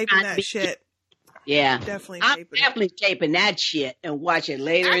definitely taping that shit. Yeah, I'm definitely taping that shit and watch it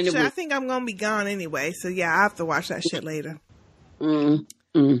later in the week. I think I'm gonna be gone anyway, so yeah, I have to watch that shit later. Thank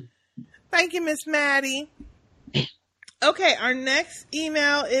you, Miss Maddie. Okay, our next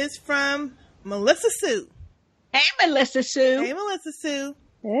email is from Melissa Sue. Hey, Melissa Sue. Hey, Melissa Sue.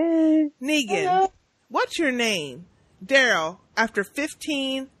 Hey. Negan, hello. What's your name? Daryl, after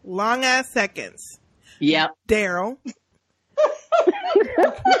 15 long-ass seconds. Yep. Daryl.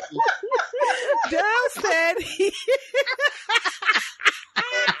 Daryl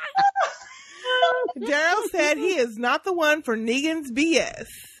said he is not the one for Negan's BS.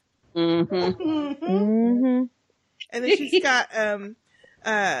 And then she's got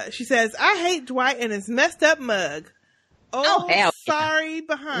she says, I hate Dwight and his messed up mug. Oh hell sorry yeah.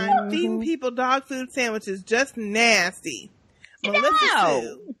 Behind feeding people dog food sandwiches, just nasty.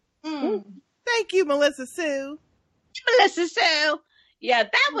 Melissa Sue. Thank you, Melissa Sue. Melissa Sue. Yeah,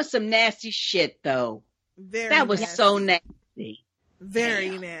 that was some nasty shit, though. That was nasty. So nasty.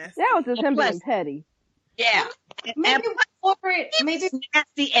 Very nasty. That was just him being petty. Yeah. Maybe maybe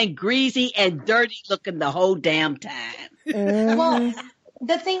nasty and greasy and dirty looking the whole damn time. Well,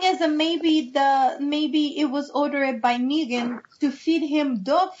 the thing is that maybe it was ordered by Negan to feed him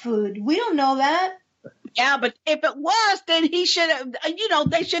dog food. We don't know that. Yeah, but if it was, then he should have,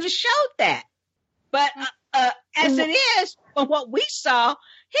 they should have showed that. But as it is, from what we saw,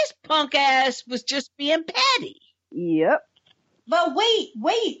 his punk ass was just being petty. Yep. But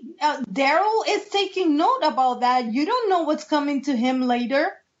wait. Daryl is taking note about that. You don't know what's coming to him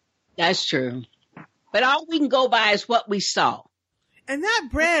later. That's true. But all we can go by is what we saw. And that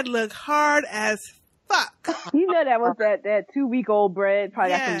bread looked hard as fuck. You know that was that 2-week-old bread.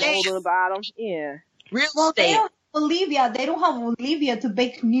 Probably got some mold on the bottom. Yeah. Real They don't have Olivia. They don't have Olivia to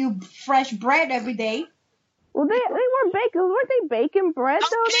bake new fresh bread every day. Well, they weren't baking. Weren't they baking bread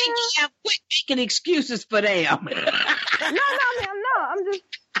though? Yeah, quit making excuses for them. No. I'm just.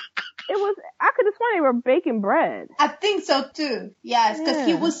 It was. I could have sworn they were baking bread. I think so too. Yes, because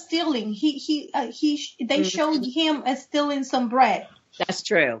he was stealing. They showed him as stealing some bread. That's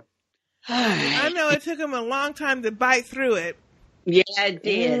true. I know it took him a long time to bite through it. Yeah, it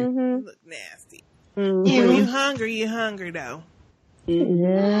did. It looked nasty. Mm-hmm. When you hungry though.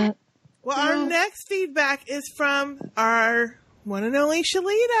 Yeah. Well, our next feedback is from our one and only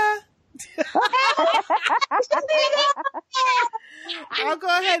Shalita. I'll go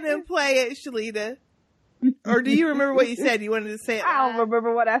ahead and play it, Shalita. Or do you remember what you said? You wanted to say it? I don't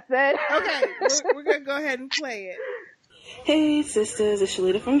remember what I said. Okay, we're going to go ahead and play it. Hey, sisters, it's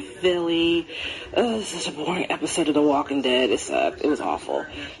Shalita from Philly. This is such a boring episode of The Walking Dead. It sucked. It was awful.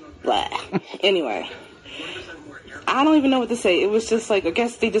 Blah. Anyway, I don't even know what to say. It was just like, I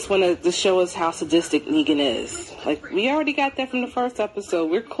guess they just wanted to show us how sadistic Negan is. Like, we already got that from the first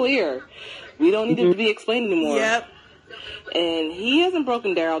episode. We're clear. We don't need it to be explained anymore. Yep. And he hasn't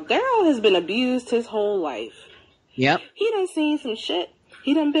broken Daryl. Daryl has been abused his whole life. Yep. He done seen some shit.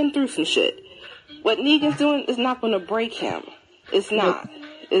 He done been through some shit. What Negan's doing is not going to break him. It's not.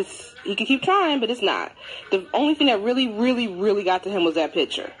 He can keep trying, but it's not. The only thing that really, really, really got to him was that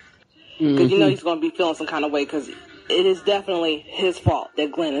picture. Because you know he's going to be feeling some kind of way because it is definitely his fault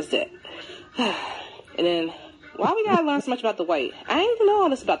that Glenn is dead. And then, why we got to learn so much about the White? I ain't even know all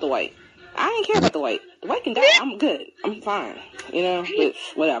this about the White. I ain't care about the White. The White can die. I'm good. I'm fine. You know, but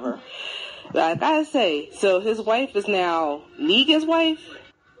whatever. But I gotta say, so his wife is now Negan's wife?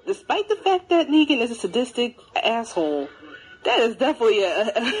 Despite the fact that Negan is a sadistic asshole, that is definitely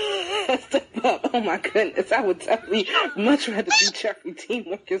a step up. Oh my goodness. I would definitely much rather be Jeffrey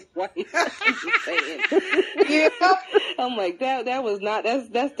Teamwork's wife. I'm just saying. Yeah. I'm like, that's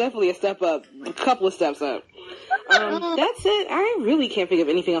definitely a step up. A couple of steps up. That's it. I really can't think of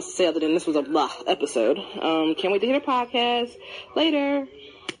anything else to say other than this was a blah episode. Can't wait to hear the podcast. Later.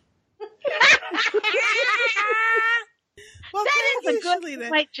 Well, that is a good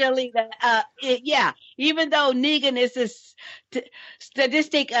point, Shalita. Yeah, even though Negan is this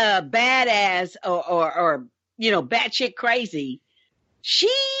sadistic badass or batshit crazy,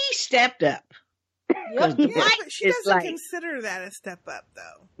 she stepped up. Yeah, but she doesn't consider that a step up,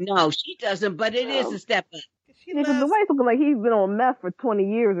 though. No, she doesn't, but it is a step up. Because the wife's looking like he's been on meth for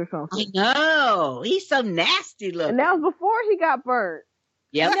 20 years or something. I know. He's so nasty looking. And that was before he got burnt.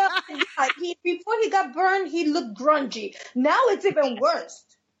 Yep. Before he got burned, he looked grungy. Now it's even worse.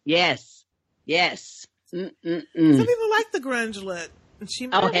 Yes. Some people like the grunge look.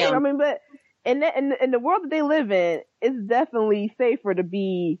 I mean, but in the world that they live in, it's definitely safer to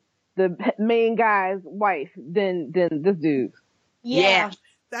be the main guy's wife than this dude. Yeah.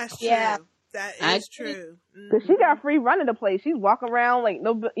 That's true. Yeah. That is true. Because she got free running the place. She's walking around like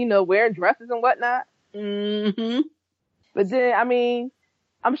wearing dresses and whatnot. Mm-hmm. But then, I mean,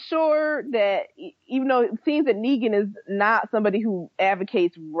 I'm sure that even though it seems that Negan is not somebody who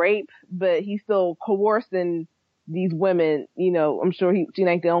advocates rape, but he's still coercing these women. I'm sure she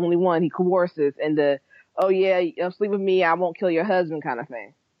ain't the only one he coerces, and sleep with me, I won't kill your husband kind of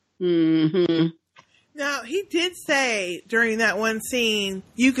thing. Mm-hmm. Now, he did say during that one scene,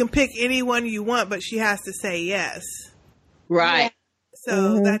 you can pick anyone you want, but she has to say yes. Right.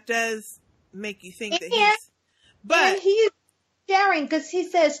 So that does make you think that and he's sharing because he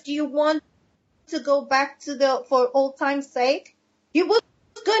says, do you want to go back for old time's sake? He was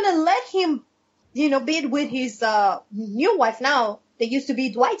going to let him, be with his new wife now. They used to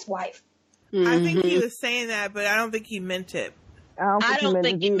be Dwight's wife. Mm-hmm. I think he was saying that, but I don't think he meant it. I don't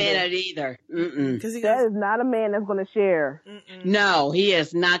think he meant it either. Because that is not a man that's going to share. No, he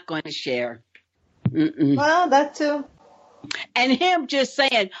is not going to share. Well, that too. And him just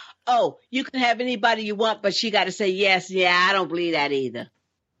saying, oh, you can have anybody you want, but she got to say yes. Yeah, I don't believe that either.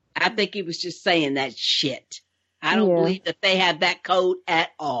 I think he was just saying that shit. I don't believe that they have that code at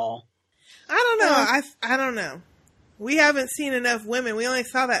all. I don't know. I don't know. We haven't seen enough women. We only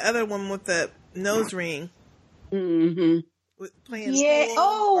saw that other one with the nose ring. Mm-hmm. Playing pool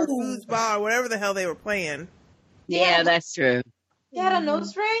or foosball or whatever the hell they were playing. Yeah, that's true. You had a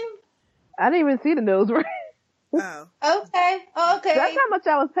nose ring? I didn't even see the nose ring. Oh. Okay. That's how much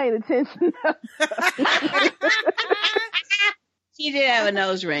I was paying attention. She did have a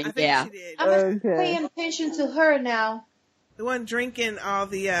nose ring. I think she did. I'm paying attention to her now. The one drinking all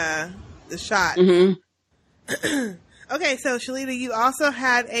the shots. Mm-hmm. Okay, so Shalita, you also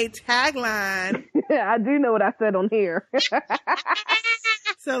had a tagline. I do know what I said on here.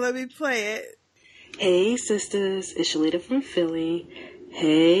 So let me play it. Hey, sisters, it's Shalita from Philly.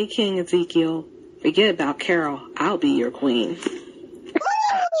 Hey, King Ezekiel. Forget about Carol. I'll be your queen.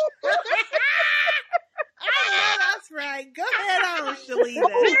 That's right. Go ahead on, Shalita.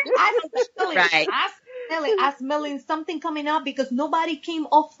 I'm smelling something coming up because nobody came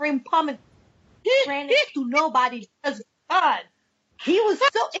offering pomegranates to nobody. Because God, he was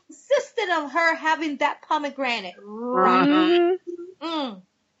so insistent on her having that pomegranate.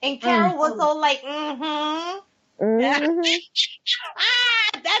 And Carol was all like,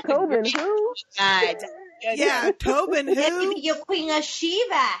 That's Tobin who? Yeah, Tobin who? Let me be your Queen of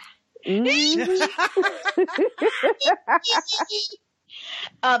Sheba.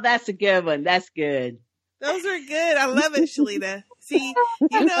 Oh, that's a good one. That's good. Those are good. I love it, Shalita. See,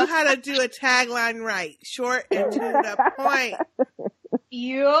 you know how to do a tagline right. Short and to the point.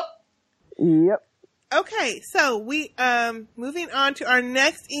 Yep. Okay, so we moving on to our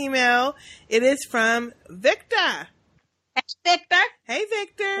next email. It is from Victor. Hey, Victor. Hey,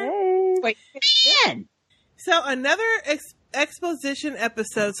 Victor. Hey. Wait, again. So another exposition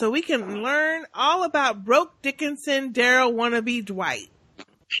episode so we can learn all about Broke Dickinson, Daryl wannabe Dwight.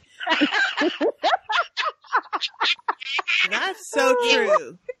 That's so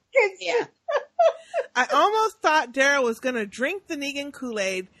true. Yeah. I almost thought Daryl was going to drink the Negan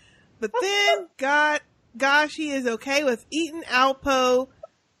Kool-Aid, but then gosh, he is okay with eating Alpo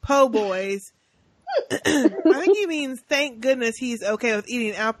po' boys. I think he means thank goodness he's okay with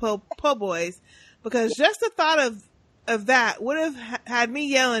eating Alpo po' boys, because just the thought of that would have had me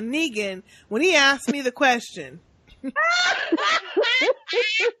yelling Negan when he asked me the question.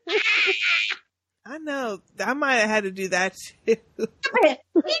 I know. I might have had to do that too. He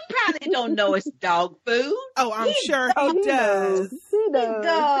probably don't know it's dog food. Oh, I'm sure he does. He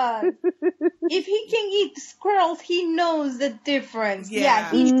does. If he can eat squirrels, he knows the difference. Yeah.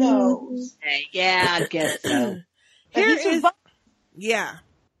 He knows. Yeah, I guess so. He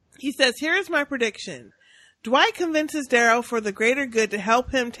says, here is my prediction. Dwight convinces Daryl for the greater good to help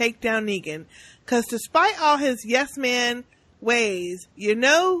him take down Negan. Because despite all his yes man ways,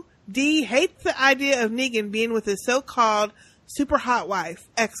 D hates the idea of Negan being with his so-called super hot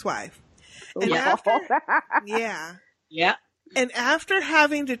ex-wife. And And after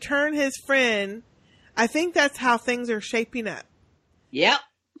having to turn his friend, I think that's how things are shaping up. Yep.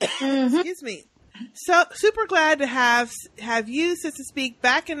 Excuse me. So super glad to have you, Sistah Speak,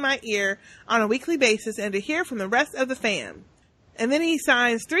 back in my ear on a weekly basis and to hear from the rest of the fam. And then he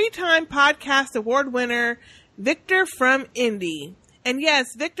signs 3-time podcast award winner Victor from Indy. And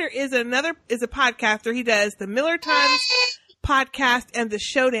yes, Victor is a podcaster. He does the Miller Times podcast and the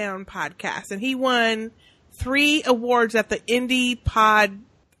Showdown podcast. And he won 3 awards at the Indie I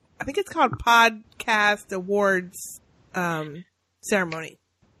think it's called Podcast Awards ceremony.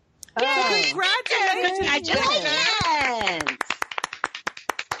 Congratulations!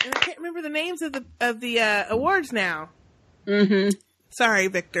 And I can't remember the names of the awards now. Mm-hmm. Sorry,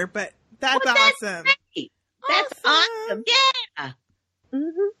 Victor, but that's awesome. That's awesome. Yeah.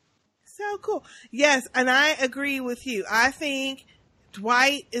 Mm-hmm. So cool. Yes, and I agree with you. I think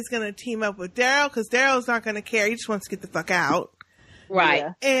Dwight is going to team up with Daryl because Daryl's not going to care. He just wants to get the fuck out. Right.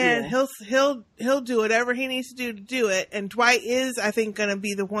 And he'll do whatever he needs to do it. And Dwight is, I think, going to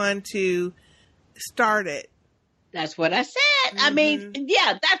be the one to start it. That's what I said. I mean,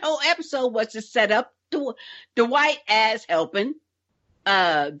 yeah, that whole episode was to set up Dwight as helping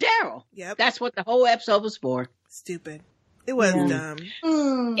Daryl. Yep. That's what the whole episode was for. Stupid. It was dumb.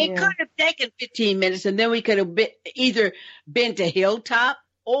 It could have taken 15 minutes, and then we could have either been to Hilltop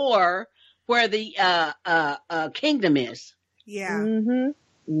or where the kingdom is. Yeah.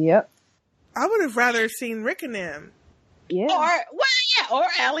 Mm-hmm. Yep. I would have rather seen Rick and them. Yeah. Or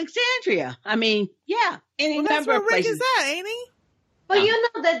Alexandria. I mean, yeah. Any that's number where of Rick places. is at, ain't he? But you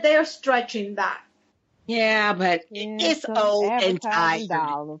know that they're stretching that. Yeah, but it's old and tired.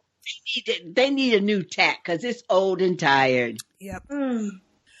 They need a new tack because it's old and tired. Yep.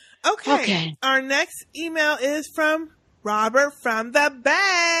 Okay. Our next email is from Robert from the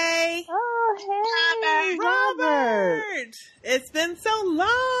Bay. Oh, hey, Robert. It's been so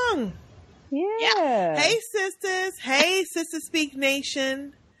long. Yeah. Hey, sisters. Hey, Sistah Speak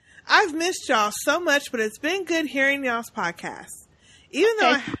Nation. I've missed y'all so much, but it's been good hearing y'all's podcast. Even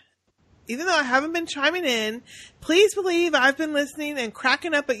Even though I haven't been chiming in, please believe I've been listening and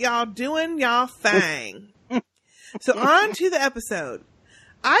cracking up at y'all doing y'all thing. So on to the episode.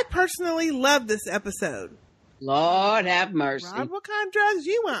 I personally love this episode. Lord have mercy. Rob, what kind of drugs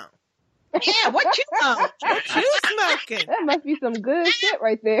you want? Yeah, what you want? What you smoking? That must be some good shit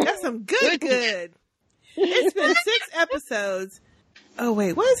right there. That's some good. It's been 6 episodes. Oh,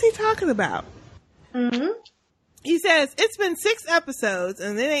 wait, what is he talking about? Mm-hmm. He says, it's been 6 episodes,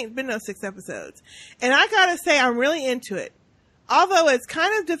 and there ain't been no 6 episodes. And I gotta say, I'm really into it. Although it's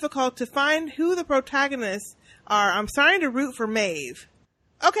kind of difficult to find who the protagonists are, I'm starting to root for Maeve.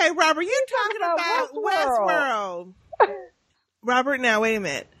 Okay, Robert, you're talking about Westworld. Robert, now, wait a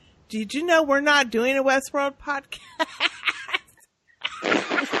minute. Did you know we're not doing a Westworld podcast?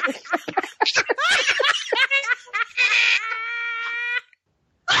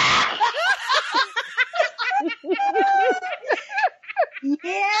 Yeah,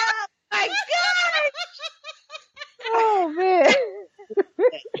 my God. Oh, man.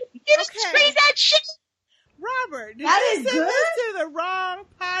 You didn't screen that shit. Robert, did That you is send good? this to the wrong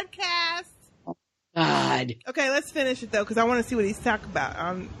podcast? God. Okay, let's finish it, though, because I want to see what he's talking about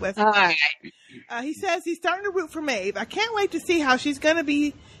on Westworld. All right. He says he's starting to root for Maeve. I can't wait to see how she's going to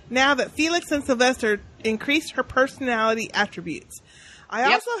be now that Felix and Sylvester increased her personality attributes.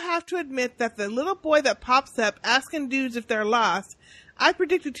 I also have to admit that the little boy that pops up asking dudes if they're lost, I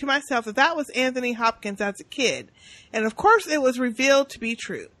predicted to myself that was Anthony Hopkins as a kid. And of course it was revealed to be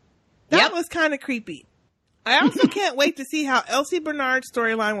true. That was kind of creepy. I also can't wait to see how Elsie Bernard's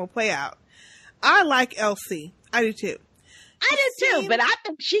storyline will play out. I like Elsie. I do too. I do too, but I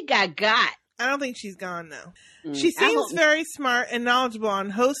think she got. I don't think she's gone, though. She seems very smart and knowledgeable on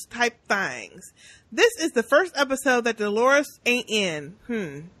host-type things. This is the first episode that Dolores ain't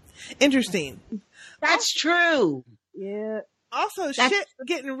in. Interesting. That's true. Yeah. Also, shit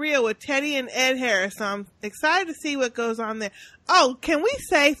getting real with Teddy and Ed Harris, so I'm excited to see what goes on there. Oh, can we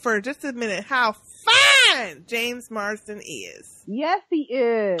say for just a minute how fine James Marsden is? Yes, he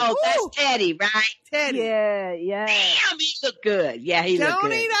is. Oh, that's Teddy, right? Teddy. Yeah. Damn, he look good. Yeah, he look good.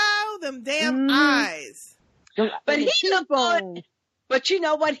 Don't he though? Them damn eyes. But he looked good. But you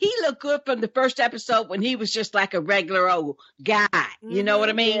know what? He looked good from the first episode when he was just like a regular old guy. You know what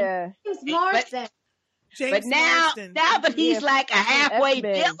I mean? Yeah. James Marsden. But now that he's like a halfway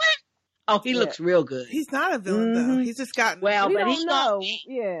villain, he looks real good. He's not a villain though. He's just gotten but he know.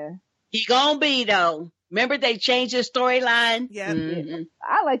 He gonna be though. Remember they changed his storyline? Yeah.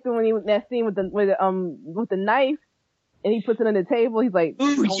 I liked it when he that scene with the knife and he puts it on the table. He's like,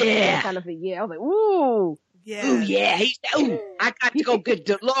 ooh, yeah. Kind of a, yeah. I was like, ooh. Yeah. Ooh, yeah. I got to go get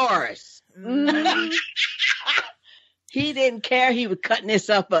Dolores. He didn't care. He was cutting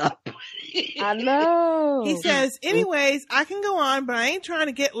himself up. I know. He says, anyways, I can go on, but I ain't trying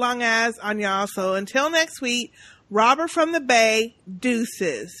to get long ass on y'all. So until next week, Robert from the Bay,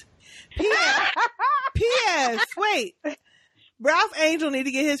 deuces. P.S. Wait. Ralph Angel need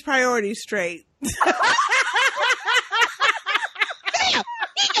to get his priorities straight. Damn,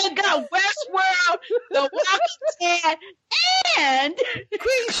 he can go Westworld, The Walking Dead, and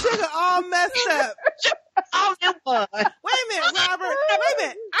Queen Sugar all messed up. All in one. Wait a minute, Robert. Wait a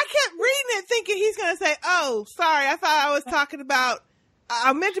minute. I kept reading it thinking he's going to say, oh, sorry, I thought I was talking about,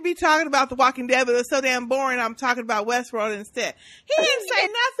 I meant to be talking about The Walking Dead, but it was so damn boring, I'm talking about Westworld instead. He didn't say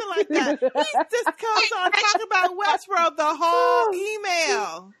nothing like that. He just goes on talking about Westworld the whole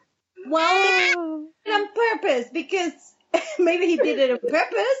email. Well, on purpose, because maybe he did it on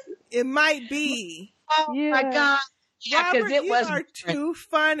purpose. It might be. Oh my God. Yeah, Robert, it was are too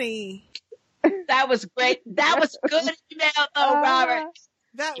funny. That was great. That was good email though, Robert.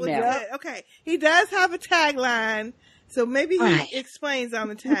 That was good. Okay. He does have a tagline, so maybe he explains on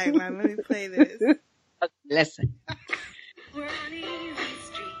the tagline. Let me play this. Okay, listen.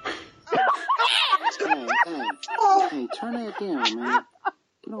 Hey, turn that down, man.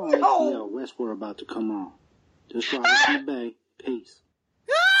 You know, ATL Westworld about to come on. Just Robert from the Bay. Peace.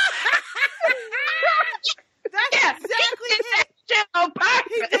 That's exactly it.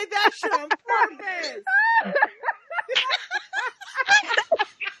 He did that shit on purpose.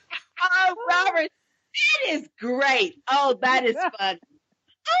 Oh, Robert, that is great. Oh, that is fun.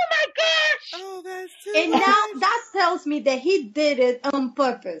 Oh my gosh. Oh, that's too And now that tells me that he did it on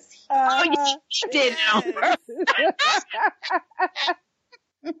purpose. Oh, yeah, he did it on purpose.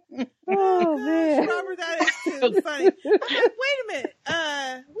 Oh man, Robert, that is too funny. Wait a minute.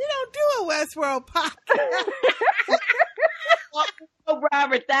 We don't do a Westworld podcast. Oh,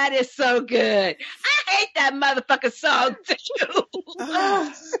 Robert, that is so good. I hate that motherfucking song too.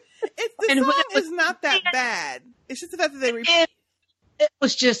 The song is not that bad. It's just the fact that they repeat. It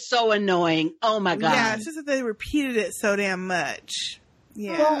was just so annoying. Oh my God. Yeah, it's just that they repeated it so damn much.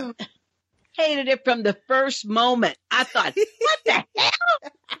 Yeah. Hated it from the first moment. I thought, what the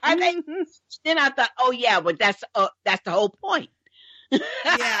hell? Are they? Then I thought, oh yeah, but that's the whole point.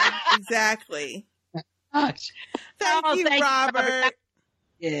 Yeah, exactly. Gosh. Thank you, Robert.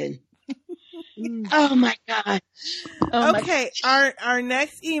 Good. Oh my God. Okay, our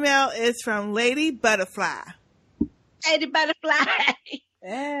next email is from Lady Butterfly. Lady Butterfly.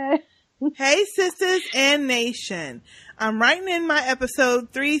 Hey, sisters and nation. I'm writing in my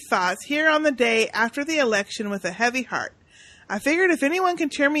episode 3 thoughts here on the day after the election with a heavy heart. I figured if anyone can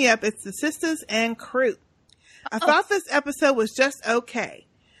cheer me up, it's the sisters and crew. I thought this episode was just okay.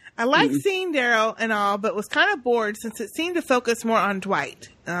 I liked seeing Daryl and all, but was kind of bored since it seemed to focus more on Dwight.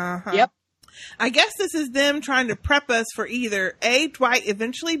 Yep. I guess this is them trying to prep us for either A, Dwight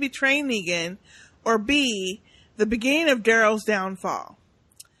eventually betraying Negan, or B, the beginning of Daryl's downfall.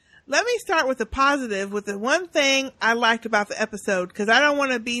 Let me start with the positive, with the one thing I liked about the episode, because I don't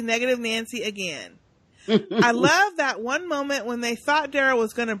want to be negative Nancy again. I love that one moment when they thought Daryl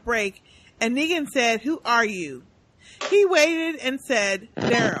was going to break, and Negan said, "Who are you?" He waited and said,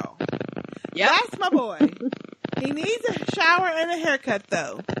 "Daryl." That's my boy. He needs a shower and a haircut,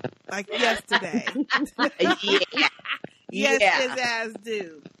 though. Like yesterday. Yes, his ass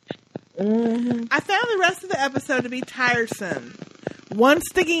do. I found the rest of the episode to be tiresome. Once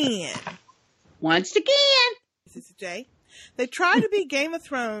again. Sister J. They tried to be Game of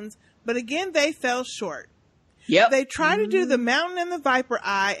Thrones, but again they fell short. They tried to do the mountain and the viper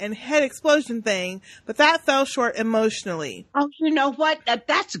eye and head explosion thing, but that fell short emotionally. Oh, you know what?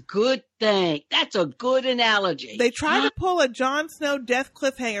 That's a good thing. That's a good analogy. They tried to pull a Jon Snow death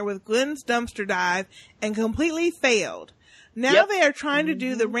cliffhanger with Glenn's dumpster dive and completely failed. Now they are trying to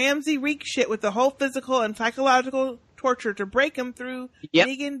do the Ramsay Reek shit with the whole physical and psychological torture to break him through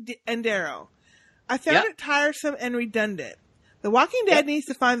Negan and Daryl. I found it tiresome and redundant. The Walking Dead needs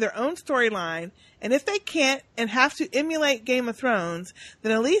to find their own storyline, and if they can't and have to emulate Game of Thrones,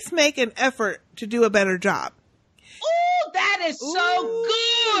 then at least make an effort to do a better job. Ooh, that is so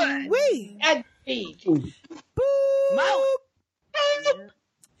good!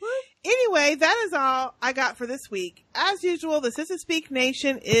 Anyway, that is all I got for this week. As usual, the Sister Speak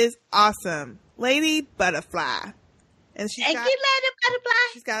Nation is awesome. Lady Butterfly. And she's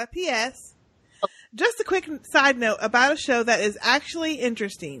got a PS. Just a quick side note about a show that is actually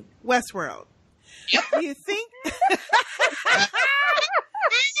interesting. Westworld. Do you think...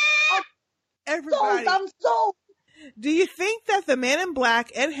 Everybody. Do you think that the Man in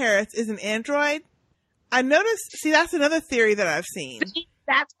Black, Ed Harris, is an android? I noticed... See, that's another theory that I've seen.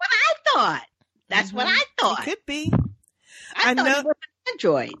 That's what I thought. That's what I thought. It could be. I thought it was an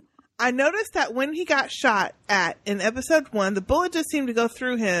android. I noticed that when he got shot at in episode 1, the bullet just seemed to go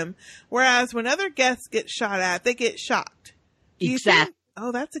through him, whereas when other guests get shot at, they get shocked. Exactly.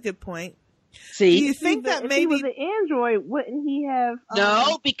 Oh, that's a good point. See? Do you think that if maybe... he was an android, wouldn't he have...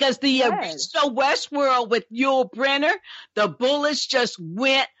 No, because the original Westworld with Yul Brynner, the bullets just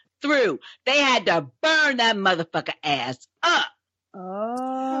went through. They had to burn that motherfucker ass up.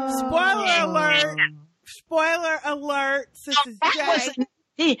 Oh. Spoiler alert, Sister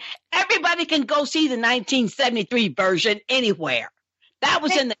J. Everybody can go see the 1973 version anywhere. That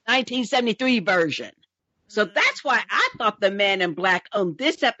was in the 1973 version. So that's why I thought the Man in Black on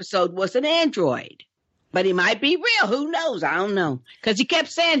this episode was an android. But he might be real. Who knows? I don't know. Because he kept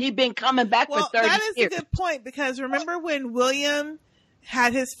saying he'd been coming back for 30 years. That is a good point, because remember when William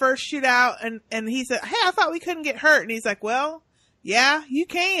had his first shootout and he said, "Hey, I thought we couldn't get hurt." And he's like, "Well, yeah, you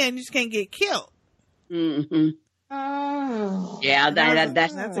can. You just can't get killed." Mm-hmm. Oh. Yeah,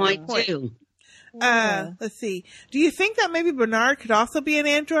 that's the point too. Let's see. Do you think that maybe Bernard could also be an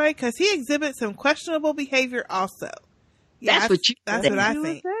android? Because he exhibits some questionable behavior also. Yeah, that's what I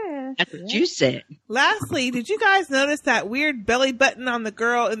think. That's what you said. Lastly, did you guys notice that weird belly button on the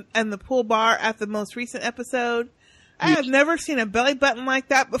girl in the pool bar at the most recent episode? I have never seen a belly button like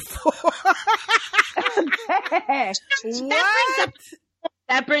that before.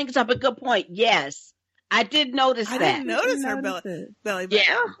 That brings up a good point. Yes. I did notice that. I didn't notice her belly button. Yeah.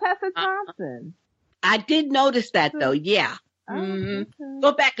 Oh, Tessa Thompson. I did notice that though. Yeah. Mm-hmm. Okay.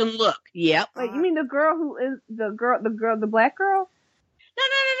 Go back and look. Yep. Wait, you mean the girl who is the black girl?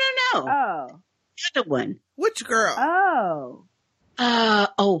 No. Oh. The other one. Which girl? Oh.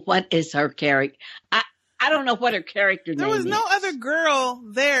 What is her character? I don't know what her character name is. There was no other girl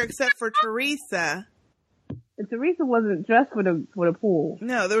there except for Teresa. And Teresa wasn't dressed for the pool.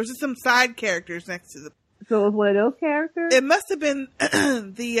 No, there was just some side characters next to the. So it was one of those characters? It must have been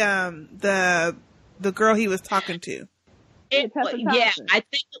the girl he was talking to. Yeah, I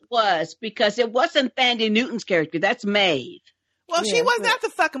think it was because it wasn't Thandie Newton's character. That's Maeve. Well, she wasn't at the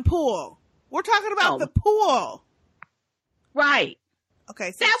fucking pool. We're talking about the pool. Right.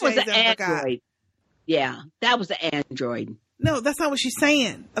 Okay, that was an android. Yeah, that was an android. No, that's not what she's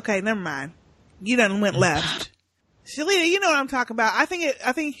saying. Okay, never mind. You done went left. Shalita, you know what I'm talking about. I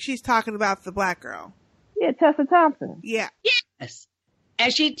think she's talking about the black girl. Yeah, Tessa Thompson. Yeah. Yes.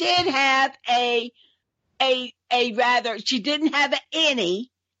 And she did have she didn't have an innie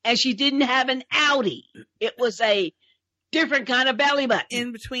and she didn't have an outie. It was a different kind of belly button.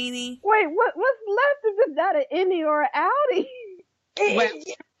 In betweeny. Wait, what's left if it's not an innie or an outie? Well,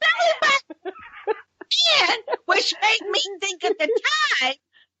 belly button. And which made me think at the time,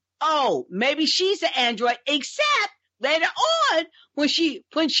 oh, maybe she's an android, except later on when she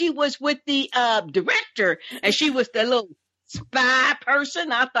was with the director and she was the little spy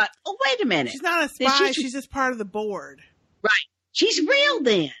person, I thought, oh, wait a minute. She's not a spy. She's just part of the board. Right. She's real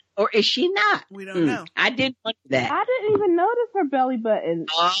then. Or is she not? We don't know. I didn't want that. I didn't even notice her belly button.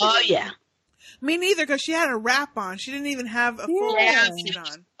 Oh, yeah. Me neither, because she had a wrap on. She didn't even have a full suit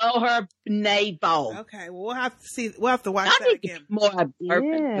on. Oh, her navel. Okay, well, we'll have to see. We'll have to watch that again. More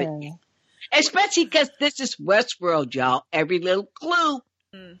observant, but especially because this is Westworld, y'all. Every little clue.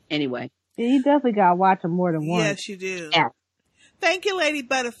 Anyway. Yeah, you definitely got to watch them more than once. Yes, you do. Yeah. Thank you, Lady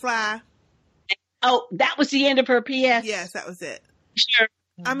Butterfly. Oh, that was the end of her PS? Yes, that was it. Sure.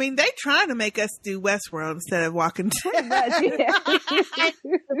 I mean, they trying to make us do Westworld instead of Walking Dead.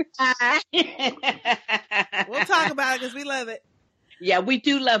 We'll talk about it because we love it. Yeah, we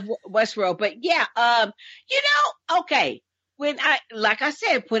do love Westworld. But yeah, okay. When I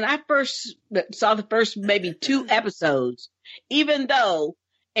first saw the first maybe 2 episodes, even though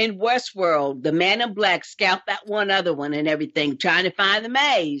in Westworld, the Man in Black scalped that one other one and everything, trying to find the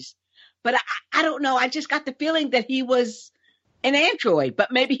maze. But I don't know. I just got the feeling that he was an android,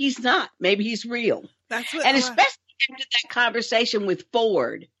 but maybe he's not. Maybe he's real. And especially after that conversation with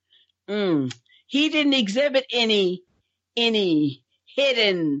Ford, he didn't exhibit any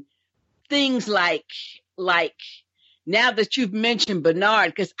hidden things like now that you've mentioned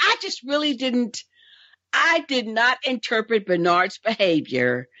Bernard, because I just really I did not interpret Bernard's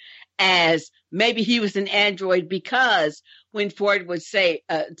behavior as maybe he was an android, because when Ford would say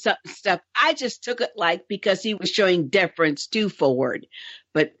stuff, I just took it like because he was showing deference to Ford.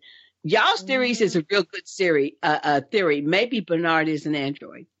 But y'all's theories is a real good theory. Maybe Bernard is an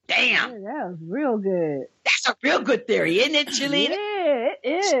android. Damn. Yeah, that was real good. That's a real good theory, isn't it, Shalita? Yeah,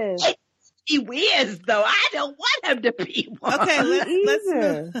 it is. He is, though. I don't want him to be one. Okay,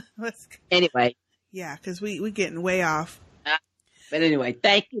 let's anyway. Yeah, because we getting way off. But anyway,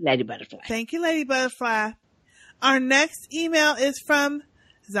 thank you, Lady Butterfly. Thank you, Lady Butterfly. Our next email is from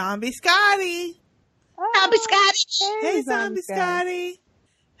Zombie Scotty. Zombie Scotty. Hey, Zombie Scotty.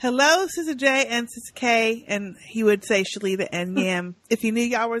 Hello, Sister J and Sister K. And he would say Shalita and Yam if you knew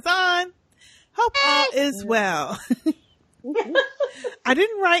y'all was on. Hope all is well. I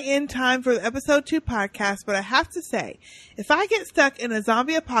didn't write in time for the episode 2 podcast, but I have to say, if I get stuck in a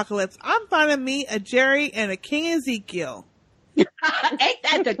zombie apocalypse, I'm finding me a Jerry and a King Ezekiel. Ain't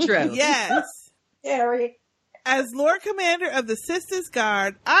that the truth? Yes. Jerry. As Lord Commander of the Sistah's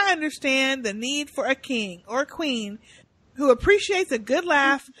Guard, I understand the need for a king or queen who appreciates a good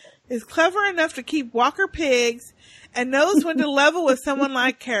laugh, is clever enough to keep Walker pigs, and knows when to level with someone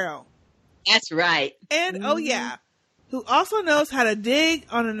like Carol. That's right. And, oh yeah, who also knows how to dig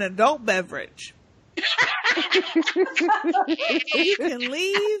on an adult beverage. You can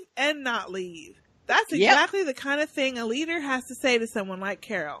leave and not leave. That's exactly the kind of thing a leader has to say to someone like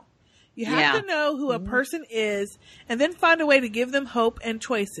Carol. You have to know who a person is and then find a way to give them hope and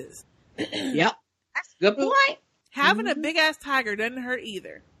choices. Yep. That's a good point. Having a big ass tiger doesn't hurt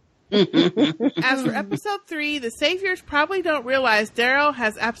either. As for episode 3, the saviors probably don't realize Daryl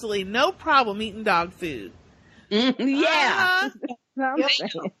has absolutely no problem eating dog food. Yeah.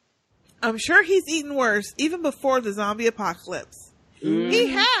 I'm sure he's eaten worse even before the zombie apocalypse. He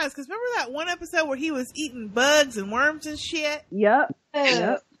has, because remember that one episode where he was eating bugs and worms and shit? Yep.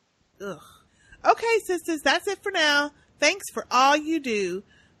 Ugh. Okay, sisters, that's it for now. Thanks for all you do.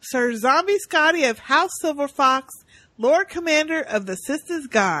 Sir Zombie Scotty of House Silver Fox, Lord Commander of the Sistah's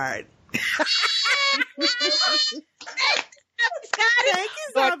Guard. Thank you,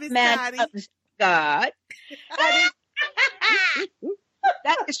 Zombie Scotty. God.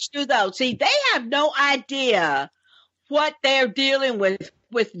 That is true, though. See, they have no idea what they're dealing with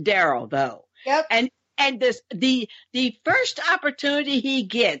Daryl, though. Yep. And this the first opportunity he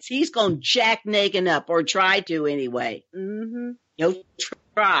gets, he's gonna jack Negan up, or try to anyway. Mm-hmm. He'll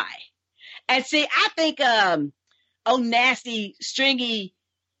try. And see, I think oh, nasty, stringy,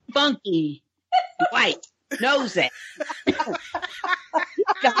 funky Dwight knows that.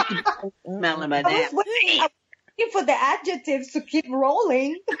 Got to smell him by I was waiting for the adjectives to keep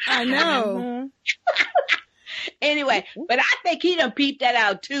rolling. I know. Anyway, but I think he done peeped that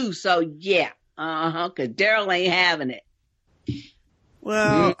out too. So yeah, because Daryl ain't having it.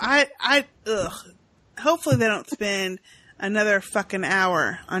 Well, hopefully they don't spend another fucking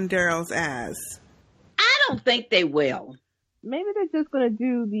hour on Daryl's ass. I don't think they will. Maybe they're just going to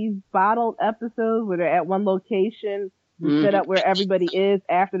do these bottled episodes where they're at one location, set up where everybody is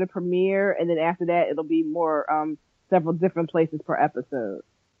after the premiere, and then after that it'll be more several different places per episode.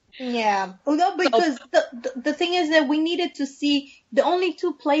 Yeah. No, because the thing is that we needed to see, the only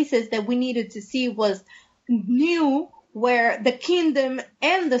two places that we needed to see was new, where the kingdom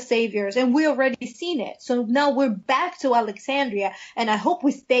and the saviors, and we already seen it. So now we're back to Alexandria, and I hope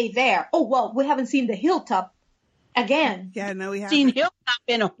we stay there. Oh, well, we haven't seen the hilltop again. Yeah, no, we haven't seen hilltop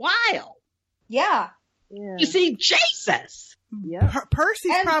in a while. Yeah. You see Jesus. Yeah.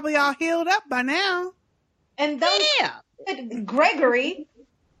 Percy's probably all healed up by now. And Gregory.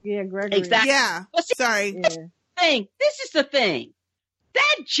 Yeah, Gregory. Exactly. Yeah. Sorry. This is the thing.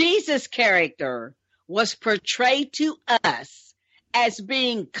 That Jesus character was portrayed to us as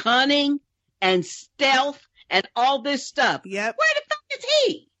being cunning and stealth and all this stuff. Yep. Where the fuck is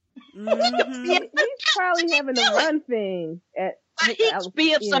he? Mm-hmm. He's probably having a run thing. He's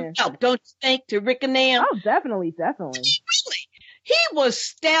be of some help, don't you think, to Rick and them? Oh, definitely. He was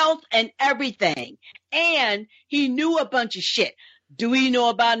stealth and everything. And he knew a bunch of shit. Do we know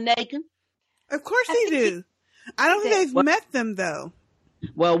about Nathan? Of course he do. I don't think they've met them, though.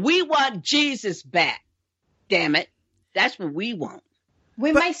 Well, we want Jesus back. Damn it. That's what we want.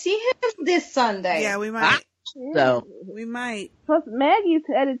 We might see him this Sunday. Yeah, we might. So we might. Plus, Maggie's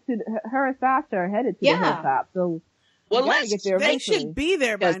headed to, her and Sasha are headed to the hilltop. So, well, get there they eventually. should be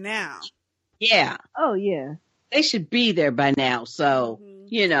there by now. Yeah. Oh, yeah. They should be there by now. So,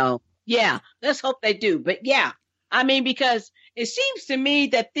 let's hope they do. But yeah, I mean, because it seems to me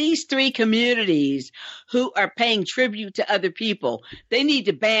that these three communities who are paying tribute to other people, they need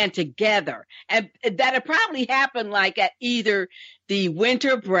to band together. And that'll probably happen like at either the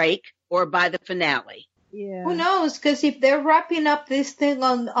winter break or by the finale. Yeah. Who knows? Because if they're wrapping up this thing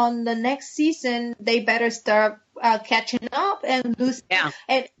on the next season, they better start catching up and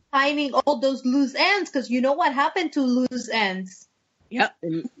and finding all those loose ends. Because you know what happened to loose ends? Yep.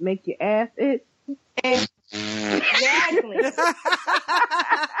 And make your ass itch. Exactly.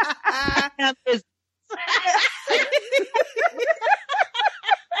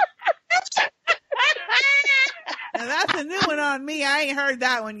 Now that's a new one on me. I ain't heard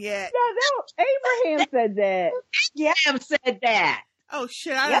that one yet. No, Abraham said that. Yeah, said that. Oh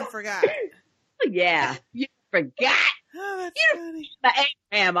shit, I done forgot. Yeah, you forgot. Oh, that's funny.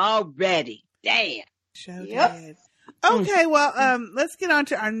 Abraham already. Damn. Did. Okay, well, let's get on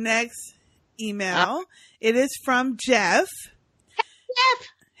to our next email. It is from Jeff.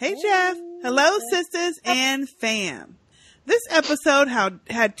 Hey, Jeff. Hello, sisters and fam. This episode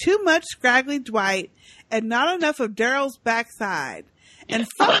had too much scraggly Dwight and not enough of Daryl's backside. And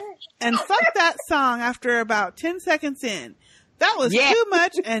fuck that song after about 10 seconds in. That was too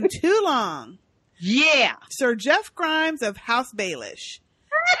much and too long. Yeah. Sir Jeff Grimes of House Baelish.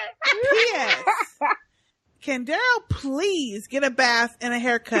 P.S. Can Daryl please get a bath and a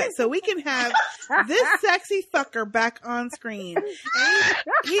haircut so we can have this sexy fucker back on screen? And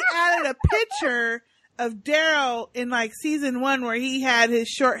he added a picture of Daryl in like season 1 where he had his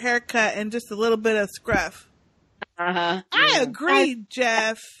short haircut and just a little bit of scruff. I agree,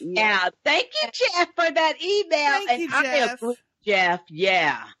 Jeff. Yeah. Thank you, Jeff, for that email. Thank you, Jeff. I agree, Jeff.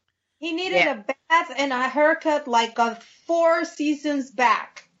 Yeah. He needed a bath and a haircut like 4 seasons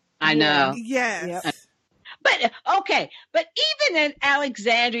back. I know. Yes. Yep. But, but even in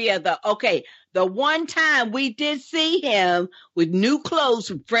Alexandria, the one time we did see him with new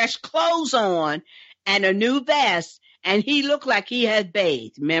clothes, with fresh clothes on, and a new vest, and he looked like he had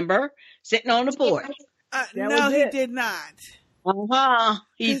bathed, remember? Sitting on the porch. No, he did not.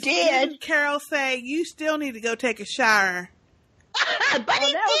 He did. Didn't Carol say, you still need to go take a shower? But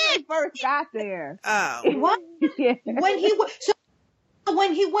he that was did. when he first got there. Oh. What? Yeah.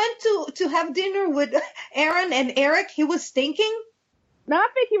 When he went to have dinner with Aaron and Eric, he was stinking? No, I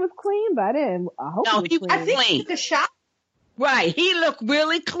think he was clean by then. I hope he was clean. I think he took a shower. Right. He looked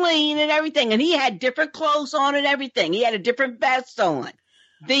really clean and everything, and he had different clothes on and everything. He had a different vest on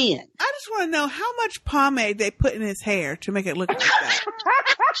then. I just want to know how much pomade they put in his hair to make it look like that.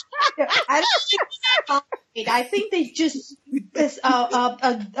 I don't think it's pomade. I think they just this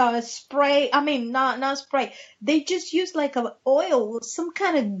spray. I mean, not spray. They just use like a oil, some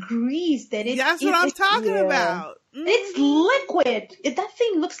kind of grease that it. That's what I'm talking about. It's liquid. That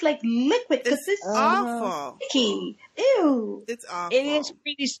thing looks like liquid because it's awful. Sticky. Ew. It's awful. It is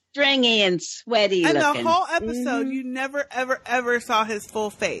pretty stringy and sweaty and looking. the whole episode, you never, ever saw his full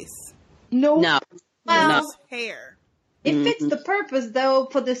face. No. Well, his hair. It fits the purpose, though,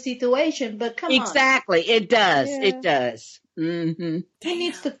 for the situation, but come on. Exactly. It does. Yeah. It does. Mm-hmm. He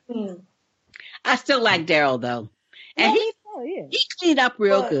needs to clean. I still like Daryl, though. And he cleaned up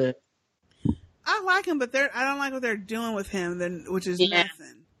real good. I like him, but I don't like what they're doing with him, which is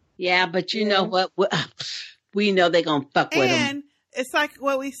nothing. Yeah, but you know what? We know they're going to fuck with him. And it's like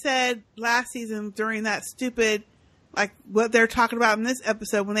what we said last season during that stupid, like what they're talking about in this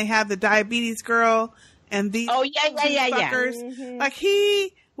episode when they have the diabetes girl and these fuckers. Mm-hmm. Like,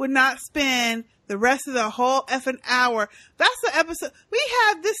 he would not spend the rest of the whole effing hour. That's the episode. We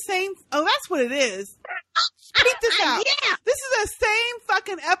had this same, that's what it is. Keep this out. Yeah. This is the same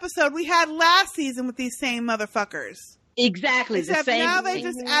fucking episode we had last season with these same motherfuckers. Exactly. Except the same now they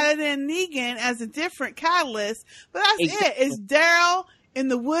just added in Negan as a different catalyst. But that's it. It's Daryl in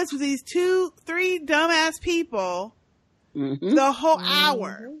the woods with these 2-3 dumbass people the whole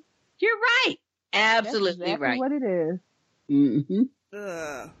hour. You're right. Absolutely That's exactly right. what it is. Mm-hmm.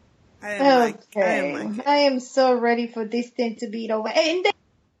 I didn't like it. I am so ready for this thing to be over. And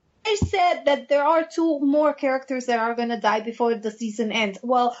they said that there are 2 more characters that are gonna die before the season ends.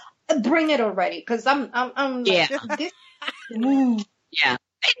 Well, bring it already, because I'm yeah. like, this. Yeah,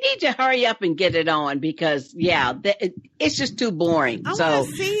 they need to hurry up and get it on because it's just too boring. I want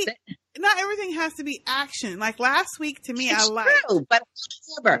to see. Not everything has to be action. Like last week, to me, it's I liked. True, but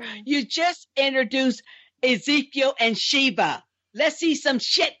remember, you just introduced Ezekiel and Sheba. Let's see some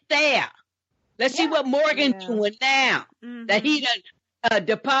shit there. Let's see what Morgan's doing now that he done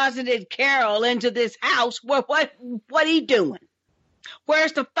deposited Carol into this house. What he doing?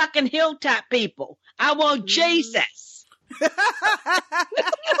 Where's the fucking Hilltop people? I want Jesus. You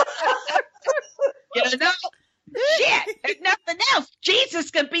know? Shit, there's nothing else.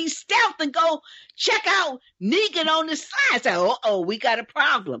 Jesus can be stealth and go check out Negan on the side. So, we got a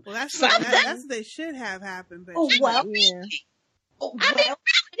problem. Well, that's what they should have happened. But well, I mean,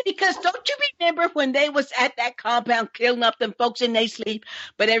 because don't you remember when they was at that compound killing up them folks in their sleep,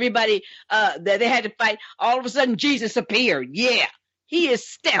 but everybody, they had to fight. All of a sudden, Jesus appeared. Yeah, he is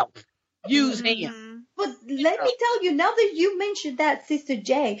stealth. Use him. But let me tell you, now that you mentioned that, Sister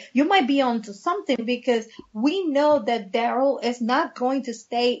J, you might be onto something because we know that Daryl is not going to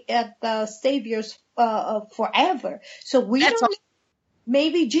stay at the Savior's forever. So we don't know.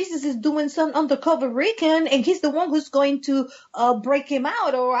 Maybe Jesus is doing some undercover recon and he's the one who's going to break him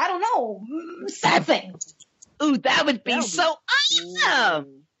out, or I don't know, something. Ooh, that would be so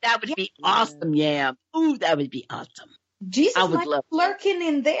awesome. That would be awesome, yeah. Ooh, that would be awesome. Jesus might be lurking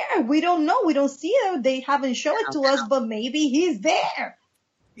in there. We don't know. We don't see him. They haven't shown it to us, but maybe he's there.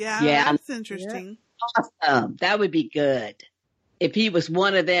 Yeah, that's interesting. Awesome. That would be good. If he was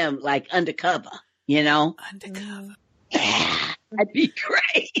one of them, like undercover, you know? Undercover. Yeah, that'd be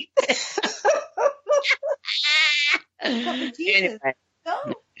great. Anyway.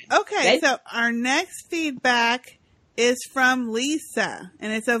 Okay, so our next feedback is from Lisa,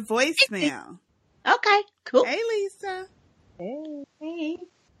 and it's a voicemail. Okay, cool. Hey, Lisa. Hey.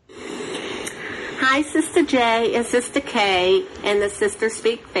 Hi, Sister J and Sister K and the Sister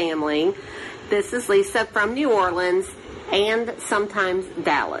Speak family. This is Lisa from New Orleans and sometimes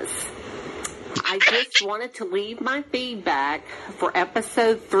Dallas. I just wanted to leave my feedback for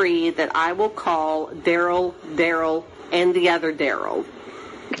episode 3 that I will call Daryl, and the other Daryl.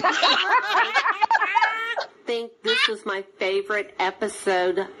 I think this was my favorite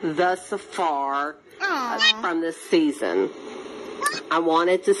episode thus far from this season. I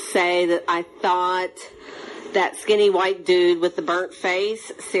wanted to say that I thought that skinny white dude with the burnt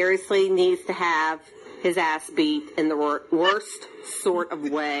face seriously needs to have his ass beat in the worst sort of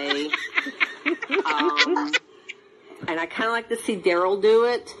way. And I kind of like to see Daryl do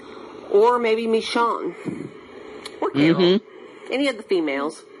it, or maybe Michonne, or Carol, any of the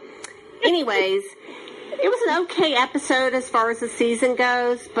females. Anyways, it was an okay episode as far as the season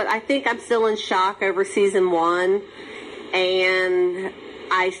goes, but I think I'm still in shock over season 1, and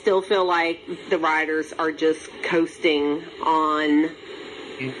I still feel like the writers are just coasting on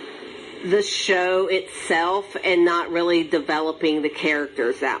the show itself and not really developing the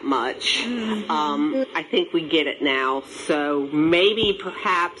characters that much. I think we get it now, so maybe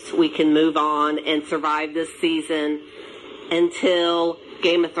perhaps we can move on and survive this season until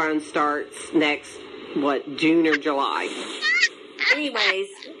Game of Thrones starts next, June or July. Anyways,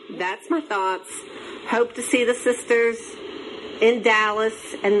 that's my thoughts. Hope to see the sisters in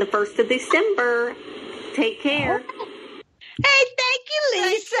Dallas in the 1st of December. Take care. Hey, thank you,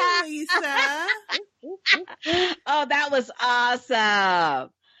 Lisa. Oh, that was awesome.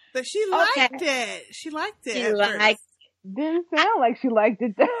 But she liked it. She liked it. She at liked first. Didn't sound like she liked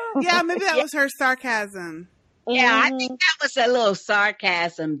it, though. Yeah, maybe that was her sarcasm. Yeah, I think that was a little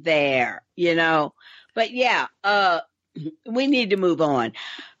sarcasm there, But yeah, we need to move on.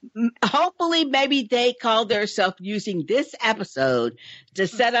 Hopefully, maybe they call themselves using this episode to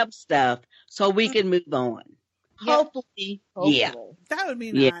set up stuff so we can move on. Hopefully. Yeah. That would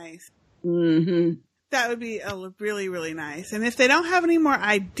be nice. Mm-hmm. That would be really, really nice. And if they don't have any more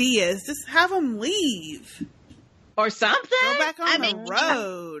ideas, just have them leave. Or something. Go back on the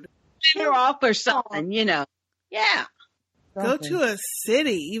road. They're off or something, Yeah. Go to a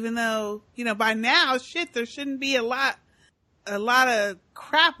city, even though, by now, there shouldn't be a lot of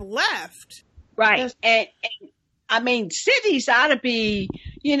crap left. Right. And cities ought to be,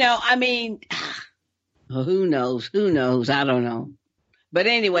 who knows? I don't know. But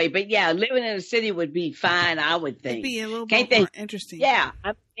anyway, living in a city would be fine, I would think. It'd be a little bit more interesting. Yeah.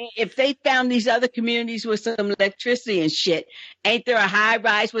 If they found these other communities with some electricity and shit, ain't there a high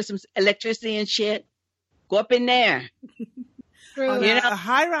rise with some electricity and shit? Go up in there. A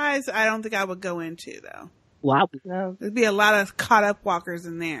high rise, I don't think I would go into, though. Wow. No. There'd be a lot of caught up walkers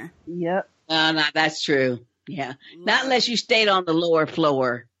in there. Yep. No, that's true. Yeah. Not unless you stayed on the lower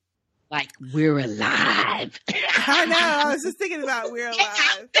floor. Like, we're alive. I know. I was just thinking about We're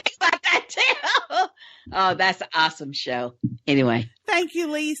Alive. About that too. Oh, that's an awesome show. Anyway. Thank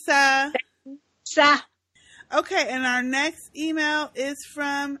you, Lisa. Okay, and our next email is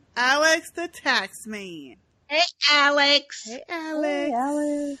from Alex the Taxman. Hey, Alex. Hey,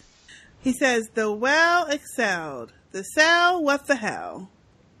 Alex. He says, the well excelled. The cell, what the hell?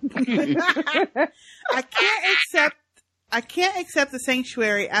 I can't accept the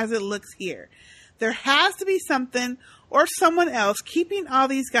sanctuary as it looks here. There has to be something or someone else keeping all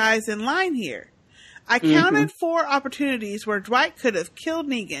these guys in line here. I counted 4 opportunities where Dwight could have killed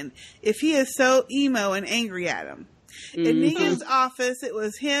Negan if he is so emo and angry at him. In Negan's office, it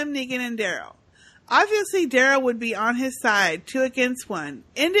was him, Negan, and Daryl. Obviously, Daryl would be on his side, 2 against 1.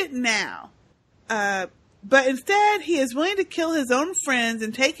 End it now. But instead, he is willing to kill his own friends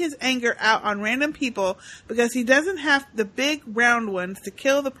and take his anger out on random people because he doesn't have the big round ones to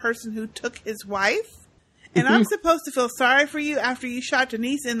kill the person who took his wife. And I'm supposed to feel sorry for you after you shot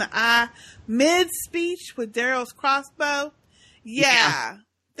Denise in the eye mid-speech with Daryl's crossbow? Yeah.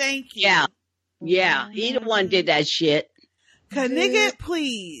 Thank you. Yeah. He the one did that shit. Nigga,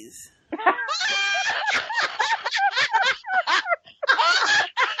 please.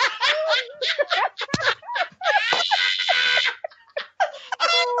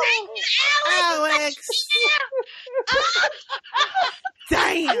 Alex.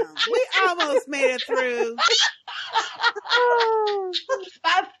 Damn. We almost made it through.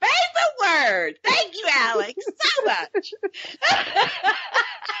 My favorite word. Thank you, Alex, so much.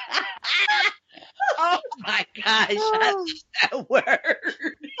 Oh my gosh, I love that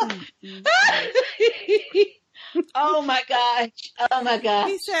word. Oh my gosh.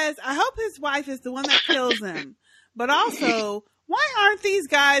 He says, I hope his wife is the one that kills him. But also, why aren't these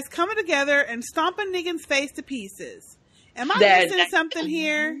guys coming together and stomping Negan's face to pieces? Am I missing something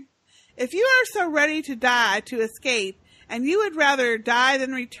here? If you are so ready to die to escape, and you would rather die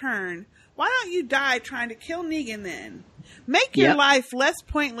than return, why don't you die trying to kill Negan then? Make your life less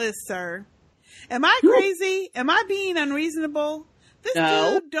pointless, sir. Am I crazy? Am I being unreasonable? This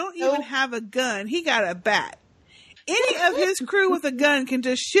dude don't even have a gun. He got a bat. Any of his crew with a gun can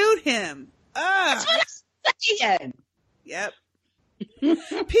just shoot him. That's what I'm saying. Yep.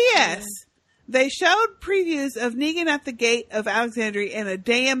 P.S. They showed previews of Negan at the gate of Alexandria and a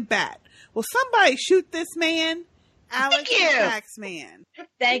damn bat. Will somebody shoot this man? Alex the Taxman.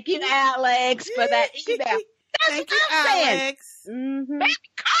 Thank you, Alex, for that email. Thank you, Alex. Maybe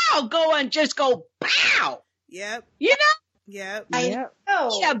Carl just go pow. Yep. You know? Yep. I know.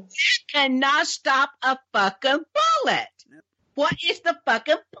 Yeah, that cannot stop a fucking bullet. Yep. What is the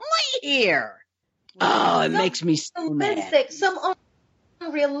fucking point here? Oh, it makes me so mad. Some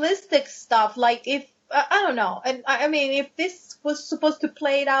unrealistic stuff, like if I don't know, and I mean, if this was supposed to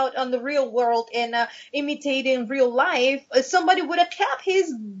play it out on the real world and imitating real life, somebody would have capped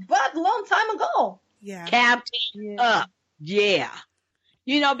his butt a long time ago. Yeah, capped up. Yeah,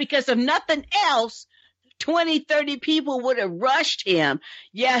 because if nothing else, 20, 30 people would have rushed him.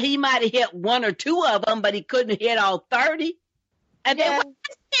 Yeah, he might have hit 1 or 2 of them, but he couldn't hit all 30. And then what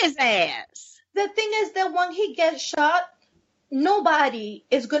his ass? The thing is that when he gets shot, nobody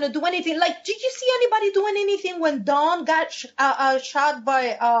is gonna do anything. Like, did you see anybody doing anything when Dawn got shot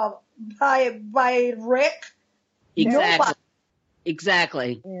by Rick? Exactly.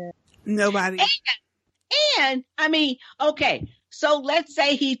 Exactly. Yeah. Nobody. And I mean, okay, so let's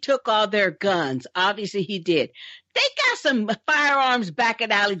say he took all their guns. Obviously he did. They got some firearms back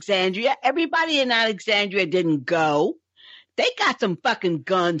at Alexandria. Everybody in Alexandria didn't go. They got some fucking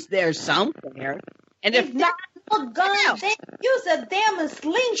guns there somewhere. And if not, gun, they use a damn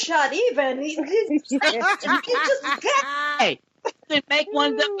slingshot even. You just get... Hey, they make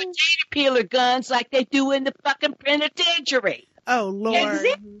one of the potato peeler guns like they do in the fucking penitentiary. Oh, Lord.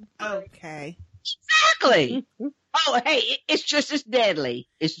 Exactly. Okay. Exactly. Oh, hey, it's just as deadly.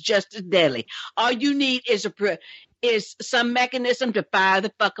 It's just as deadly. All you need is some mechanism to fire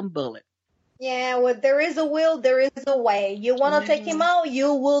the fucking bullet. Yeah, well, there is a will, there is a way. You want to take him out,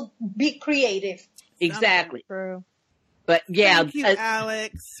 you will be creative. Exactly. True. But yeah. Thank you,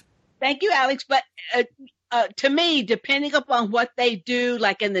 Alex. Thank you, Alex. But to me, depending upon what they do,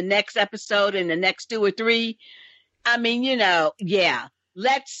 like in the next episode, in the next 2 or 3, I mean, you know, yeah.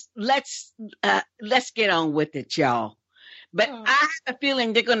 Let's get on with it, y'all. But I have a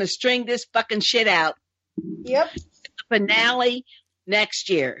feeling they're going to string this fucking shit out. Yep. Finale next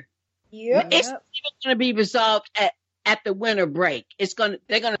year. Yep. It's even going to be resolved at the winter break.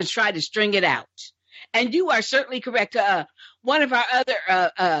 They're going to try to string it out. And you are certainly correct. One of our other,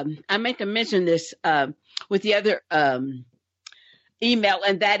 I meant to mention this with the other email,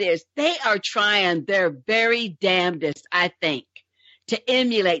 and that is they are trying their very damnedest, I think, to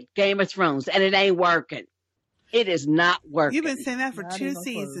emulate Game of Thrones, and it ain't working. It is not working. You've been saying that for 2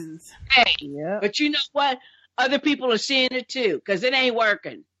 seasons. Hey, but you know what? Other people are seeing it too, because it ain't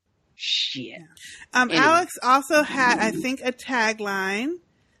working. Shit. Anyway. Alex also had, I think, a tagline.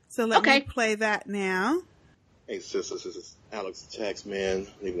 So let me play that now. Hey, sisters, this is Alex the Taxman,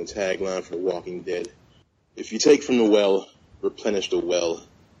 leaving a tagline for The Walking Dead. If you take from the well, replenish the well.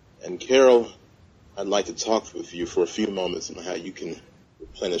 And Carol, I'd like to talk with you for a few moments on how you can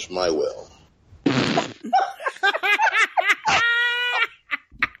replenish my well.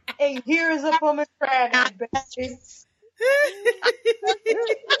 Hey, here's a pomegranate, bitches.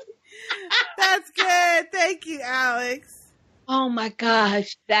 That's good. Thank you, Alex. Oh my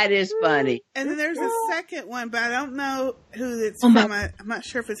gosh, that is funny. And then there's a second one, but I don't know who it's from. I'm not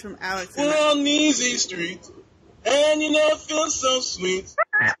sure if it's from Alex. We're on Easy Street, and you know it feels so sweet.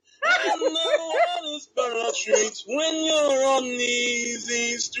 And no one is but a treat when you're on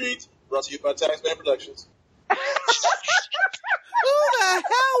Easy Street. Brought to you by Taxman Productions. Who the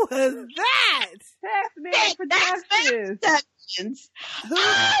hell was that? Taxman Productions.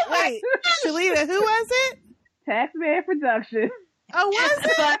 Wait, Shalita, who was it? Taxman Productions. Oh, was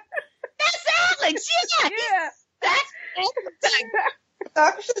it? That's Alex. Yeah.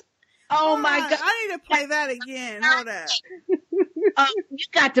 That's Oh my God! I need to play that again. Hold up. You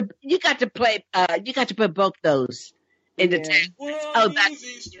got to play. You got to put both those in the text. Oh,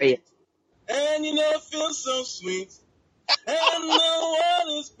 that's great. And you know it feels so sweet. And no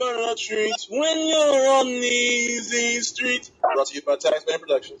one is but a treat when you're on Easy Street. Brought to you by Taxman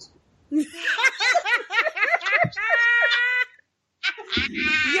Productions.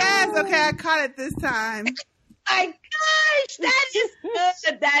 Yes, okay, I caught it this time. My gosh, that is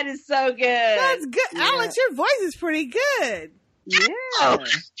good. That is so good. That's good. Yeah. Alex, your voice is pretty good. Yeah.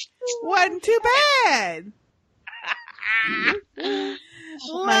 Wasn't too bad.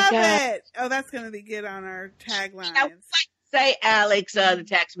 Love it. Oh, that's going to be good on our taglines. Now, say, Alex, the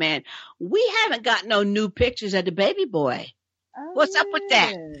tax man, we haven't got no new pictures of the baby boy. Oh, what's up with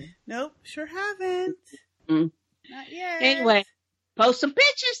that? Nope, sure haven't. Not yet. Anyway, post some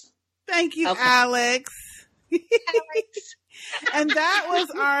pictures. Thank you, Alex. Alex. And that was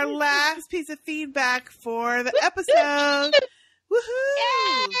our last piece of feedback for the episode.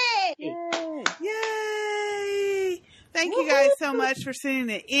 Woohoo! Yay! Yay! Thank you guys so much for sending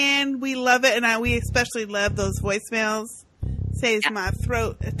it in. We love it, and we especially love those voicemails. Saves my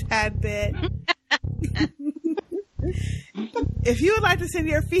throat a tad bit. If you would like to send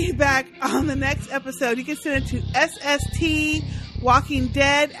your feedback on the next episode, you can send it to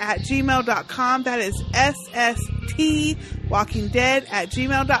SSTWalkingDead@gmail.com. That is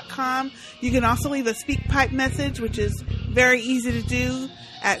SSTWalkingDead@gmail.com. You can also leave a SpeakPipe message, which is very easy to do,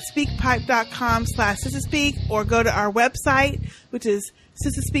 at speakpipe.com/SistaSpeak, or go to our website, which is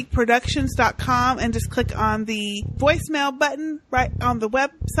SistaSpeakProductions.com, and just click on the voicemail button right on the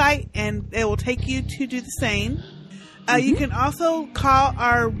website, and it will take you to do the same. You can also call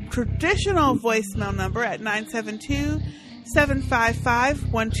our traditional voicemail number at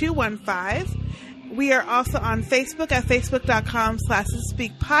 972-755-1215. We are also on Facebook at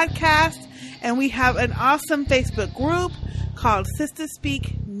facebook.com/SistaSpeakPodcast. And we have an awesome Facebook group called Sistah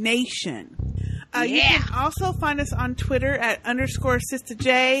Speak Nation. You can also find us on Twitter at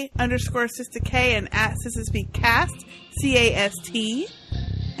 _SistahJ, _SistahK, and at Sistah Speak Cast, CAST.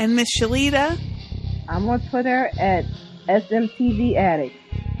 And Miss Shalita. I'm on Twitter at SMTV Addict.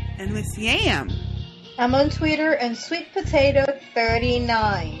 And Miss Yam. I'm on Twitter and Sweet Potato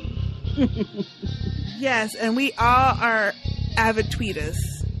 39. Yes, and we all are avid tweeters,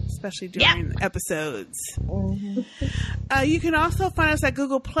 especially during episodes. Mm-hmm. You can also find us at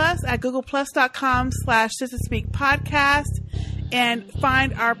Google Plus at googleplus.com/SistahSpeakPodcast, and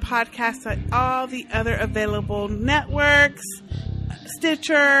find our podcast at all the other available networks,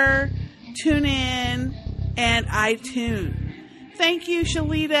 Stitcher, TuneIn, and iTunes. Thank you,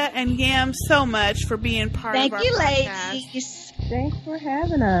 Shalita and Yam, so much for being part of our podcast. Thank you, ladies. Thanks for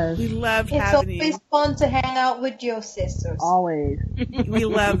having us. We love having you. It's always fun to hang out with your sisters. Always. We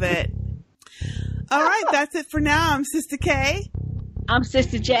love it. All right, that's it for now. I'm Sister K. I'm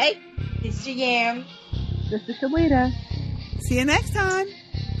Sister J. Sister Yam. Sister Shalita. See you next time.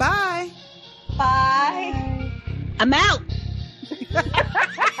 Bye. Bye. I'm out.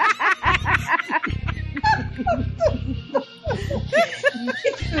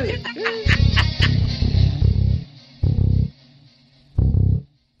 It's good.